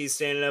Vasilevsky's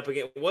standing up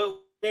against what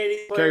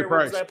Carey Price.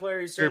 What was that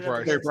player he's standing up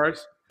against?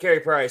 Price.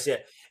 Carey Price, yeah.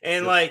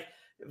 And like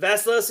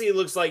Vasilevsky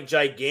looks like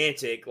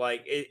gigantic,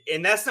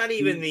 and that's not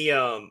even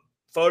the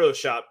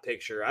Photoshop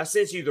picture. I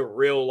sent you the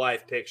real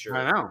life picture.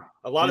 I know.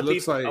 A lot of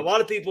people have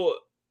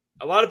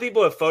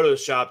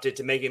photoshopped it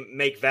to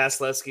make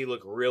Vasilevsky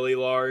look really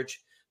large,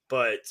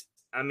 but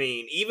I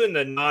mean, even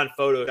the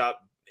non-Photoshop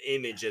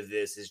image of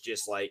this is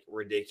just like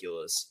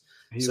ridiculous.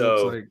 He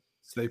looks like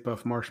Stay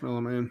Puft Marshmallow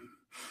Man.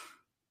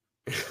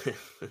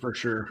 For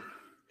sure.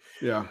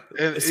 Yeah.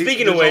 And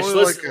speaking of which,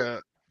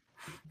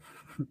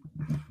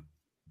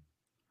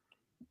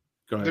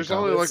 there's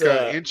only like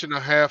an inch and a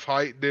half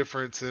height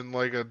difference and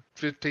like a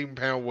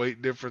 15-pound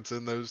weight difference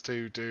in those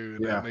two too.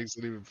 And that makes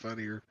it even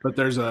funnier. But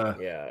there's a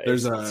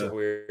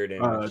weird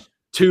image.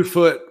 2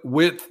 foot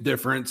width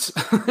difference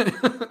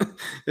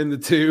in the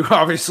two.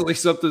 Obviously,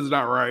 something's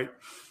not right.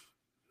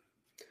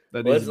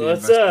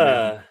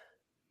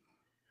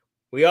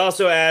 We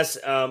also asked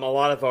a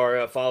lot of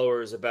our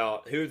followers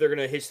about who they're going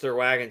to hitch their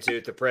wagon to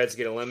if the Preds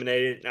get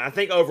eliminated. And I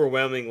think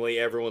overwhelmingly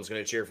everyone's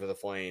going to cheer for the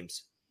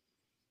Flames.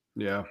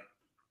 Yeah.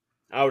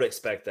 I would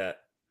expect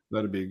that.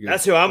 That'd be good.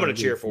 That's who I'm going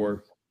to cheer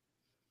for.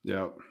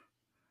 Yeah. All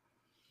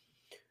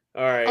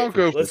right. I'll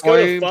go for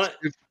Flames.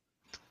 If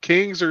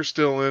Kings are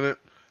still in it,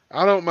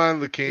 I don't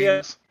mind the Kings.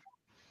 Yeah,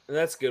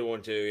 that's a good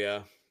one too,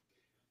 yeah.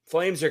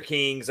 Flames or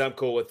Kings, I'm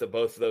cool with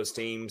both of those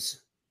teams.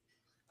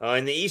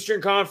 In the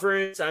Eastern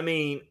Conference, I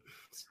mean,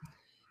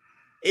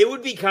 it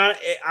would be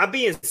I'm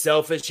being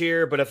selfish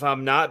here, but if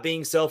I'm not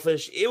being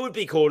selfish, it would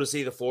be cool to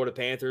see the Florida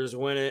Panthers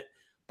win it.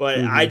 But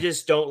I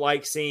just don't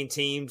like seeing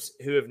teams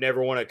who have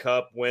never won a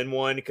cup win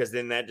one, because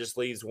then that just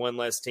leaves one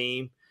less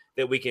team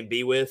that we can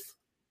be with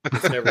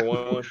that's never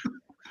won one.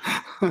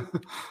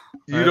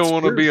 You don't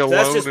want to be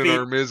alone in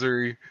our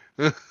misery.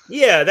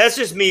 Yeah, that's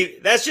just me.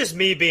 That's just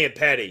me being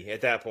petty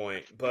at that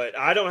point. But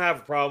I don't have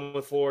a problem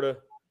with Florida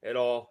at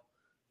all.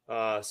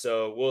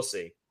 So we'll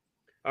see.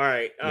 All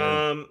right.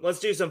 Let's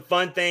do some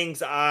fun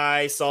things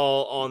I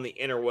saw on the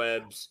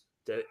interwebs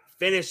to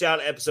finish out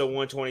episode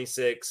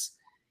 126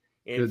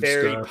 in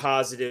very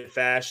positive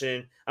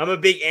fashion. I'm a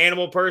big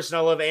animal person.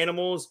 I love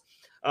animals.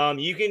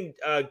 You can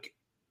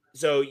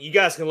so you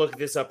guys can look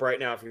this up right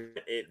now.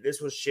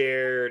 This was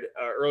shared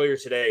earlier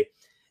today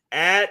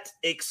at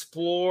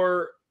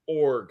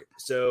Explore.org.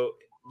 So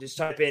just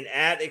type in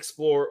at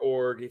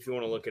Explore.org if you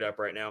want to look it up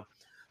right now.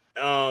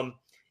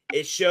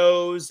 It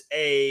shows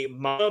a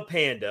mama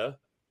panda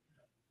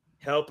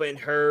helping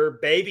her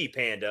baby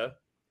panda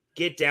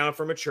get down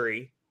from a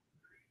tree.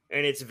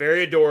 And it's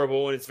very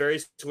adorable and it's very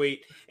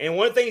sweet. And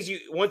one thing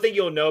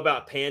you'll know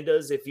about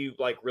pandas, if you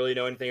like really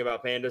know anything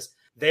about pandas,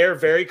 they're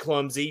very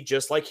clumsy,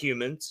 just like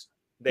humans.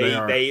 They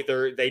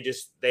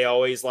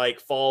always like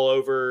fall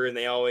over and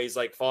they always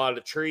like fall out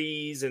of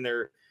trees, and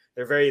they're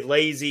very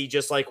lazy,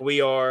 just like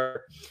we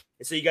are.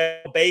 And so you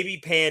got a baby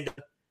panda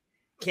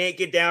can't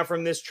get down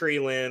from this tree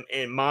limb,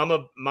 and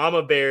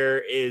mama bear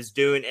is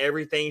doing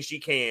everything she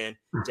can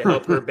to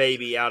help her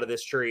baby out of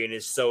this tree, and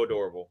it's so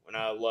adorable. And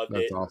I loved it.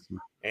 That's awesome.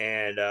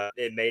 And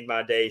it made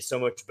my day so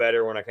much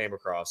better when I came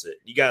across it.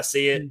 You guys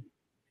see it?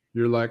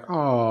 You're like,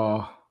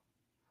 oh.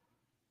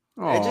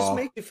 It just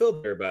makes you feel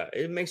better about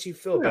it. It makes you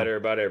feel better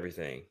about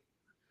everything.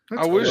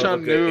 I wish I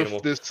knew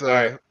if this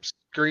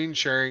screen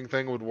sharing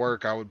thing would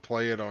work. I would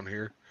play it on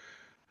here.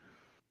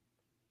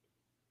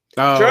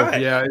 Oh, try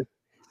it. Yeah. It's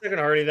not going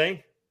to hurt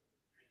anything.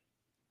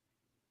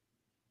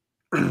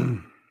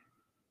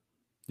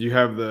 You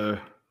have the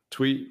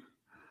tweet?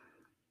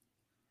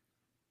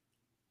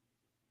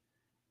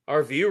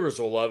 Our viewers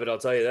will love it. I'll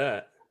tell you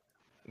that.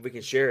 We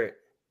can share it.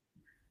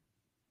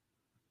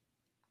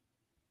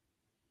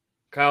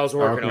 Kyle's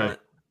working on it.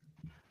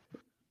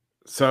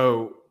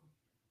 So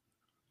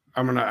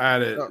I'm gonna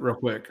add it real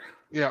quick.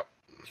 Yeah.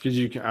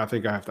 Because I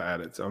think I have to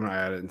add it. So I'm gonna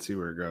add it and see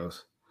where it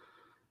goes.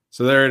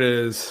 So there it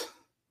is.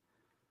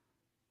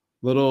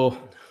 Little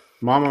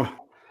mama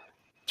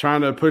trying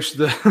to push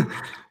the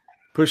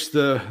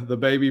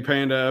baby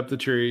panda up the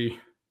tree.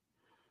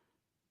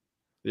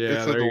 Yeah,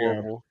 It's there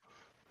adorable. you go.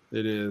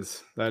 It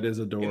is. That is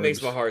adorable. It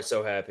makes my heart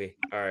so happy.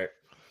 All right.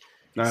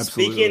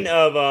 Absolutely. Speaking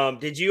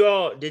of, did you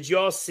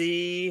all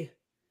see?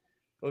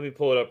 Let me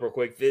pull it up real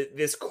quick.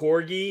 This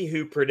corgi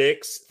who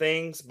predicts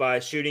things by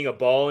shooting a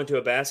ball into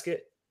a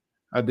basket.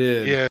 I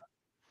did. Yeah.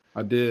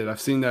 I did.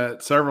 I've seen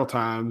that several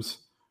times.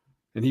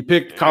 And he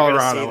picked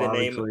Colorado,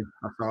 obviously.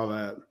 I saw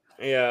that.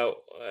 Yeah,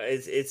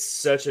 it's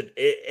such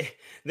a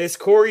this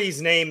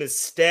corgi's name is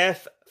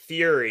Steph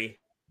Fury.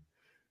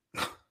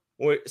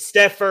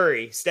 Steph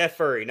Furry,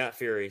 not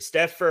Fury.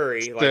 Steph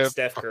Furry, like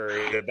Steph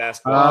Curry, the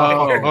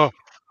basketball player.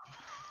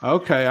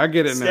 Okay, I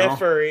get it now. Steph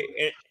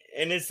Furry,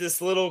 and it's this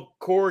little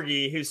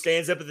corgi who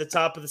stands up at the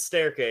top of the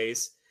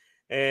staircase,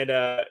 and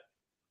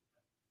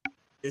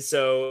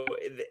so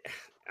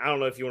I don't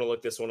know if you want to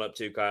look this one up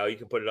too, Kyle. You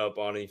can put it up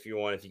on it if you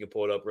want, if you can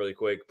pull it up really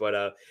quick.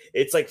 But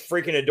it's like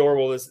freaking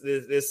adorable.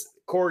 This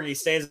corgi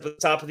stands at the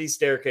top of these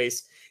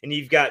staircase, and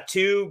you've got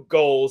two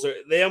goals.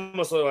 They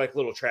almost look like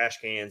little trash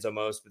cans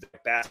almost, with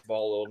like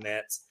basketball little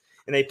nets.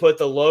 And they put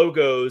the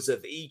logos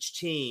of each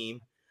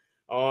team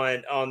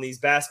on these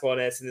basketball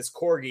nets, and this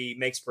corgi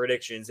makes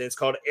predictions. And it's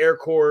called Air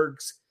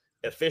Korg's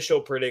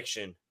Official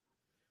Prediction.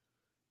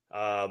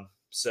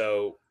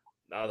 So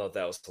I thought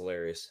that was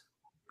hilarious.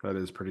 That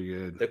is pretty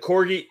good. The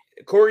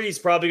corgi's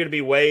probably going to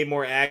be way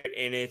more accurate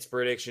in its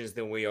predictions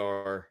than we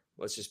are.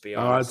 Let's just be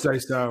honest. I'd say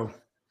so.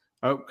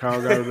 Oh, Kyle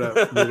got it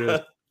up. Here it is.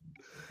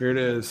 Here it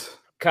is.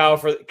 Kyle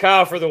for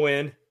the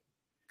win.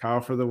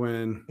 Kyle for the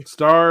win.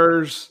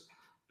 Stars,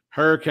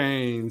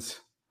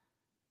 Hurricanes,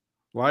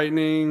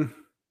 Lightning,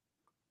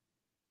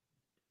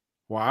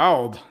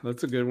 Wild.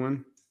 That's a good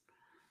one.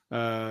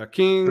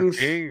 Kings. The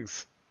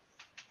Kings.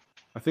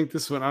 I think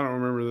this one, I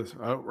don't remember this.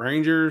 Oh,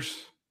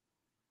 Rangers.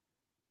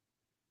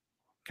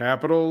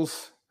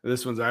 Capitals.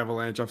 This one's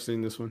Avalanche. I've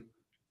seen this one.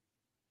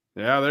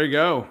 Yeah, there you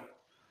go.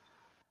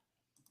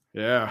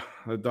 Yeah,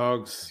 the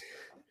Dogs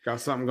got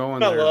something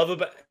going there.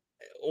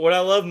 What I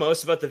love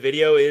most about the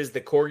video is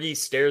the corgi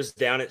stares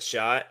down at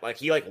shot. Like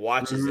he like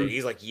watches it.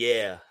 He's like,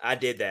 yeah, I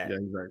did that. Yeah,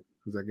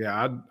 he's like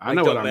yeah, I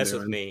know what I'm doing. Don't mess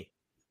with me.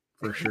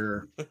 For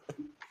sure.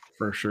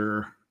 For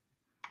sure.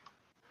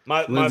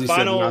 My Lindsay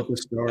final said not the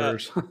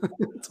Stars.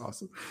 It's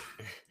awesome.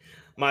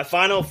 My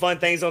final fun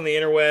things on the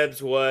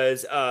interwebs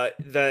was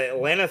the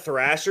Atlanta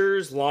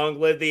Thrashers. Long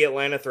live the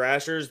Atlanta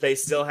Thrashers. They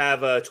still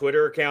have a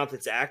Twitter account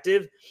that's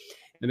active.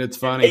 And it's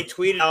funny. They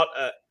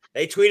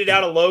tweeted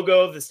out a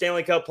logo of the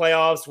Stanley Cup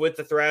playoffs with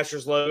the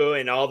Thrashers logo,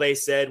 and all they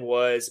said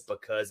was,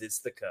 because it's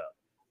the cup.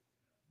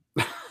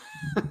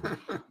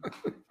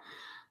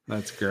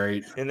 That's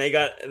great. And they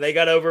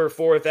got over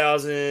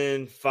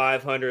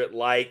 4,500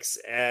 likes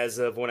as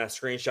of when I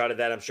screenshotted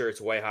that. I'm sure it's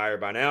way higher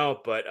by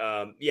now, but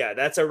yeah,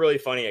 that's a really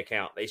funny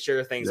account. They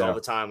share things all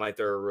the time like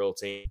they're a real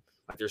team,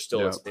 like they're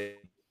still a team.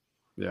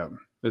 Yeah,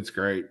 it's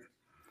great.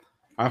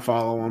 I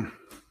follow them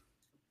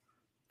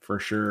for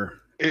sure.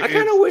 I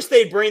kind of wish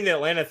they'd bring the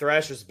Atlanta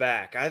Thrashers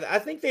back. I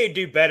think they'd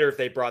do better if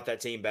they brought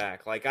that team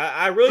back. Like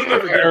I really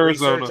never did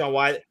research on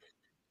why.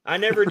 I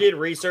never did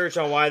research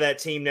on why that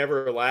team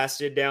never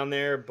lasted down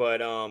there,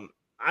 but I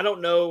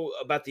don't know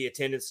about the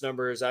attendance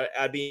numbers.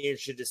 I'd be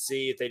interested to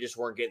see if they just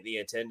weren't getting the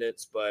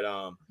attendance. But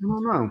I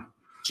don't know.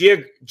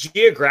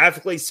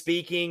 Geographically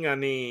speaking, I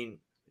mean,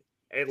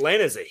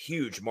 Atlanta's a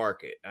huge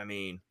market. I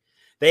mean,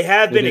 they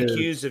have been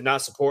accused of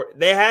not supporting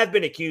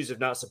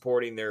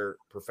their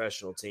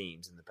professional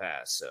teams in the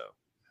past. So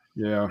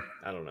yeah,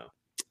 I don't know.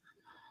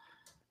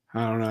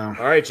 All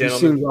right,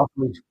 gentlemen.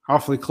 Seems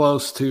awfully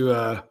close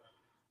to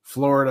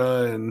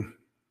Florida and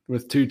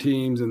with two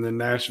teams, and then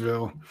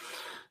Nashville.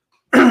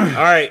 All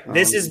right.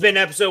 This has been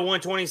episode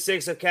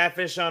 126 of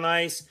Catfish on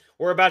Ice.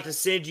 We're about to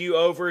send you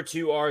over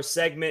to our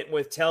segment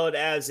with Tell It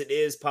As It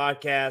Is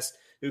podcast,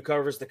 who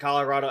covers the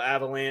Colorado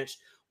Avalanche,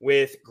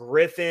 with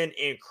Griffin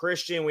and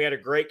Christian. We had a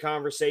great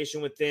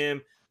conversation with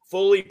them,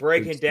 fully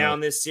breaking down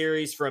this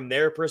series from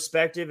their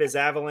perspective as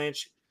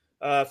Avalanche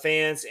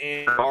fans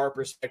and our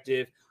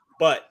perspective.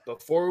 But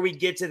before we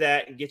get to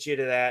that and get you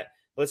to that,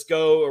 let's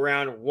go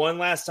around one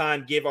last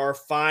time, give our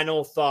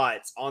final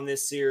thoughts on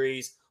this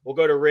series. We'll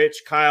go to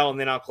Rich, Kyle, and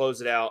then I'll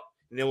close it out.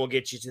 And then we'll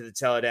get you to the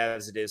Tell It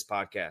As It Is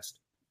podcast.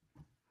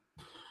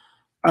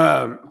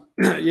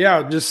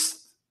 Yeah,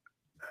 just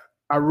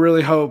I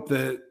really hope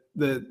that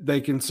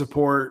they can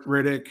support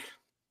Riddick.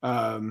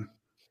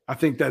 I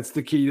think that's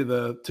the key to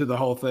the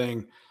whole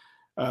thing.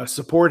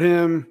 Support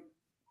him,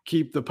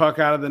 keep the puck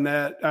out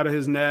of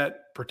his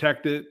net,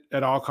 protect it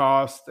at all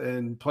costs,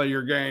 and play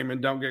your game,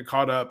 and don't get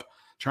caught up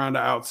trying to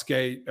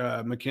outskate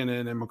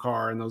McKinnon and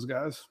Makar and those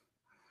guys.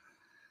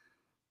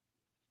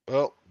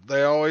 Well,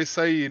 they always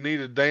say you need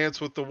to dance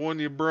with the one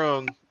you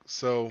brung.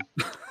 So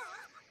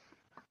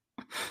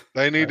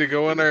they need to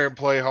go in there and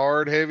play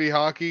hard, heavy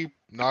hockey,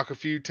 knock a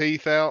few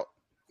teeth out,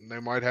 and they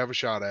might have a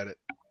shot at it.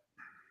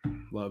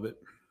 Love it.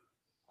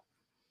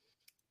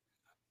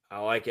 I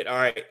like it. All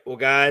right. Well,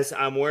 guys,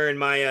 I'm wearing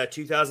my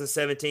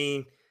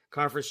 2017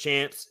 Conference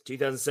Champs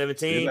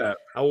 2017.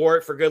 I wore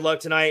it for good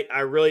luck tonight.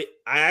 I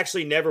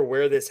actually never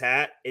wear this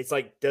hat. It's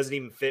like doesn't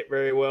even fit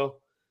very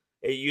well.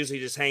 It usually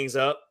just hangs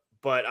up,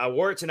 but I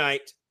wore it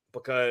tonight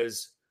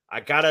because I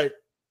gotta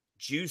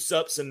juice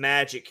up some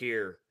magic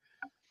here.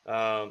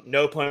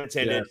 No pun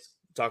intended. Yes.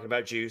 Talking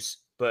about juice,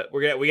 but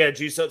we gotta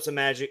juice up some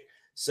magic.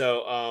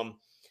 So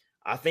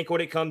I think what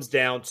it comes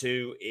down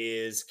to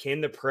is, can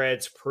the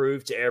Preds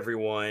prove to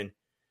everyone,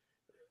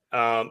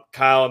 Kyle,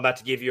 I'm about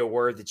to give you a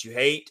word that you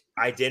hate,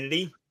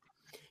 identity.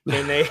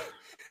 Can they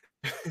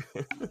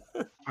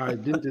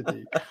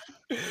identity?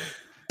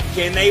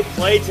 Can they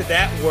play to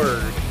that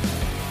word?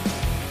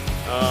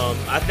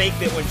 I think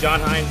that when John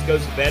Hines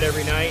goes to bed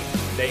every night,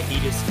 that he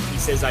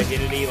says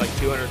identity like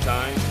 200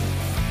 times.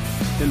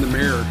 In the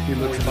mirror, he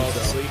looks at falls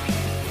himself. asleep.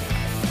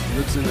 He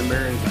looks in the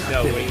mirror and he's like,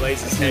 No, when he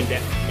lays his head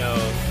down. No,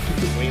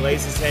 when he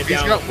lays his head He's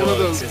down, got one of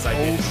he those says old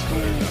identity.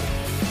 school.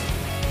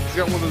 He's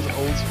got one of those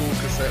old school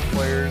cassette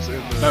players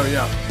in the oh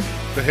yeah,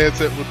 the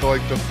headset with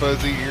like the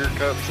fuzzy ear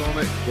cups on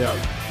it. yeah.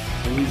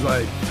 And he's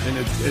like, and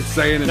it's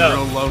saying in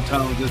real low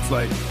tones. It's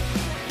like,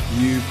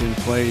 you can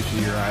play to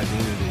your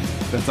identity.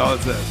 That's all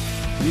it says.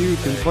 You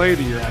can play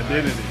to your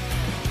identity.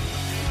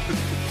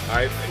 All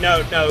right.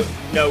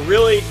 No,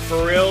 really,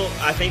 for real,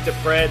 I think the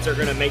Preds are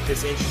going to make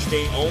this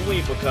interesting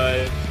only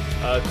because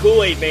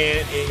Kool-Aid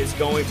Man is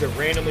going to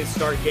randomly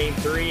start Game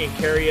 3 and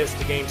carry us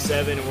to Game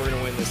 7, and we're going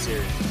to win this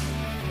series.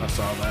 I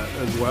saw that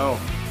as well.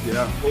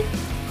 Yeah.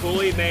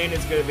 Kool-Aid Man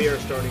is going to be our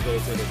starting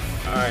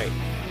goaltender. All right.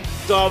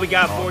 That's all we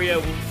got for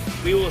you.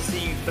 We will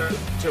see you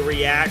to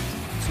react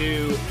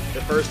to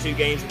the first 2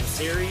 games of the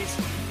series.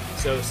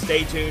 So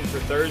stay tuned for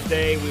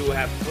Thursday. We will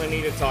have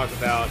plenty to talk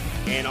about.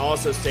 And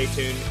also stay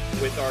tuned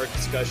with our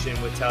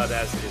discussion with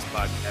Tallahassee This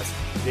podcast.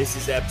 This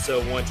is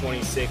episode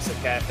 126 of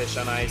Catfish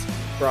on Ice,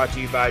 brought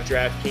to you by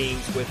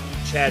DraftKings with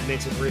Chad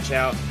Minton, Rich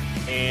Hout,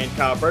 and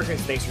Kyle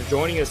Perkins. Thanks for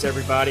joining us,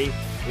 everybody.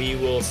 We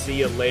will see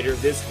you later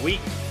this week.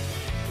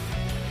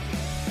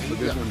 Have a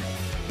good one.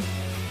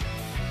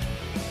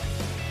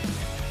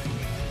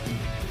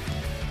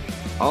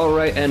 All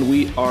right, and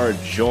we are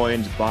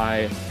joined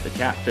by the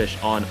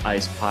Catfish on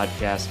Ice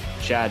podcast.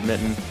 Chad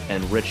Minton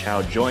and Rich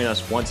Howe join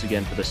us once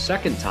again for the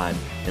second time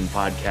in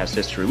podcast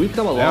history. We've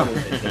come a long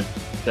way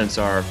since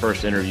our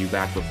first interview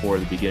back before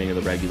the beginning of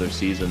the regular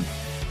season,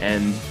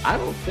 and I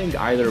don't think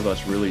either of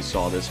us really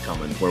saw this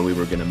coming, where we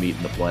were going to meet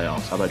in the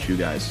playoffs. How about you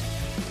guys?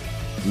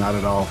 Not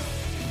at all.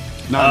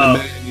 Not in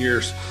a million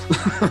years.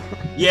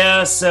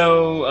 Yeah,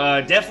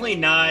 so definitely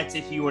not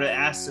if you would have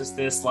asked us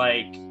this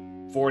like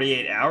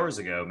 48 hours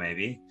ago,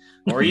 maybe,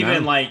 or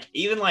even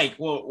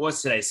well,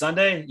 what's today,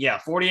 Sunday? Yeah,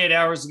 48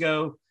 hours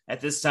ago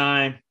at this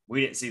time,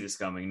 we didn't see this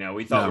coming. No,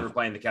 we thought we were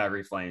playing the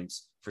Calgary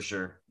Flames for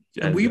sure.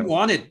 And me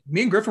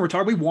and Griffin were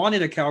talking, we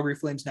wanted a Calgary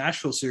Flames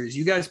Nashville series.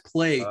 You guys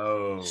play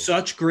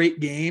such great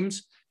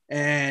games,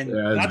 and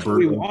that's what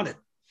we wanted.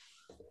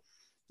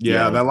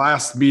 Yeah, that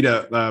last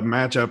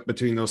matchup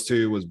between those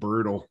two was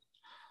brutal.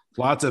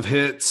 Lots of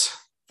hits,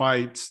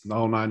 fights, the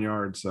whole 9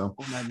 yards. So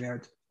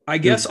I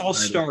guess I'll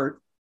start.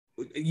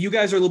 You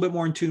guys are a little bit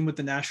more in tune with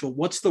the Nashville.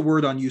 What's the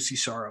word on UC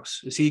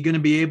Saros? Is he going to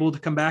be able to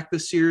come back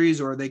this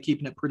series, or are they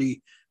keeping it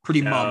pretty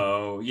mum?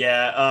 Oh,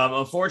 yeah.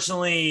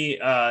 Unfortunately,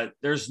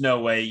 there's no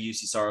way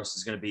UC Saros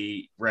is going to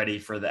be ready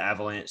for the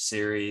Avalanche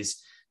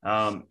series.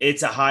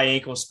 It's a high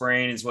ankle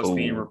sprain is what's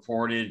being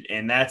reported,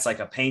 and that's like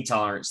a pain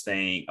tolerance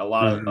thing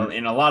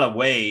in a lot of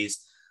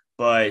ways.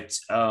 But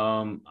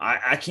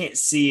I can't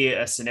see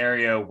a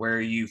scenario where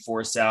you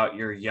force out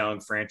your young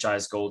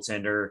franchise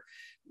goaltender,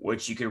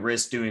 which you could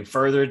risk doing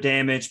further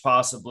damage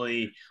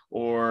possibly,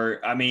 or,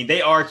 I mean,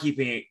 they are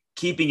keeping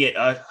it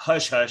a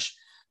hush-hush,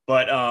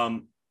 but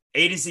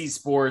A to Z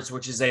Sports,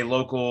 which is a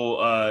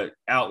local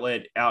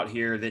outlet out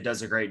here that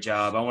does a great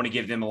job. I want to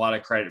give them a lot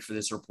of credit for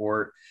this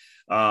report.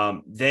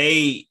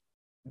 They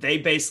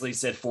basically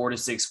said 4 to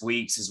 6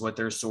 weeks is what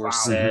their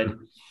source said,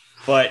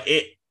 but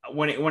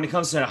when it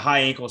comes to a high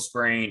ankle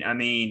sprain, I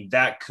mean,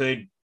 that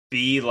could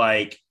be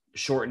like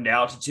shortened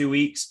out to 2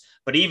 weeks,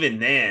 but even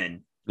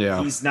then,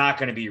 he's not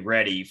going to be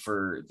ready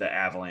for the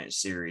Avalanche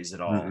series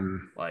at all.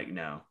 Like,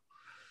 no.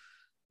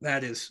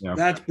 That's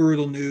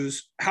brutal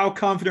news. How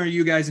confident are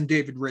you guys in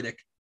David Riddick?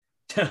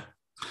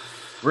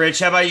 Rich,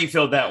 how about you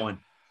filled that one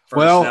first?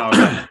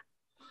 Well,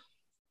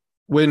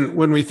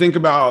 when we think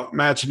about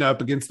matching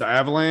up against the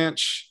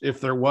Avalanche, if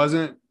there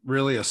wasn't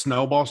really a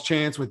snowball's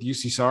chance with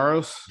UC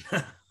Saros,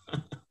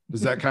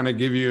 does that kind of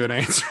give you an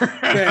answer?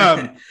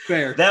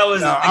 Fair. That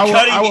was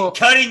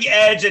cutting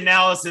edge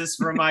analysis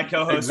from my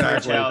co-host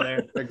Rich Howe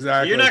there.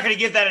 Exactly. You're not going to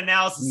get that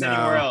analysis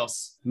anywhere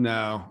else.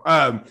 No.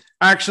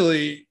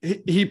 Actually,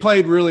 he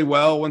played really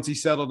well once he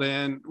settled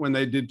in when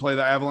they did play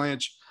the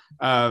Avalanche.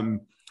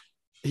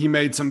 He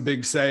made some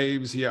big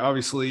saves. He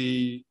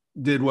obviously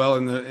did well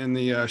in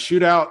the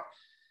shootout,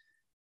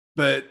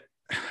 but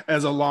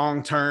as a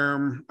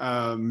long-term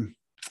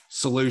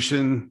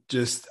solution,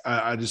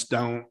 I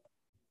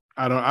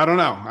don't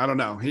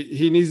know.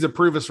 He needs to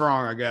prove us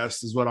wrong, I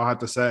guess, is what I'll have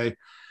to say.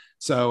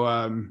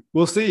 So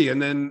we'll see.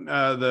 And then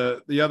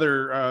the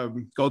other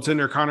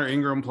goaltender, Connor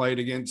Ingram, played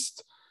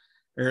against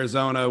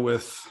Arizona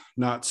with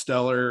not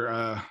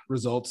stellar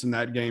results in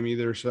that game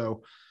either.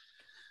 So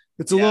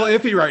it's a little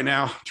iffy right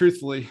now,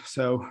 truthfully.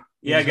 So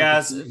yeah,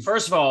 guys,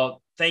 first of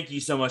all, thank you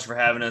so much for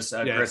having us,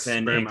 Yes,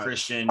 Griffin very and much.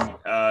 Christian.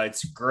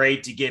 It's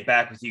great to get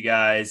back with you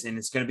guys, and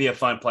it's going to be a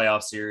fun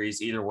playoff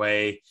series either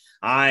way.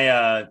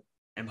 I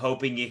am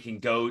hoping it can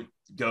go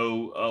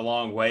a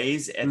long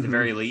ways at the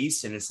very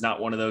least, and it's not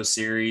one of those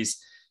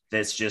series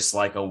that's just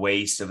like a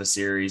waste of a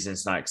series and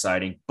it's not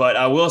exciting. But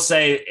I will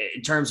say,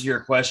 in terms of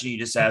your question you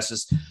just asked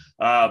us,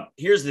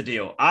 here's the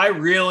deal. I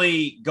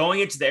really,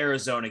 going into the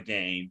Arizona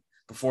game,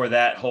 before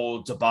that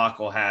whole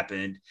debacle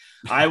happened,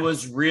 I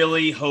was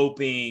really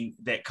hoping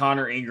that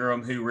Connor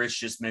Ingram, who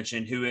Rich just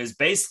mentioned, who is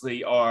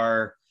basically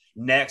our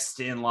next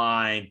in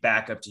line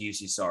backup to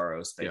UC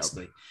Saros,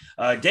 basically.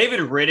 David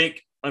Riddick,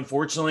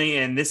 unfortunately,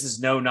 and this is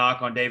no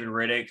knock on David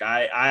Riddick.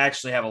 I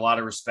actually have a lot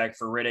of respect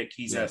for Riddick.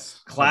 He's a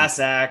class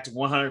act,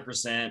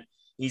 100%.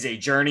 He's a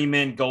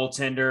journeyman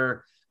goaltender.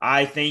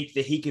 I think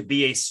that he could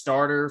be a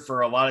starter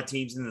for a lot of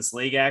teams in this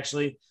league,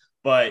 actually,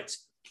 but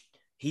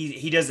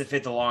he doesn't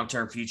fit the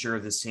long-term future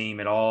of this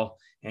team at all.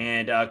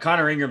 And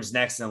Connor Ingram's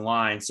next in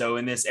line. So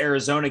in this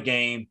Arizona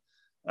game,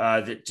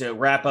 to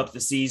wrap up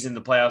the season,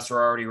 the playoffs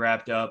are already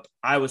wrapped up.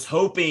 I was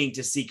hoping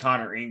to see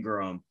Connor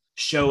Ingram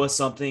show us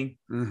something,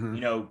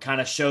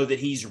 kind of show that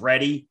he's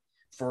ready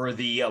for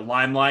the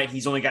limelight.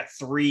 He's only got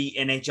 3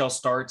 NHL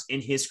starts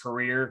in his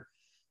career,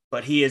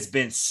 but he has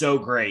been so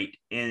great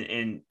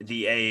in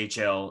the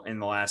AHL in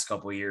the last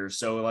couple of years.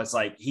 So it's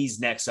like he's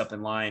next up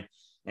in line.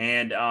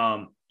 And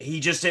he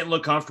just didn't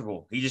look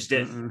comfortable. He just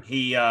didn't.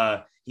 He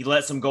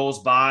let some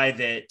goals by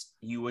that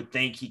you would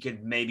think he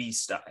could maybe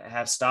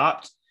have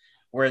stopped.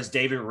 Whereas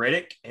David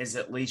Riddick has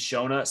at least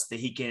shown us that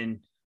he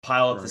can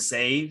pile up the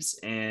saves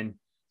and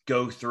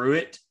go through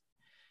it.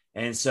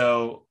 And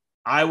so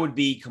I would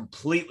be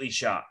completely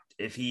shocked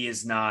if he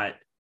is not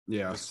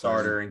the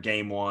starter in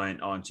game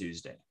 1 on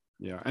Tuesday.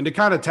 Yeah. And to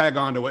kind of tag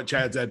on to what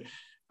Chad said,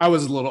 I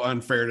was a little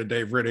unfair to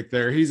Dave Riddick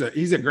there. He's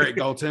a great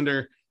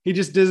goaltender. He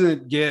just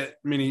didn't get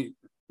many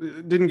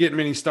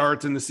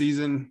starts in the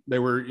season. They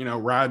were,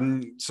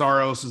 riding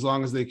Saros as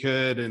long as they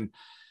could. And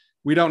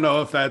we don't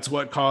know if that's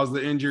what caused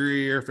the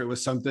injury or if it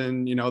was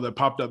something, that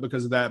popped up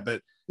because of that,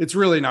 but it's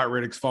really not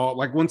Riddick's fault.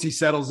 Like once he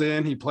settles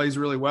in, he plays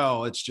really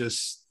well. It's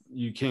just,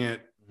 you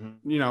can't,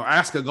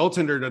 ask a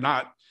goaltender to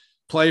not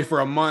play for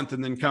a month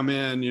and then come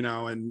in,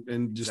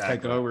 and just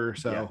take over.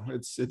 So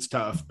it's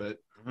tough, but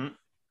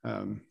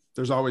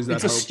there's always that.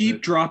 It's a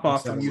steep drop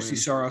off from UC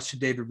Saros to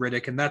David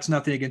Riddick, and that's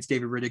nothing against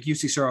David Riddick.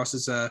 UC Saros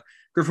is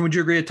Griffin, would you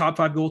agree, a top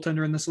 5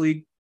 goaltender in this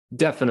league?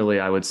 Definitely,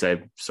 I would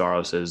say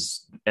Saros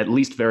is at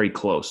least very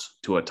close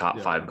to a top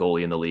 5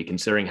 goalie in the league,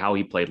 considering how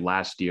he played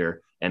last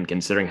year and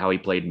considering how he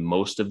played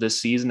most of this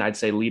season. I'd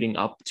say leading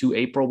up to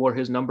April, where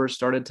his numbers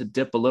started to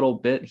dip a little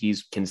bit,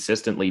 he's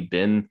consistently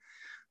been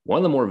one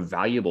of the more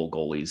valuable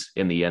goalies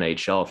in the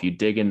NHL. If you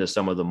dig into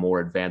some of the more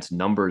advanced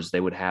numbers,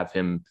 they would have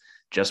him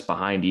just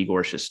behind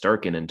Igor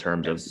Shesterkin in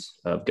terms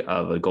of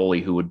a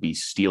goalie who would be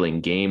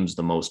stealing games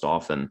the most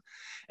often.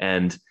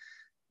 And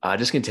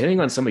just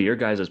continuing on some of your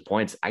guys'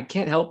 points, I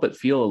can't help but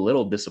feel a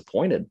little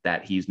disappointed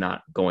that he's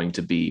not going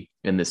to be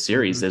in this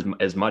series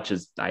as much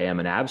as I am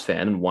an Avs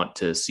fan and want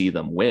to see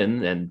them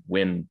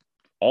win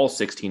all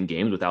 16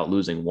 games without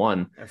losing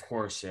one. Of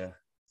course,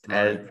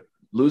 yeah.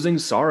 Losing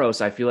Saros,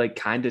 I feel like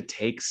kind of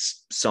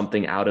takes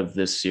something out of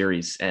this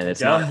series, and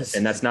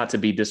that's not to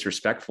be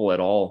disrespectful at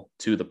all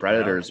to the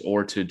Predators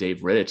or to Dave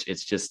Riddick.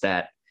 It's just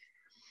that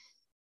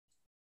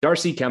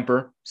Darcy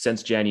Kuemper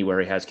since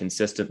January has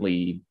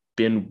consistently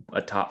been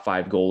a top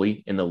 5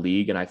 goalie in the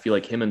league. And I feel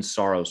like him and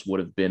Saros would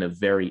have been a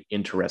very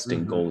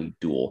interesting goalie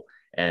duel.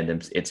 And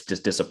it's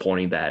just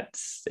disappointing that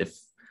if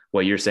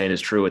what you're saying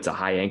is true, it's a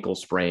high ankle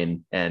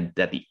sprain, and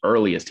at the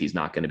earliest he's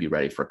not going to be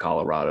ready for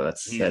Colorado.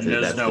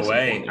 There's no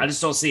way. I just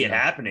don't see it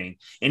happening.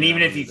 And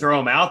even if you throw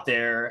him out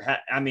there,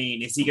 I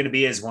mean, is he going to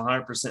be his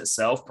 100%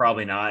 self?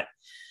 Probably not.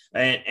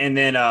 And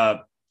then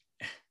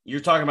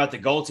you're talking about the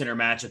goaltender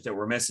matchup that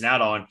we're missing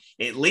out on.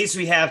 At least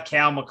we have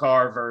Cal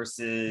McCarr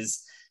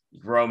versus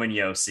Roman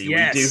Yossi.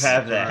 Yes, we do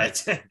have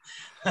that.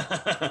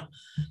 Right.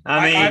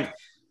 I mean,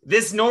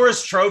 this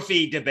Norris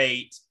Trophy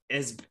debate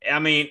is,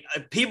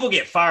 people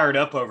get fired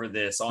up over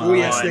this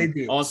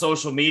on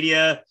social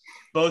media.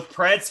 Both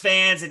Preds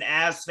fans and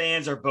Avs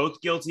fans are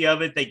both guilty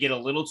of it. They get a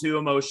little too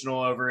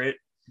emotional over it.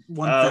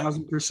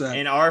 1,000%.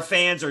 And our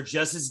fans are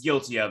just as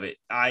guilty of it.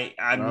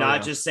 I'm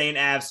not just saying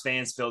Avs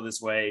fans feel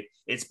this way.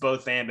 It's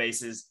both fan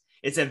bases.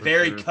 It's a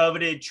very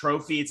coveted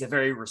trophy. It's a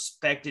very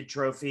respected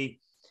trophy.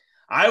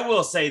 I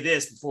will say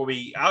this before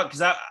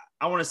because I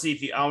want to see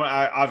if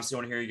I obviously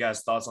want to hear you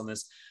guys' thoughts on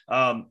this.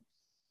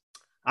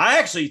 I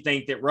actually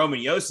think that Roman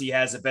Yossi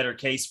has a better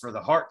case for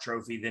the Hart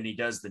Trophy than he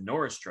does the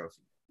Norris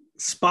Trophy.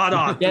 Spot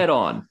on. Dead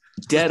on.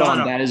 Spot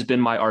on. That has been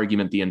my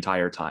argument the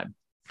entire time.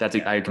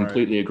 I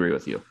completely agree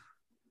with you.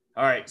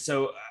 All right.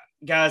 So,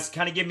 guys,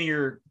 kind of give me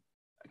your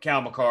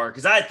Cal McCarr,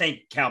 because I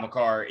think Cal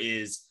McCarr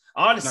is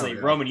honestly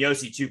Roman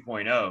Yossi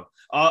 2.0,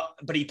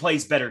 but he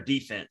plays better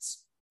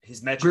defense.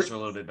 His metrics are a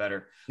little bit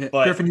better. Yeah,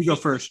 but Griffin, you go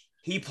first.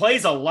 He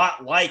plays a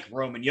lot like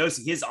Roman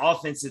Yossi. His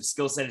offensive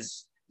skill set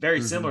is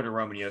very similar to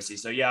Roman Yossi.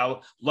 So, yeah, I would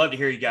love to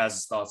hear you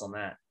guys' thoughts on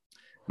that.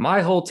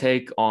 My whole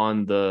take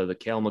on the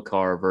Cale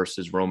Makar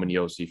versus Roman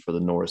Yossi for the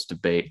Norris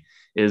debate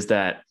is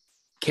that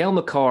Cale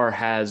Makar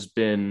has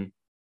been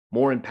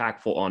more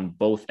impactful on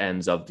both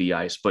ends of the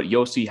ice, but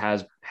Yossi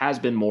has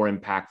been more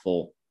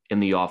impactful in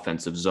the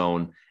offensive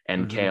zone,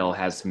 and Cale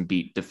has him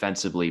beat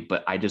defensively.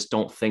 But I just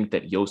don't think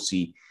that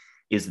Yossi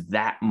is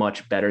that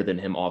much better than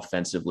him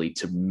offensively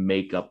to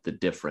make up the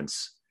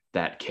difference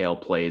that Cale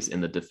plays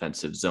in the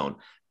defensive zone.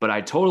 But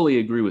I totally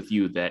agree with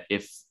you that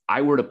if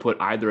I were to put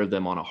either of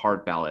them on a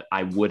hard ballot,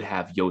 I would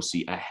have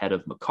Yossi ahead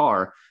of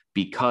Makar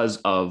because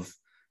of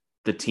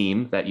the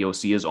team that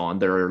Yossi is on.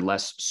 There are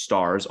less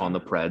stars on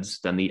the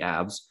Preds than the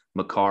Avs.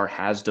 Makar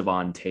has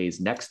Devon Toews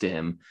next to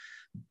him.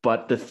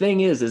 But the thing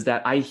is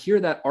that I hear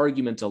that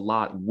argument a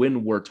lot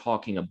when we're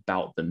talking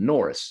about the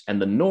Norris. And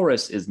the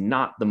Norris is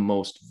not the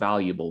most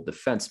valuable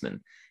defenseman.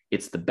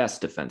 It's the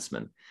best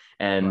defenseman.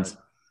 And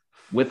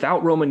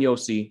without Roman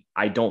Yossi,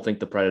 I don't think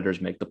the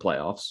Predators make the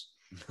playoffs.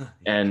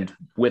 And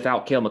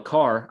without Cale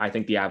Makar, I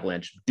think the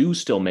Avalanche do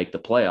still make the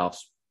playoffs.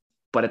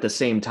 But at the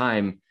same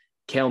time,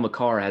 Cale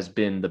Makar has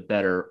been the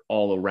better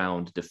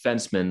all-around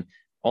defenseman,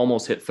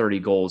 almost hit 30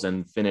 goals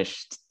and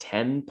finished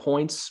 10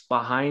 points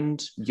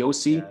behind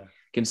Yossi,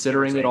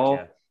 considering it all.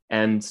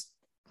 And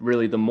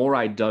really, the more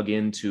I dug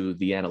into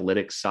the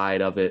analytics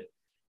side of it,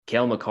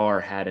 Cale Makar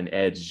had an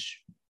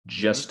edge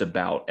just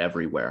about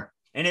everywhere.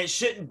 And it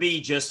shouldn't be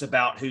just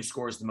about who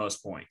scores the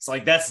most points.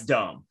 Like, that's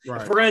dumb.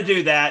 Right. If we're going to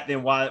do that,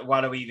 then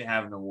why do we even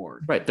have an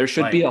award? Right. There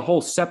should be a whole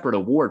separate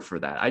award for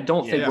that. I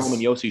don't think Roman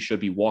Yossi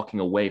should be walking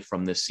away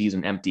from this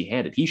season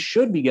empty-handed. He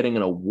should be getting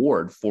an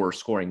award for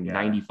scoring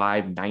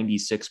 95,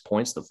 96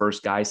 points, the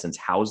first guy since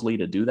Housley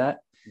to do that.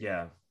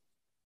 Yeah.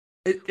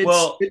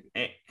 Go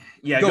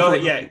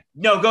ahead. Yeah.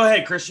 No, go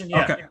ahead, Christian.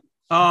 Yeah.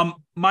 Okay.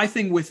 My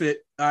thing with it,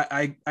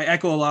 I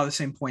echo a lot of the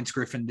same points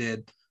Griffin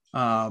did.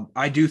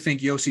 I do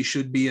think Yossi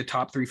should be a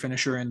top 3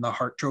 finisher in the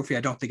Hart Trophy.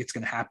 I don't think it's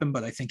going to happen,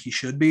 but I think he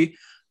should be.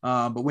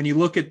 But when you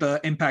look at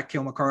the impact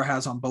Cale Makar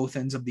has on both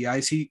ends of the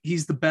ice,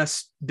 he's the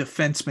best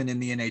defenseman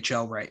in the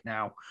NHL right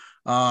now.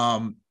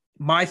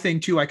 My thing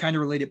too, I kind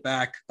of relate it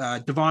back.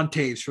 Devon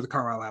Toews for the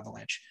Colorado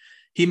Avalanche.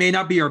 He may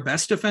not be our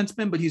best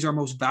defenseman, but he's our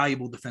most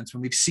valuable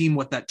defenseman. We've seen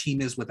what that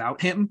team is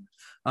without him.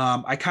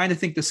 I kind of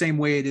think the same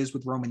way it is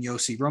with Roman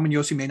Yossi. Roman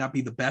Yossi may not be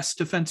the best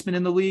defenseman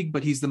in the league,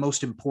 but he's the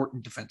most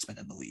important defenseman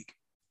in the league.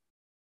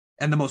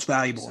 And the most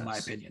valuable, in my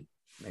opinion.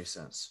 Makes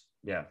sense.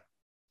 Yeah.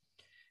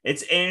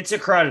 It's a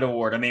crowded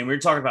award. I mean, we're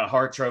talking about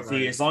Hart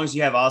Trophy. As long as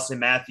you have Austin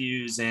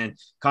Matthews and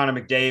Connor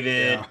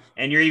McDavid,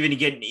 and you're even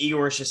getting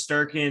Igor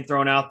Shesterkin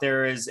thrown out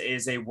there as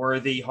a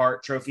worthy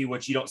Hart Trophy,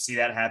 which you don't see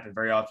that happen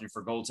very often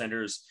for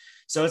goaltenders.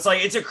 So it's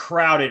like, it's a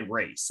crowded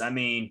race. I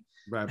mean,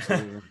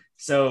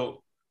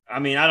 so, I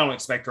mean, I don't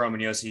expect Roman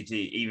Yossi to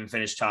even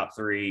finish top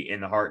 3 in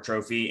the Hart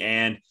Trophy.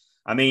 And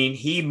I mean,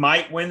 he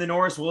might win the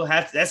Norris.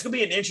 That's going to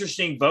be an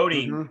interesting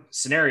voting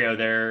scenario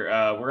there.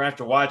 We're going to have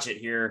to watch it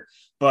here.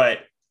 But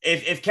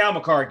if Cale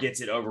Makar gets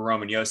it over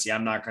Roman Yossi,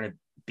 I'm not going to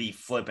be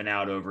flipping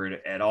out over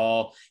it at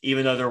all,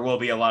 even though there will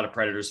be a lot of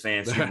Predators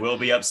fans who will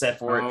be upset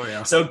for it.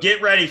 Yeah. So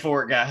get ready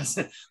for it, guys.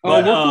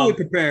 We're fully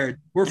prepared.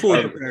 We're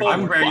fully prepared.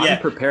 I'm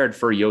prepared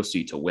for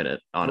Yossi to win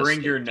it, honestly.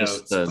 Bring your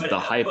notes. The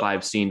hype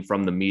I've seen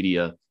from the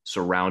media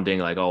surrounding,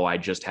 like, I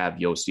just have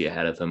Yossi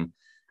ahead of him.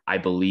 I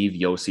believe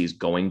Yossi's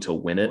going to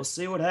win it. We'll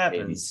see what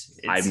happens.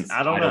 I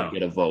don't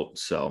get a vote,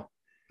 so.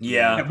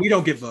 Yeah, we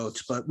don't get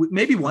votes, but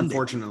maybe one day.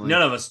 Unfortunately.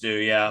 None of us do,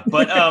 yeah.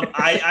 But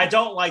I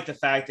don't like the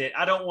fact that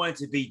I don't want it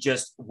to be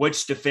just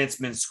which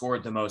defenseman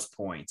scored the most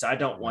points. I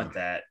don't want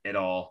that at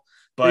all.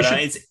 But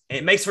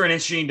it makes for an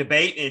interesting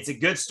debate. It's a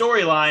good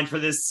storyline for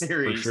this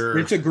series. For sure.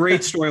 It's a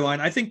great storyline.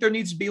 I think there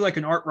needs to be like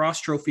an Art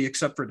Ross trophy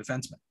except for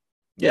defensemen.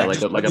 Yeah,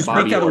 like a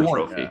Bobby Orr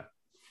trophy. Yeah.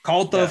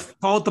 Call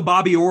it the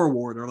Bobby Orr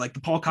Award or like the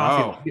Paul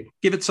Coffey.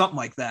 Give it something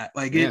like that.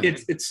 Like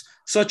it's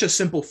such a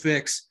simple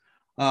fix.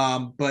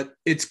 But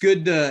it's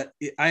good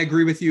I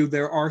agree with you.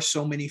 There are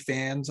so many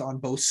fans on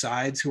both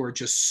sides who are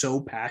just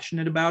so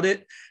passionate about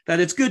it that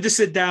it's good to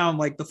sit down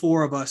like the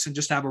 4 of us and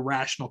just have a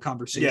rational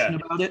conversation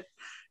about it.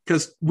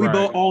 Because we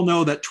both all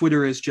know that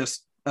Twitter is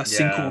just a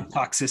sinkhole of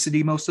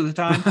toxicity most of the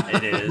time.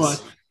 It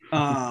is.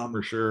 But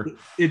for sure.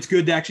 It's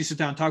good to actually sit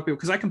down and talk to people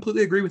because I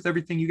completely agree with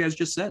everything you guys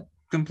just said.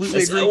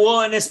 Completely agree.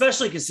 Well, and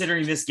especially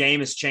considering this game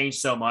has changed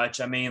so much.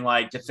 I mean,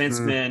 like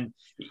defensemen,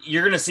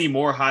 you're going to see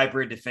more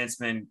hybrid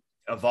defensemen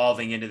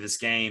evolving into this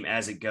game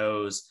as it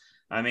goes.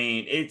 I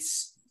mean,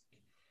 it's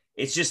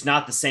it's just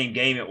not the same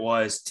game it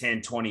was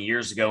 10, 20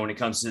 years ago when it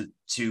comes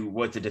to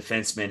what the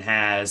defenseman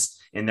has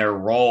in their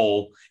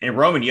role. And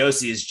Roman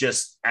Josi is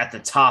just at the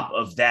top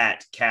of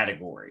that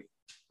category.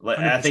 100%.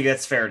 I think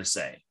that's fair to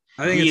say.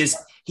 I think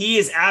he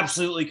is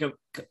absolutely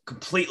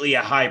completely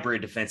a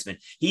hybrid defenseman.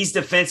 He's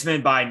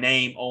defenseman by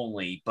name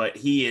only, but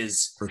he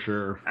is for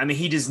sure. I mean,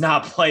 he does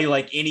not play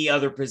like any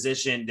other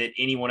position that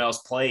anyone else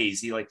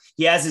plays.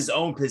 He has his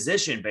own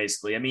position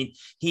basically. I mean,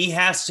 he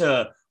has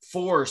to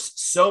force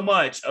so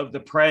much of the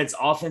Preds'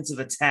 offensive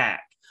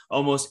attack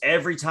almost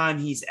every time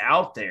he's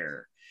out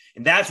there.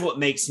 And that's what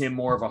makes him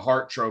more of a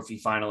Hart Trophy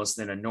finalist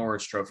than a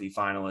Norris Trophy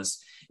finalist,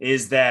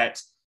 is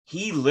that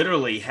he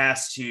literally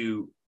has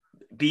to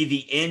be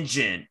the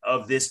engine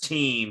of this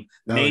team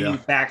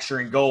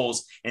manufacturing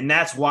goals. And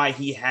that's why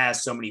he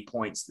has so many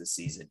points this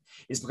season,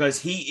 is because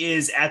he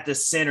is at the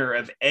center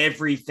of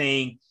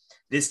everything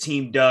this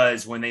team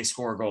does when they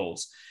score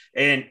goals.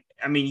 And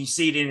I mean, you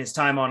see it in his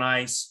time on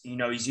ice.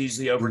 He's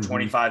usually over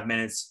 25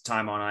 minutes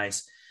time on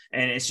ice.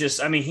 And it's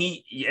just, I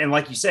mean, and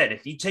like you said,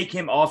 if you take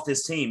him off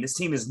this team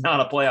is not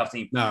a playoff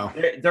team. No,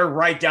 they're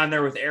right down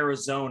there with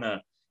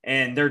Arizona,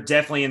 and they're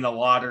definitely in the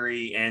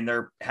lottery, and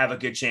have a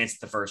good chance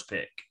at the first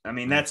pick. I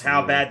mean, that's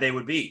how bad they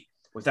would be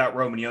without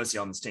Roman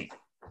Josi on this team.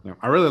 Yeah,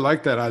 I really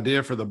like that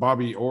idea for the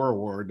Bobby Orr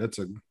Award.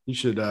 You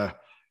should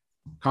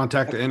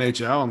contact the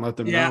NHL and let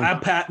them know. Yeah,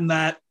 I'm patting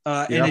that.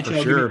 NHL,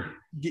 for sure.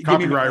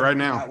 Copyright right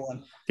now.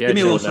 Give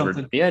me a little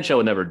something. The NHL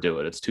would never do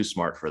it. It's too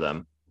smart for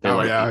them. They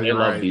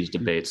love these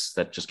debates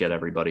that just get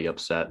everybody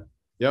upset.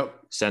 Yep.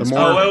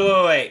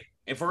 Wait.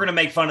 If we're going to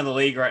make fun of the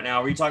league right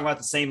now, are you talking about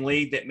the same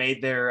league that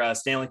made their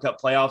Stanley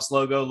Cup playoffs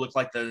logo look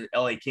like the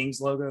LA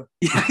Kings logo?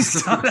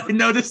 Yes, I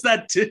noticed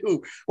that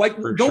too.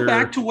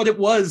 Back to what it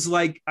was.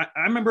 Like, I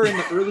remember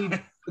in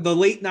the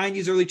late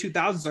 90s, early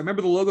 2000s, I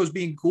remember the logos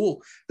being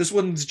cool. This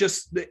one's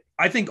just,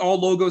 I think all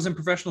logos in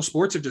professional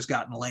sports have just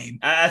gotten lame.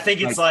 I think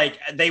it's like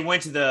they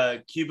went to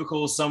the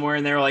cubicles somewhere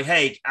and they were like,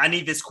 hey, I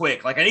need this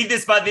quick. Like, I need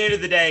this by the end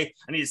of the day.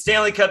 I need a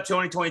Stanley Cup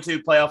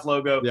 2022 playoff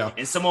logo. Yeah.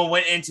 And someone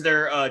went into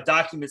their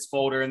documents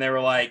folder and they were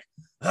like,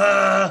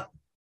 what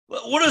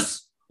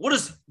does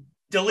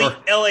delete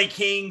LA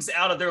Kings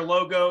out of their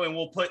logo and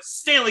we'll put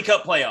Stanley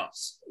Cup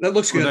playoffs. That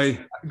looks good. I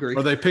agree.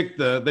 Or they picked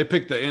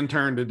the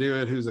intern to do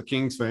it who's a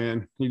Kings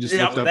fan. He just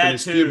looks up in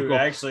his cubicle.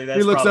 Actually,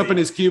 he looks up in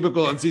his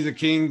cubicle and sees a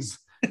Kings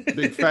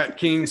big fat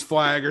Kings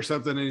flag or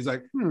something, and he's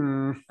like,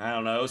 I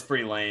don't know. It was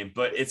pretty lame,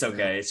 but it's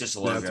okay. It's just a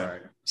logo. That's all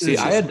right. See,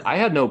 I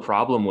had no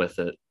problem with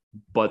it,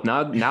 but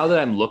now that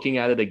I'm looking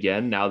at it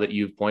again, now that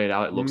you've pointed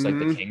out it looks like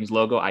the Kings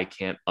logo, I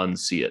can't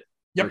unsee it.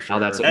 Yep.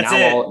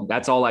 Now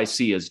that's all I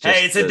see is just.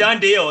 Hey, it's a done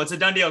deal. It's a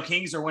done deal.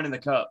 Kings are winning the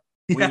cup.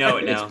 We know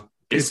it now.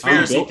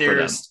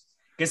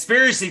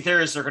 Conspiracy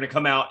theorists are going to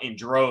come out in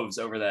droves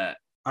over that.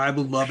 I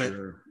would love it.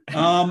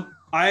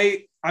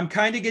 I'm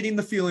kind of getting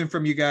the feeling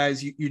from you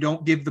guys. You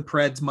don't give the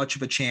Preds much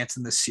of a chance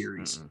in this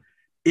series. Mm-hmm.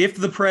 If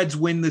the Preds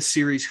win this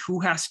series,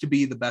 who has to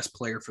be the best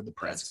player for the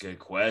Preds? That's a good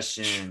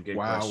question.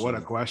 What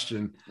a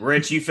question.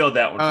 Rich, you filled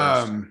that one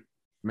first.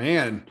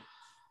 Man,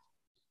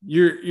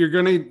 you're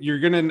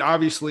gonna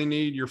obviously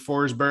need your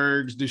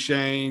Forsbergs,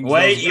 Duchesne.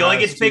 Wait, you only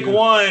get to pick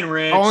one,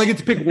 Rich. I only get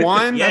to pick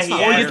one.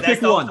 Yeah,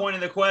 that's the whole point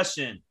of the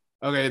question.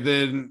 Okay,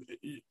 then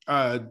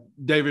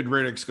David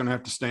Riddick's gonna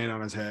have to stand on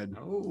his head.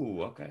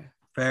 Oh, okay,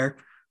 fair.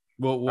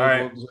 Well,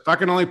 if I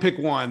can only pick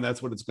one,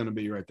 that's what it's going to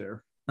be right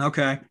there.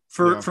 Okay.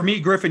 For me,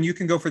 Griffin, you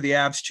can go for the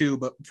Avs too.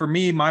 But for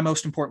me, my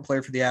most important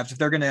player for the Avs, if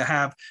they're going to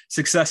have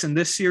success in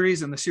this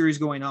series and the series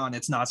going on,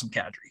 it's Nazem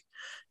Kadri.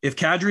 If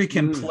Kadri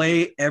can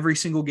play every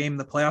single game in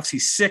the playoffs,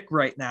 he's sick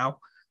right now.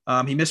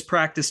 He missed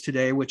practice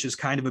today, which is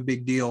kind of a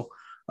big deal.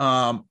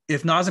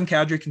 If Nazem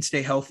Kadri can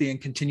stay healthy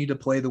and continue to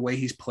play the way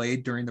he's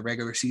played during the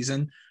regular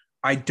season,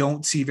 I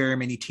don't see very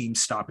many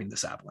teams stopping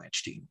this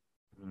Avalanche team.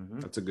 Mm-hmm.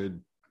 That's a good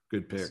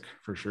pick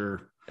for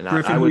sure. And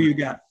Griffin, who you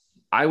got?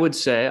 I would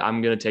say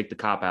I'm going to take the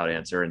cop-out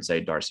answer and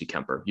say Darcy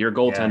Kemper. Your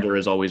goaltender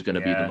is always going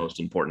to be the most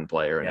important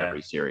player in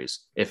every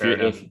series.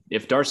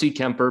 If Darcy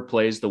Kemper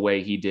plays the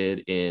way he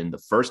did in the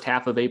first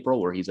half of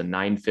April, where he's a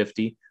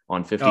 .950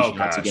 on 50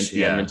 shots against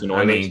the Edmonton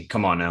Oilers. I mean,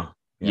 come on now.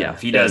 Yeah,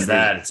 if he does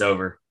that, it's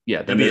over.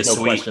 Yeah, then there's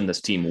no question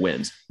this team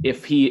wins.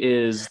 If he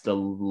is the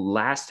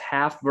last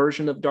half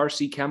version of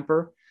Darcy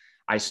Kemper,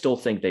 I still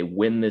think they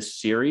win this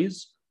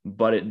series,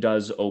 but it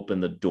does open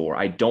the door.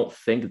 I don't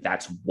think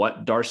that's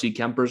what Darcy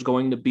Kemper is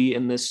going to be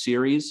in this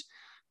series,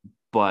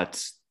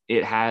 but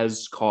it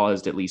has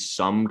caused at least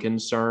some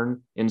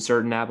concern in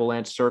certain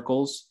Avalanche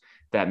circles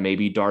that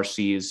maybe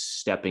Darcy is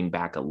stepping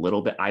back a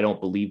little bit. I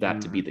don't believe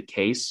that to be the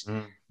case,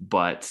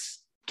 but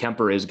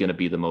Kemper is going to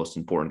be the most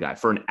important guy.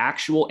 For an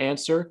actual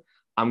answer,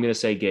 I'm going to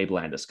say Gabe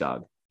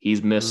Landeskog.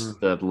 He's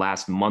missed the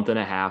last month and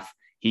a half.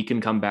 He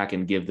can come back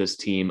and give this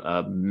team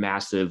a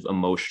massive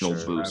emotional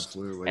boost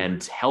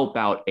and help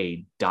out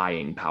a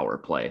dying power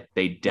play.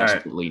 They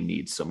desperately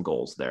need some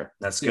goals there.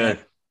 That's good.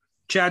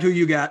 Chad, who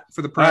you got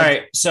for the Preds? All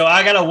right, so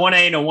I got a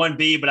 1A and a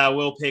 1B, but I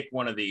will pick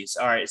one of these.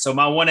 All right, so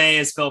my 1A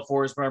is Phil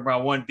Forsberg. My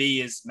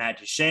 1B is Matt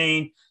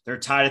Duchene. They're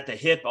tied at the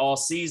hip all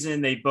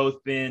season. They've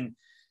both been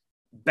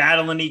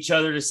battling each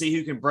other to see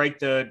who can break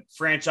the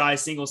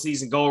franchise single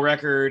season goal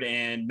record.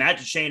 And Matt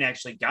Duchene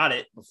actually got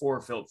it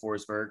before Philip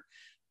Forsberg.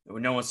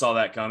 No one saw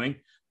that coming.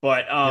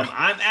 But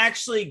I'm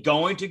actually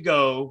going to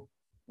go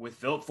with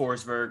Philip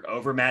Forsberg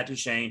over Matt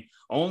Duchene,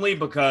 only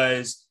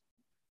because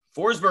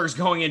Forsberg's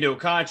going into a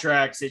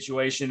contract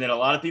situation that a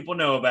lot of people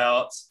know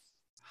about.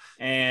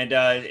 And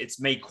it's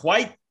made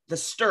quite the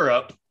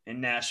stirrup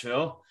in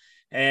Nashville.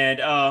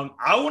 And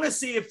I want to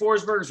see if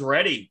Forsberg's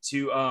ready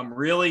to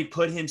really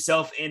put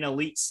himself in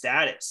elite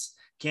status.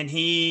 Can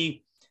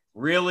he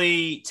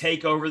really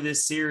take over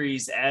this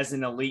series as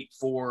an elite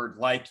forward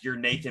like your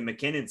Nathan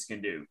McKinnons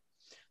can do?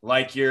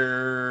 Like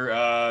your,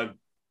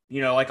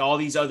 like all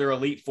these other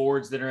elite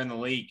forwards that are in the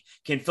league.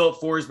 Can Philip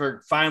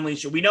Forsberg finally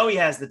show? We know he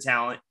has the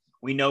talent.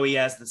 We know he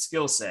has the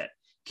skill set.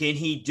 Can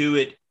he do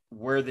it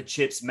where the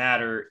chips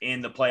matter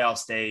in the playoff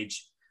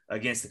stage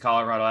against the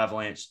Colorado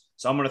Avalanche?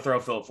 So I'm going to throw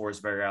Philip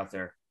Forsberg out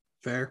there.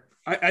 Fair.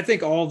 I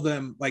think all of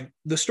them, like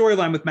the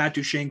storyline with Matt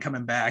Duchene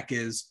coming back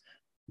is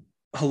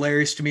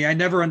hilarious to me. I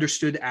never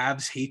understood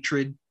Avs'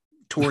 hatred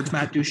towards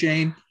Matt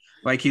Duchene.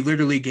 Like he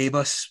literally gave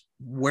us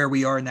where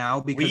we are now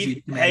because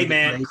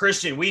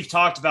Christian, we've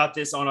talked about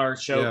this on our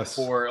show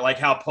before, like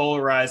how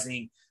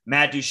polarizing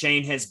Matt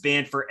Duchene has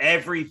been for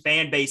every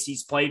fan base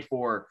he's played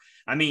for.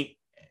 I mean,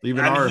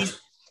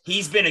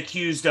 he's been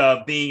accused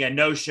of being a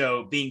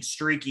no-show, being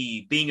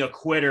streaky, being a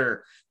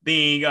quitter,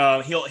 being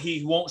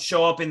he won't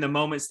show up in the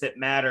moments that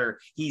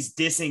matter. He's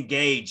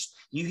disengaged.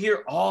 You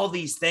hear all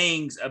these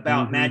things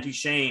about Matt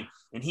Duchene,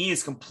 and he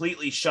has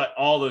completely shut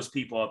all those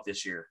people up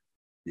this year.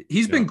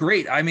 He's been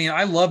great. I mean,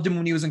 I loved him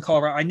when he was in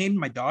Colorado. I named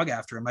my dog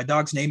after him. My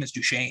dog's name is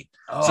Duchene.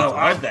 Oh, so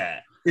I love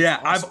that. Yeah,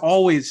 awesome.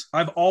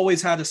 I've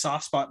always had a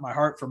soft spot in my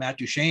heart for Matt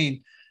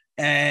Duchene,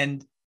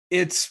 and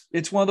it's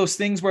one of those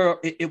things where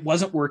it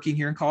wasn't working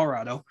here in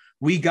Colorado.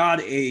 We got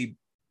a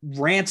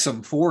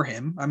ransom for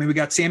him. I mean, we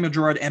got Samuel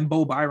Girard and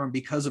Bo Byram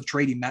because of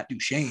trading Matt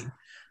Duchene.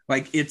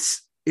 Like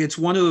it's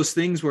one of those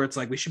things where it's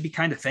like we should be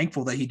kind of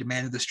thankful that he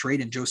demanded this trade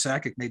and Joe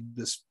Sakic made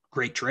this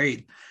great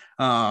trade.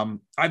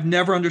 I've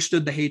never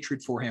understood the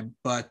hatred for him,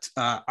 but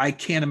I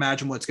can't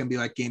imagine what it's going to be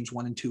like games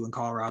 1 and 2 in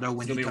Colorado.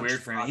 When it's going to be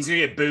weird for him. He's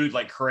going to get booed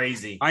like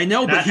crazy. I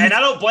know, and I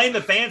don't blame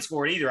the fans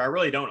for it either. I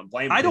really don't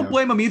blame them. I don't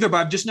blame him either, but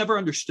I've just never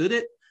understood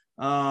it.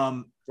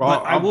 But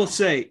I will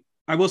say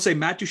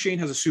Matt Duchene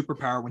has a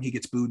superpower when he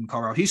gets booed in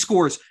Colorado. He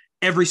scores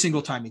every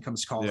single time he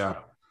comes to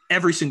Colorado.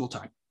 Every single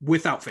time,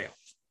 without fail.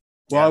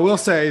 Well, I will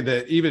say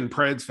that even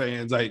Preds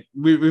fans, like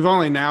we've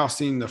only now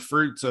seen the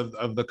fruits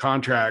of the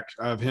contract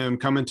of him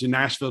coming to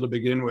Nashville to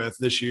begin with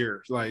this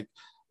year. Like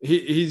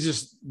he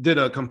just did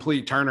a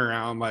complete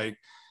turnaround. Like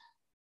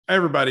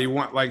everybody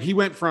he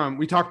went from,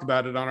 we talked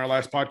about it on our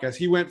last podcast.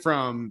 He went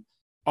from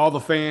all the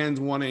fans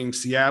wanting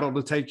Seattle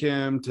to take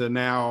him to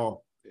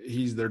now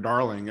he's their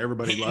darling.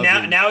 Everybody loves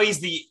him. Now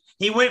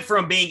he went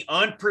from being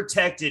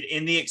unprotected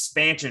in the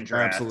expansion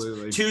draft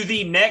to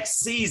the next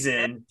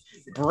season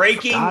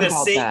breaking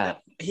the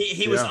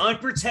he was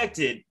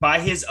unprotected by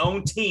his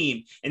own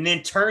team and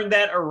then turned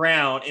that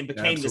around and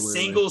became the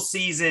single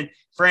season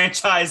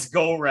franchise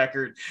goal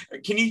record.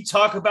 Can you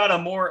talk about a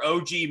more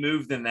OG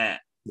move than that?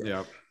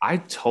 Yeah. I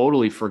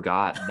totally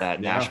forgot that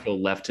Nashville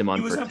left him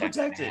unprotected. He was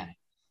unprotected.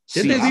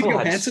 Didn't they leave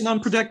Johansson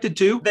unprotected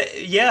too?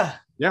 Yeah.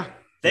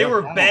 They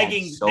were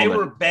begging. They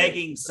were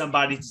begging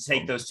somebody to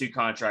take those 2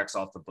 contracts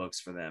off the books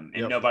for them,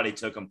 and nobody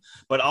took them.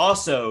 But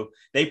also,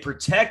 they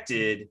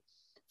protected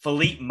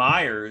Philippe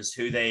Myers,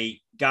 who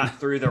they got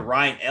through the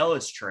Ryan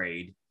Ellis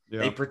trade.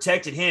 They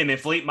protected him, and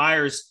Philippe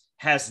Myers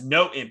has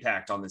no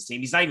impact on this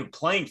team. He's not even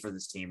playing for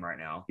this team right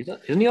now.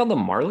 Isn't he on the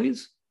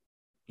Marlies?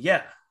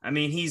 Yeah, I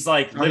mean, he's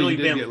like literally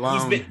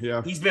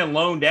he's been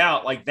loaned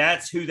out. Like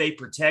that's who they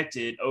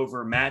protected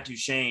over Matt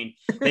Duchene.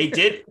 They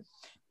did.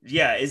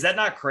 Yeah, is that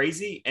not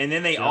crazy? And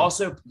then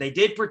they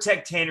did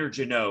protect Tanner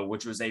Jeannot,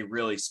 which was a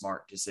really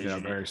smart decision. Yeah,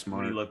 very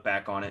smart. When you look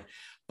back on it.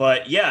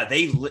 But yeah,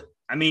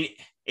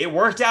 it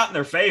worked out in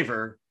their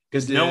favor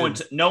because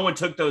no one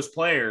took those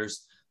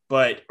players.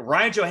 But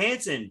Ryan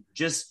Johansson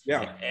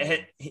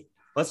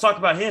let's talk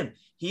about him.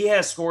 He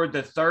has scored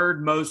the 3rd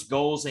most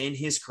goals in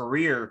his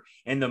career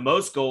and the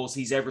most goals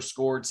he's ever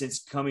scored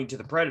since coming to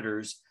the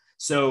Predators.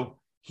 So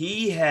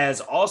he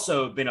has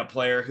also been a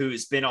player who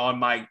has been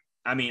on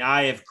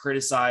I have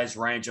criticized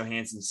Ryan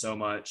Johansson so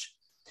much,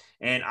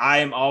 and I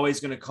am always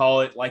going to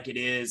call it like it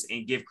is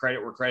and give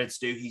credit where credit's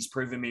due. He's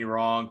proven me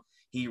wrong.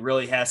 He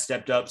really has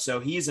stepped up. So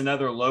he's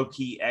another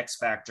low-key X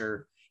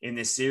factor in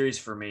this series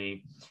for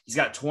me. He's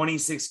got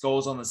 26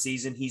 goals on the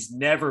season. He's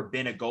never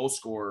been a goal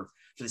scorer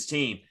for this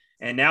team.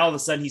 And now all of a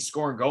sudden he's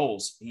scoring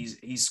goals.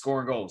 He's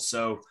scoring goals.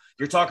 So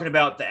you're talking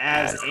about the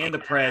Avs and the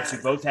Preds,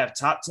 who both have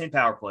top 10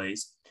 power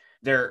plays.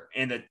 They're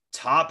in the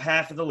top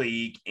half of the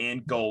league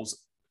in goals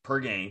per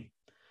game.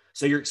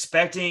 So you're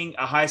expecting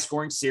a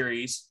high-scoring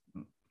series,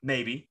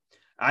 maybe.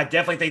 I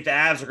definitely think the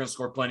Avs are going to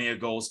score plenty of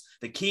goals.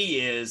 The key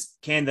is,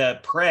 can the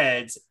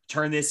Preds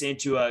turn this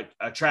into a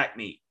track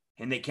meet?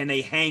 And can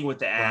they hang with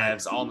the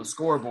Avs on the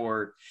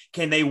scoreboard?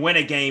 Can they win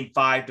a game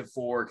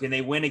 5-4? Can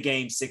they win a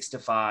game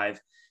 6-5?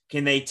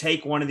 can they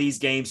take one of these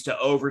games to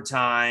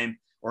overtime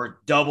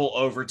or double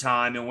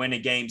overtime and win a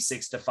game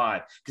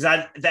 6-5?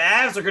 Because the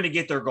Avs are going to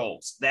get their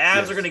goals. The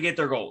Avs are going to get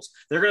their goals.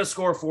 They're going to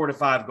score 4 to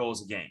 5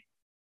 goals a game.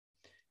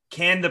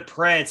 Can the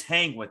Preds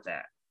hang with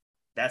that?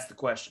 That's the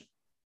question.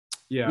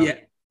 Yeah.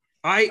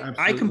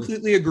 I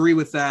completely agree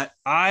with that.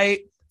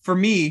 For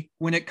me,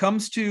 when it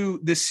comes to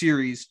this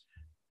series,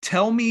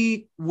 tell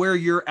me where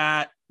you're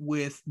at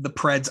with the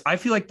Preds. I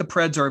feel like the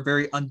Preds are a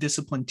very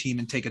undisciplined team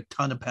and take a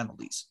ton of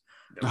penalties.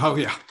 Oh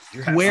yeah.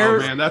 Where, oh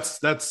man, that's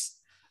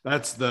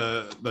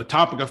the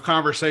topic of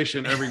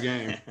conversation every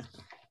game.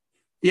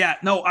 Yeah,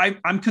 no,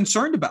 I'm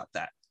concerned about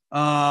that.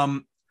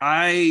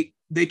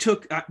 They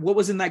took what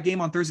was in that game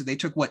on Thursday? They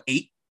took what,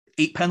 eight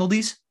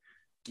penalties?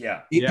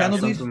 Yeah. Eight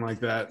penalties? Something like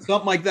that.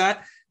 Something like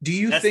that. Do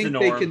you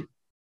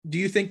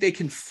think they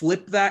can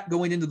flip that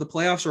going into the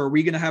playoffs, or are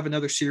we going to have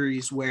another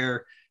series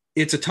where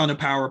it's a ton of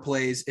power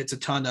plays, it's a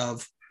ton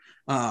of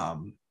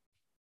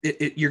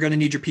you're going to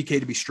need your PK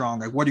to be strong?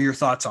 Like, what are your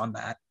thoughts on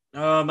that?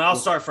 I'll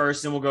start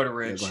first, then we'll go to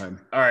Rich. Yeah, go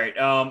ahead.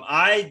 All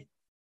right.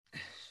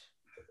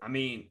 I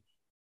mean,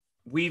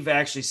 we've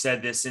actually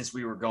said this since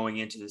we were going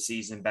into the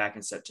season back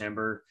in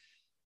September.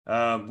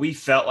 We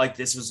felt like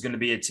this was going to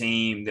be a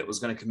team that was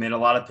going to commit a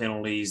lot of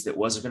penalties, that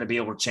wasn't going to be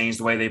able to change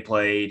the way they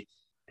played.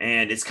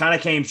 And it's kind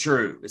of came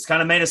true. It's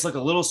kind of made us look a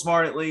little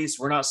smart, at least.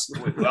 We're not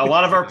 – a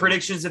lot of our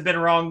predictions have been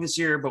wrong this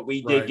year, but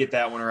we did get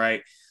that one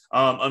right.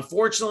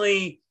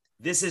 Unfortunately,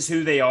 this is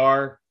who they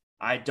are.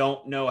 I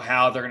don't know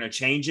how they're going to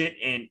change it,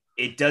 and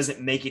it doesn't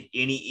make it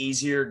any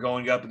easier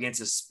going up against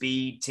a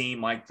speed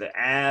team like the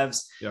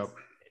Avs. Yep.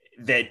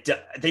 That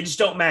they just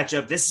don't match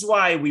up. This is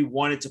why we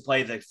wanted to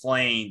play the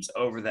Flames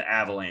over the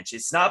Avalanche.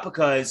 It's not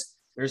because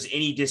there's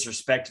any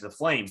disrespect to the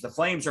Flames. The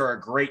Flames are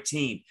a great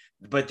team,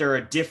 but they're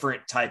a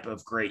different type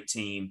of great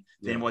team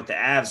than what the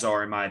Avs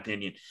are, in my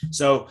opinion.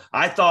 So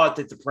I thought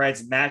that the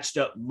Preds matched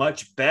up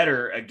much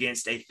better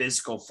against a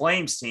physical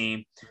Flames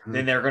team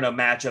than they're going to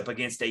match up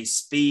against a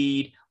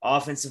speed,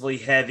 offensively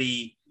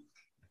heavy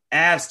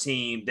Avs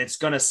team that's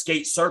going to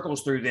skate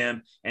circles through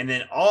them. And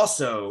then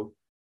also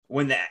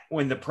when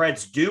the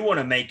Preds do want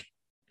to make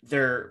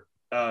their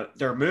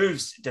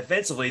moves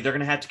defensively, they're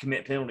going to have to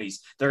commit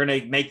penalties. They're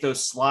going to make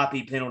those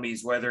sloppy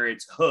penalties, whether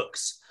it's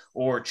hooks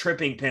or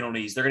tripping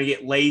penalties. They're going to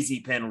get lazy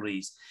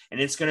penalties, and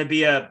it's going to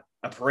be a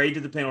parade to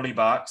the penalty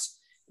box.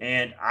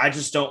 And I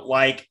just don't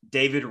like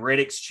David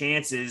Riddick's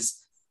chances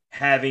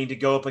having to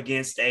go up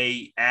against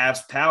a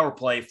Avs power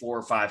play 4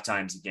 or 5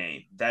 times a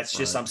game. That's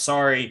just, I'm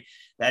sorry,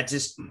 that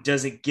just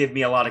doesn't give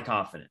me a lot of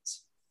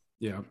confidence.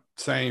 Yeah,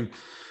 same.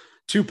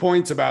 2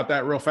 points about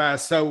that real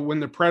fast. So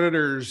when the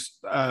Predators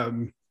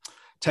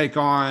take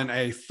on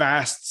a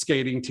fast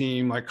skating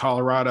team like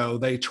Colorado,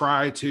 they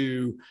try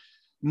to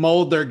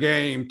mold their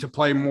game to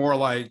play more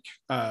like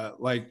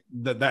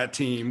that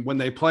team. When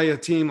they play a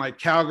team like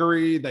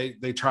Calgary,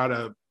 they try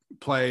to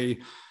play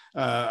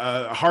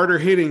a harder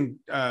hitting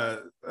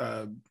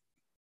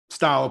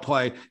style of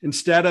play.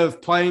 Instead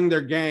of playing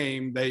their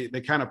game, they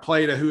kind of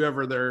play to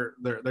whoever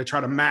they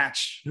try to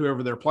match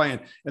whoever they're playing.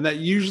 And that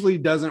usually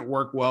doesn't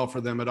work well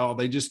for them at all.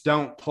 They just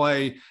don't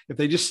play. If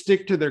they just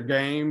stick to their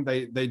game,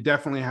 they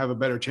definitely have a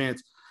better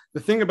chance. The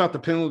thing about the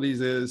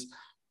penalties is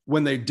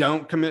when they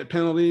don't commit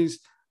penalties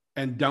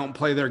and don't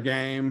play their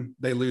game,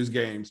 they lose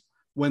games.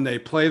 When they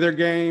play their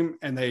game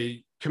and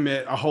they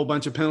commit a whole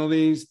bunch of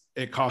penalties,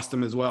 it costs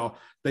them as well.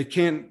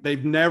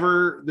 They've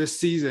never this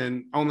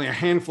season, only a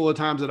handful of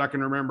times that I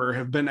can remember,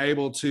 have been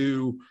able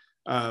to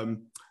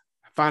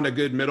find a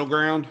good middle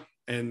ground,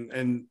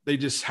 and they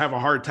just have a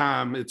hard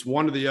time. It's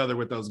one or the other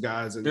with those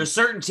guys. And there's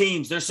certain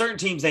teams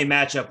they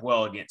match up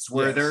well against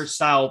where their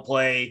style of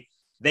play,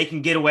 they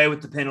can get away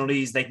with the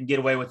penalties, they can get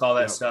away with all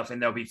that stuff,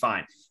 and they'll be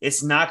fine.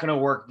 It's not going to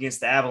work against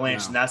the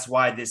Avalanche, and that's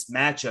why this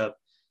matchup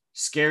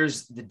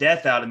scares the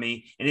death out of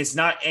me. And it's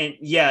not, and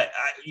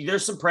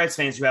there's some Preds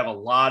fans who have a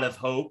lot of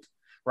hope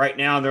right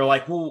now, and they're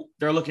like, well,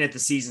 they're looking at the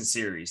season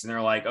series, and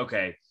they're like,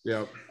 okay,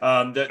 the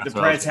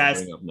Preds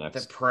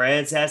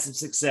had some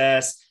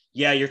success.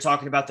 Yeah, you're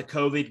talking about the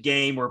COVID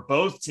game where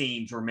both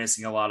teams were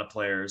missing a lot of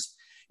players.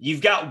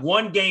 You've got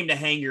one game to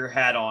hang your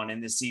hat on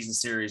in this season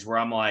series where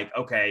I'm like,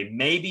 okay,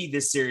 maybe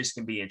this series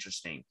can be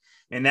interesting.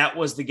 And that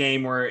was the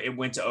game where it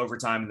went to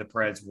overtime and the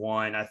Preds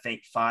won, I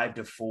think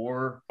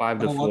 5-4.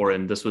 5-4,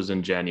 and this was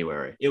in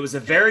January. It was a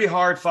very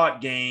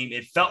hard-fought game.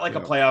 It felt like a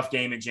playoff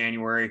game in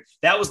January.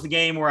 That was the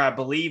game where I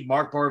believe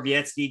Mark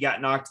Borowiecki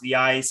got knocked to the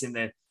ice,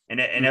 and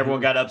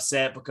everyone got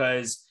upset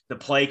because the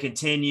play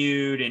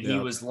continued and he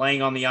was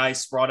laying on the ice,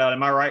 sprawled out.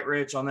 Am I right,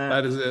 Rich, on that?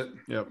 That is it.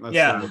 Yep.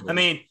 I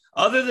mean,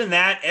 other than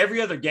that, every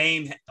other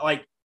game,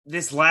 like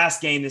this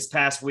last game this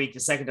past week, the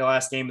second to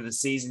last game of the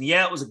season,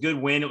 it was a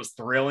good win. It was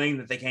thrilling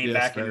that they came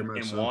back and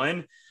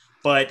won.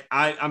 But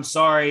I'm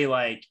sorry,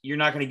 like, you're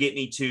not going to get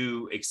me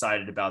too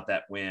excited about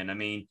that win. I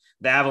mean,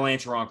 the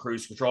Avalanche were on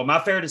cruise control. Am I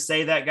fair to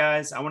say that,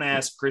 guys? I want to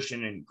ask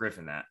Christian and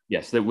Griffin that.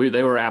 Yes, they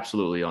were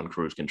absolutely on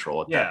cruise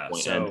control at that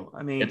point. So,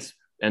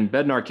 and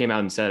Bednar came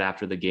out and said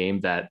after the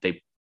game that the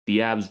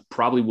Avs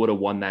probably would have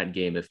won that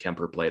game if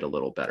Kemper played a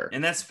little better.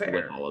 And that's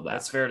fair. All of that.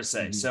 That's fair to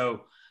say.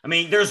 So I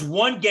mean, there's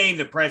one game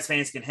that Preds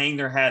fans can hang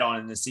their hat on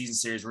in the season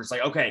series where it's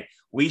like, okay,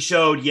 we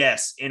showed,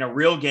 yes, in a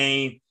real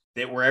game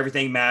that where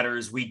everything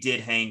matters, we did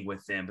hang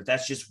with them, but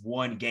that's just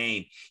one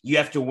game. You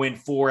have to win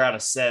 4 out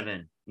of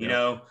 7, you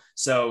know?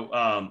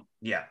 So,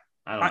 yeah,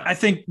 I don't know. I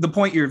think the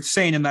point you're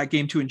saying in that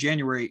game too in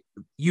January,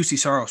 UC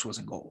Saros was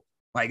in goal.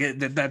 Like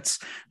that's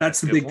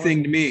the big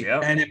thing to me.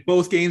 Yep. And in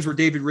both games where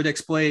David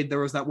Riddick's played, there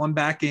was that one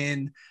back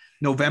in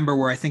November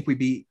where I think we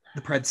beat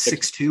the Preds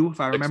 6-2, if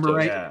I remember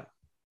right. Yeah.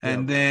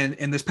 And then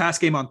in this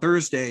past game on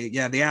Thursday, the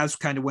Avs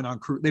kind of went on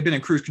they've been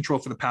in cruise control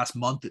for the past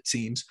month, it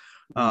seems.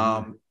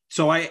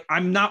 So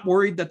I'm not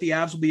worried that the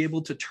Avs will be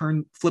able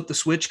to flip the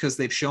switch because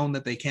they've shown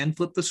that they can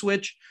flip the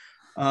switch.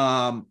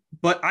 But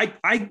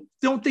I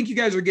don't think you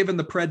guys are giving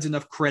the Preds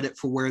enough credit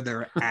for where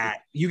they're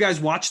at. You guys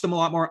watch them a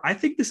lot more. I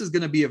think this is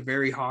going to be a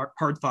very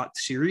hard fought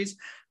series.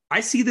 I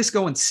see this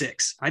going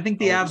 6. I think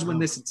the Avs win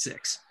this at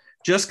 6,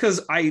 just because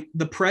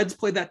the Preds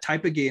play that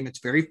type of game. It's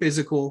very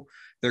physical.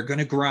 They're going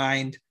to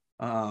grind.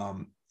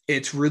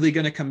 It's really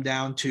going to come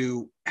down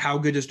to how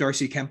good is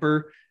Darcy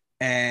Kemper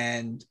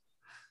and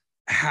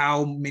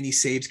how many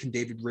saves can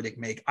David Riddick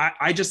make.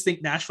 I just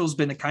think Nashville's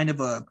been a kind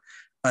of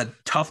a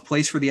tough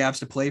place for the Avs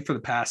to play for the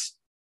past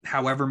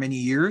however many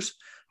years.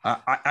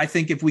 I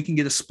think if we can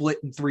get a split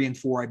in 3 and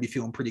 4, I'd be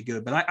feeling pretty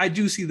good. But I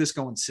do see this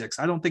going 6.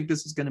 I don't think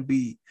this is going to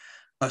be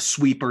a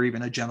sweep or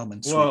even a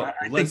gentleman's sweep. Well,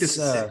 I think this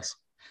is 6.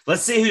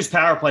 Let's see whose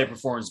power play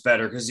performs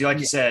better because, like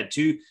you said,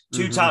 two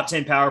top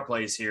 10 power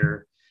plays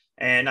here.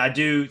 And I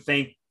do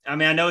think, I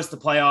mean, I know it's the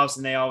playoffs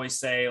and they always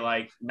say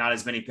like not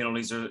as many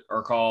penalties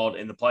are called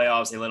in the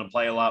playoffs. They let them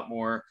play a lot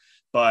more.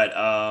 But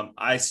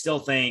I still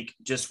think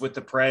just with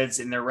the Preds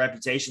and their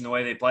reputation, the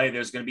way they play,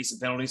 there's going to be some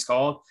penalties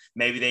called.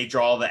 Maybe they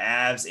draw the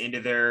Avs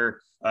into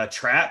their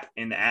trap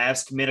and the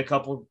Avs commit a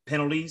couple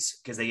penalties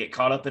because they get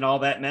caught up in all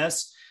that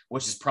mess,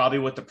 which is probably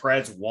what the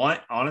Preds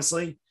want,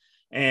 honestly.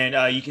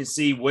 And you can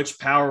see which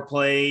power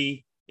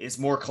play is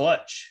more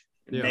clutch.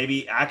 Yeah.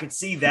 Maybe I could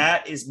see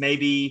that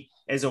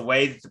as a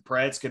way that the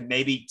Preds could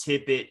maybe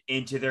tip it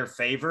into their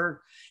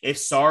favor. If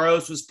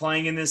Saros was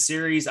playing in this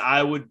series,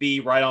 I would be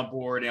right on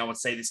board, and I would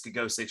say this could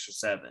go 6 or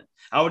 7.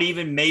 I would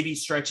even maybe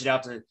stretch it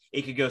out to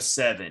it could go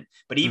 7.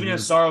 But even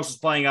if Saros was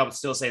playing, I would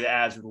still say the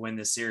Avs would win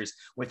this series.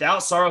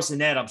 Without Saros and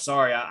net, I'm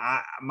sorry.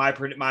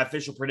 My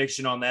official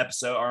prediction on the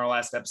episode, our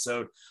last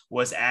episode,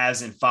 was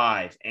Avs in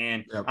 5.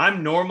 And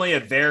I'm normally a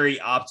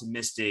very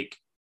optimistic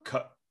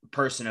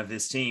person of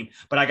this team,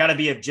 but I got to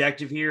be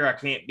objective here. I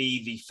can't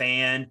be the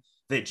fan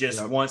that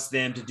just wants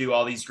them to do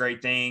all these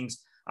great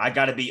things. I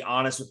got to be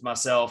honest with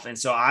myself. And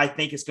so I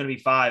think it's going to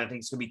be 5. I think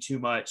it's going to be too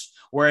much.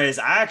 Whereas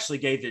I actually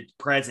gave the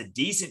Preds a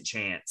decent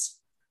chance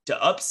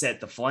to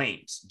upset the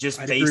Flames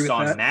just based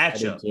on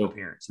matchup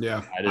appearance.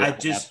 Yeah. I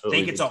just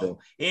think it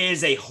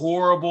is a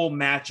horrible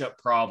matchup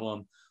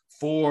problem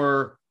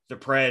for the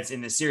Preds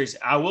in this series.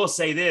 I will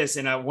say this,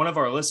 and one of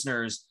our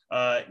listeners,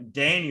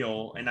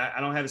 Daniel, and I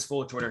don't have his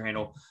full Twitter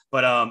handle,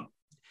 but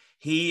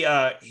he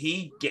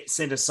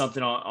sent us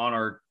something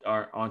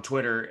on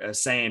Twitter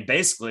saying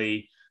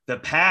basically the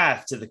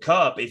path to the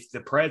cup, if the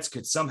Preds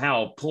could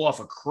somehow pull off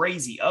a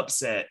crazy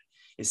upset,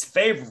 is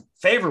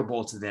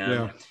favorable to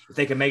them if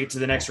they can make it to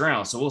the next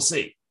round. So we'll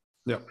see.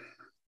 Yep.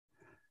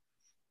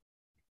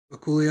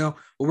 Coolio.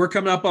 Well, we're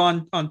coming up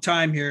on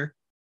time here.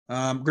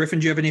 Griffin,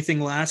 do you have anything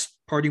last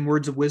parting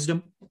words of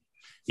wisdom?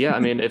 Yeah, I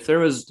mean, if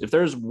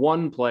there's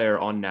one player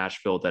on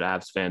Nashville that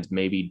Avs fans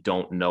maybe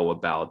don't know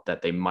about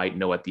that they might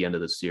know at the end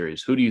of the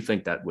series, who do you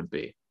think that would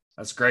be?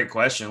 That's a great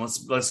question.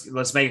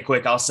 Let's make it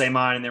quick. I'll say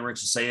mine, and then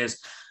Rich will say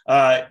his.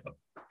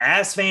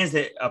 As fans,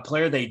 that a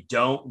player they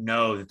don't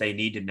know that they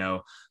need to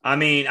know. I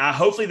mean,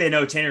 hopefully they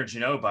know Tanner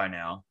Jeannot by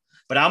now,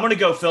 but I'm going to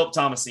go Philip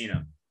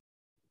Tomasino.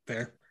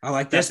 Fair. I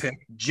like that pick.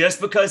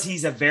 Just because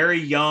he's a very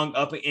young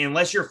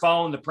unless you're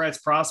following the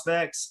Preds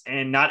prospects,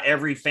 and not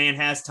every fan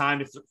has time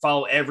to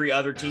follow every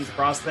other team's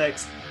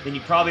prospects, then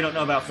you probably don't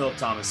know about Philip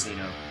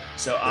Tomasino.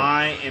 So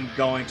I am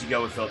going to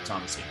go with Philip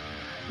Tomasino.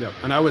 Yep.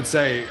 And I would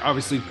say,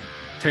 obviously,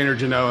 Tanner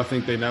Jeannot, I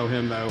think they know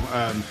him, though.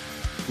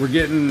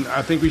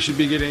 I think we should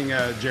be getting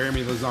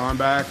Jeremy Lazon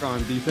back on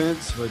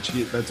defense,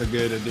 that's a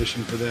good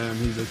addition for them.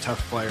 He's a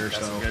tough player.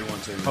 That's a good one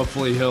too.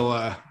 Hopefully he'll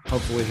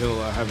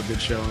have a good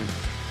showing.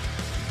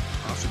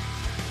 Awesome.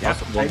 Yeah.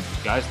 Awesome. Well,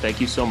 guys,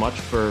 thank you so much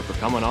for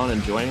coming on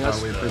and joining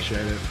us. We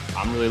appreciate it.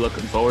 I'm really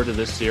looking forward to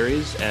this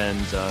series, and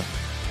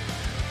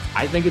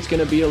I think it's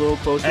going to be a little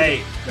closer than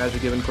you guys are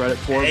giving credit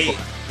for. Hey,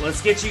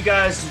 let's get you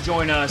guys to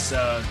join us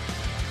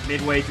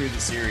midway through the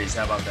series.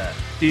 How about that?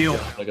 Deal.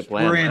 Like a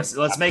plan. We're in.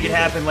 Let's make it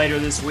happen later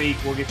this week.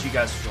 We'll get you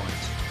guys to join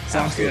us.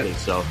 Sounds good.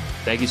 So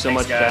thank you so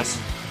much, guys.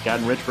 Chad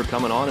and Rich, for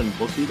coming on, and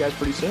we'll see you guys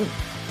pretty soon.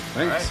 Thanks.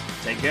 All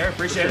right. Take care.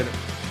 Appreciate it.